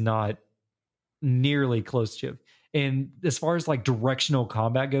it is not nearly close to. And as far as like directional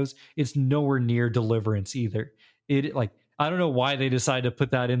combat goes, it's nowhere near Deliverance either. It like, I don't know why they decided to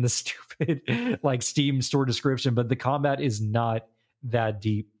put that in the stupid like Steam store description, but the combat is not that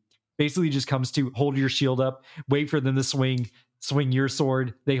deep. Basically just comes to hold your shield up, wait for them to swing your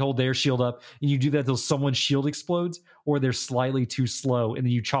sword, they hold their shield up, and you do that till someone's shield explodes or they're slightly too slow, and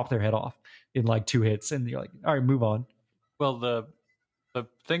then you chop their head off in like 2 hits, and you're like, all right, move on. Well, the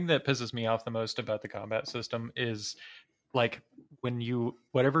thing that pisses me off the most about the combat system is like when you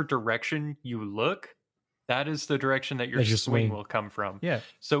whatever direction you look, that is the direction that your swing will come from. Yeah.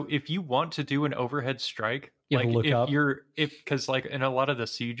 So if you want to do an overhead strike, You like have to look up. because like in a lot of the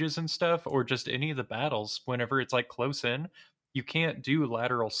sieges and stuff, or just any of the battles, whenever it's like close in, you can't do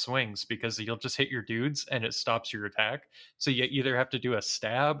lateral swings because you'll just hit your dudes and it stops your attack. So you either have to do a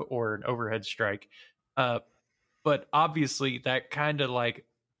stab or an overhead strike. But obviously that kind of like,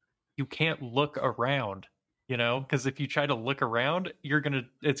 you can't look around, you know, because if you try to look around, your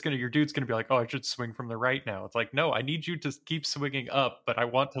dude's gonna be like, oh, I should swing from the right now. It's like, no, I need you to keep swinging up, but I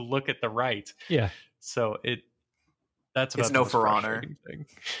want to look at the right. Yeah. So that's about It's the no most For Honor. frustrating thing.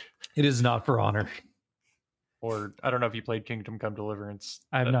 It is not For Honor. Or I don't know if you played Kingdom Come Deliverance.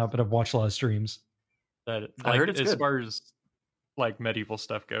 I have not, but I've watched a lot of streams. That I heard it's as good. far as like medieval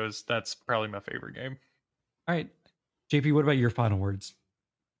stuff goes, that's probably my favorite game. All right. JP, what about your final words?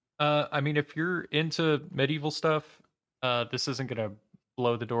 I mean, if you're into medieval stuff, this isn't gonna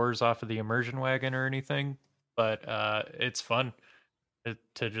blow the doors off of the immersion wagon or anything, but it's fun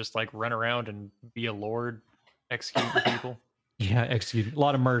to just like run around and be a lord, executing people. Yeah, execute. A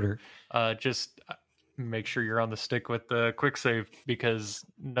lot of murder. make sure you're on the stick with the quick save, because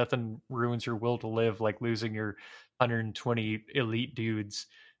nothing ruins your will to live like losing your 120 elite dudes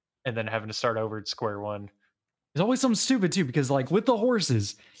and then having to start over at square one. There's always something stupid too, because like with the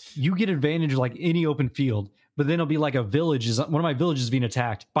horses, you get advantage like any open field, but then it'll be like a village is one of my villages being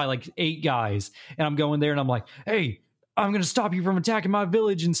attacked by like 8 guys, and I'm going there and I'm like, hey, I'm gonna stop you from attacking my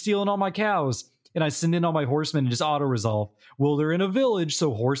village and stealing all my cows. And I send in all my horsemen and just auto resolve. Well, they're in a village,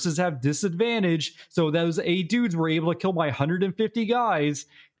 so horses have disadvantage. So those 8 dudes were able to kill my 150 guys.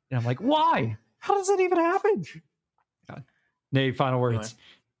 And I'm like, why? How does that even happen? God. Nay, final words. Anyway,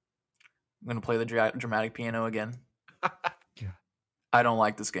 I'm going to play the dramatic piano again. Yeah. I don't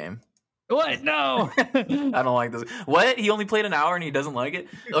like this game. What? No. I don't like this. What? He only played an hour and he doesn't like it?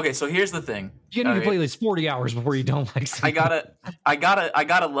 Okay, so here's the thing. You need to play at least 40 hours before you don't like something. I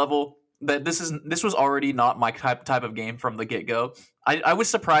gotta level that this was already not my type of game from the get-go. I was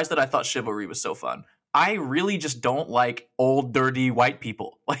surprised that I thought Chivalry was so fun. I really just don't like old, dirty white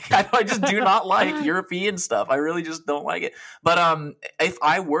people. Like I just do not like European stuff. I really just don't like it. But if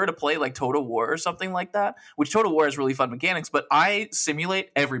I were to play like Total War or something like that, which Total War has really fun mechanics, but I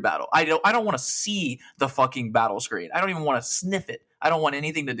simulate every battle. I don't want to see the fucking battle screen. I don't even want to sniff it. I don't want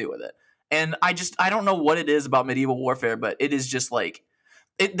anything to do with it. And I don't know what it is about medieval warfare, but it is just like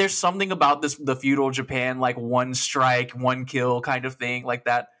there's something about the feudal Japan, like one strike, one kill kind of thing, like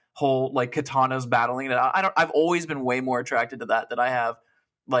that whole like katanas battling. I've always been way more attracted to that than I have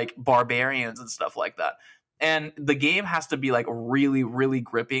like barbarians and stuff like that. And the game has to be like really, really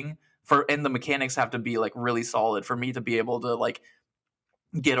gripping and the mechanics have to be like really solid for me to be able to like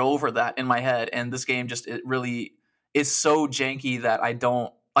get over that in my head. And this game it really is so janky that I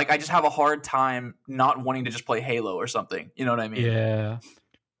just have a hard time not wanting to just play Halo or something. You know what I mean? Yeah.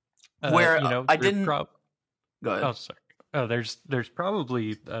 Where I didn't. Go ahead. Oh, sorry. Oh, there's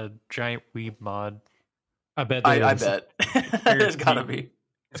probably a giant weeb mod. I bet. I bet. There's gotta be.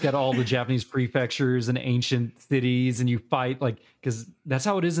 It's got all the Japanese prefectures and ancient cities, and you fight like because that's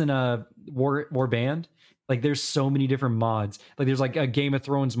how it is in a war band. Like there's so many different mods. Like there's like a Game of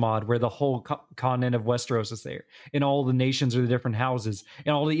Thrones mod where the whole continent of Westeros is there, and all the nations are the different houses,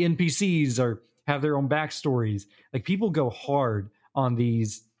 and all the NPCs have their own backstories. Like people go hard on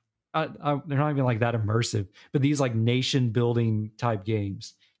these. They're not even like that immersive, but these like nation building type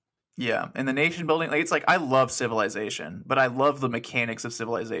games. Yeah, and the nation building, like it's like I love Civilization, but I love the mechanics of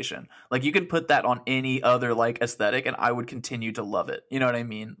Civilization. Like you could put that on any other like aesthetic, and I would continue to love it. You know what I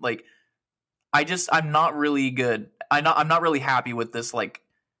mean? Like I'm not really good. I'm not really happy with this like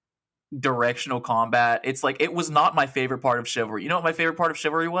directional combat. It's like it was not my favorite part of Chivalry. You know what my favorite part of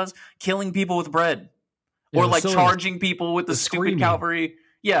Chivalry was? Killing people with bread, or like charging people with the stupid screaming. Cavalry.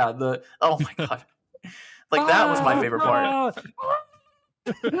 Yeah, oh my god. Like that was my favorite part.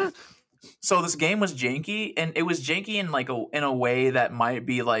 So this game was janky, and it was janky in like in a way that might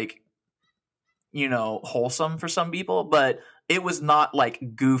be like, you know, wholesome for some people, but it was not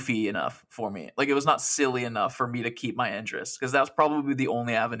like goofy enough for me. Like it was not silly enough for me to keep my interest, because that was probably the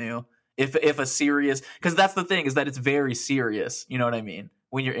only avenue. If a serious, because that's the thing, is that it's very serious. You know what I mean?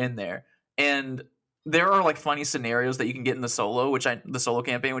 When you're in there, and there are like funny scenarios that you can get in the solo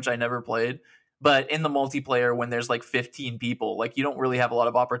campaign, which I never played. But in the multiplayer, when there's like 15 people, like you don't really have a lot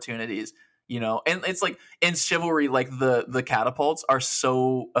of opportunities, you know. And it's like in Chivalry, like the catapults are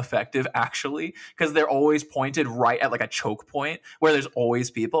so effective actually, because they're always pointed right at like a choke point where there's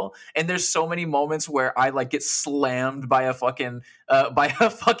always people. And there's so many moments where I like get slammed by a fucking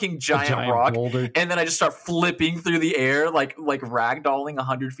giant rock, boulder. And then I just start flipping through the air like ragdolling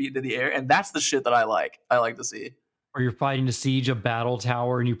 100 feet into the air. And that's the shit that I like to see. Or you're fighting to siege a battle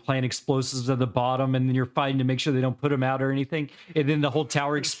tower and you plant explosives at the bottom, and then you're fighting to make sure they don't put them out or anything, and then the whole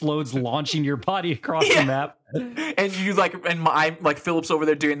tower explodes, launching your body across the map. And you like Philip's over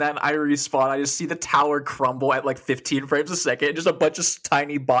there doing that, and I respawn. I just see the tower crumble at like 15 frames a second, just a bunch of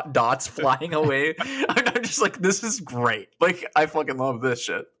tiny dots flying away. I'm just like, this is great. Like I fucking love this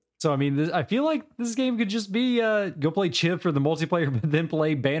shit. So I mean, I feel like this game could just be go play Civ for the multiplayer, but then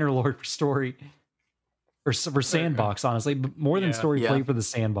play Bannerlord for story. Or for Sandbox, honestly, but more than story, play for the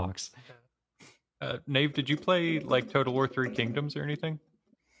Sandbox. Nave, did you play like Total War 3 Kingdoms or anything?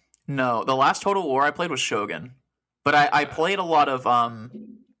 No, the last Total War I played was Shogun, but I played a lot of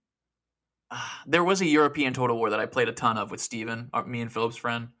there was a European Total War that I played a ton of with Steven, me and Philip's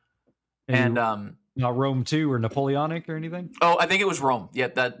friend, and not Rome 2 or Napoleonic or anything. Oh, I think it was Rome. Yeah,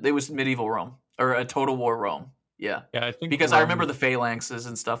 that it was medieval Rome or a Total War Rome. Yeah, I think because I remember the phalanxes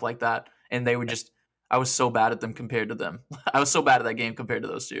and stuff like that, and they would just. I was so bad at them compared to them. I was so bad at that game compared to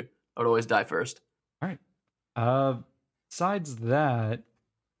those two. I would always die first. All right. Besides that,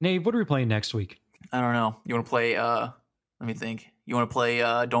 Nave, what are we playing next week? I don't know. You want to play? Let me think. You want to play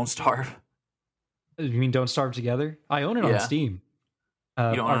Don't Starve? You mean Don't Starve Together? I own it on Yeah. Steam.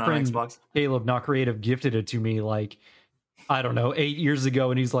 You don't own Our it on friend Xbox? Caleb, not creative, gifted it to me like, I don't know, 8 years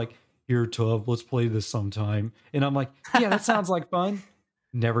ago, and he's like, "Here, Tub, let's play this sometime." And I'm like, "Yeah, that sounds like fun."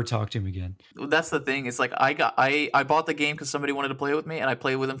 Never talked to him again. That's the thing. It's like I bought the game because somebody wanted to play with me, and I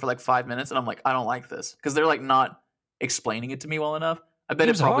played with them for like 5 minutes, and I'm like, I don't like this because they're like not explaining it to me well enough. I bet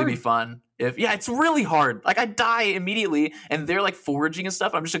it'd probably be fun if it's really hard. Like I die immediately, and they're like foraging and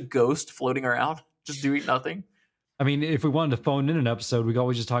stuff. I'm just a ghost floating around, just doing nothing. I mean, if we wanted to phone in an episode, we could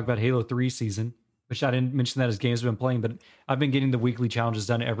always just talk about Halo 3 season, which I didn't mention that as games I've been playing, but I've been getting the weekly challenges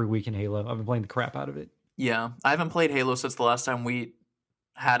done every week in Halo. I've been playing the crap out of it. Yeah, I haven't played Halo since the last time we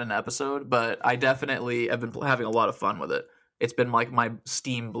had an episode, but I definitely have been having a lot of fun with it. It's been like my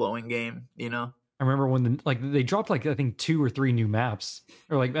steam blowing game, you know? I remember when they dropped like I think 2 or 3 new maps,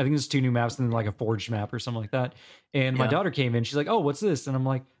 or like I think there's 2 new maps and then like a forged map or something like that. And my daughter came in, she's like, "Oh, what's this?" And I'm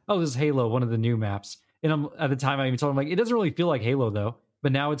like, "Oh, this is Halo, one of the new maps." And at the time I even told him like, "It doesn't really feel like Halo though."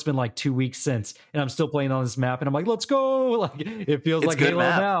 But now it's been like 2 weeks since, and I'm still playing on this map, and I'm like, "Let's go!" Like it feels like Halo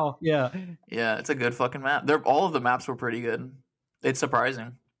map. now. Yeah, it's a good fucking map. All of the maps were pretty good. It's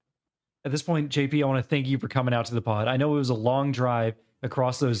surprising. At this point, JP, I want to thank you for coming out to the pod. I know it was a long drive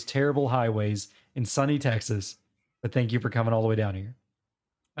across those terrible highways in sunny Texas, but thank you for coming all the way down here.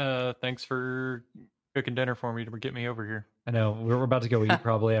 Thanks for cooking dinner for me to get me over here. I know we're about to go eat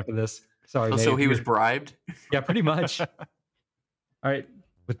probably after this. Sorry. So he was bribed? Yeah, pretty much. All right.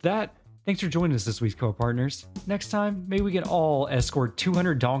 With that, thanks for joining us this week, co-partners. Next time, maybe we can all escort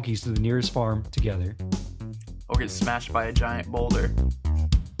 200 donkeys to the nearest farm together. Or get smashed by a giant boulder.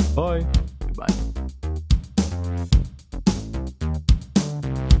 Bye. Goodbye.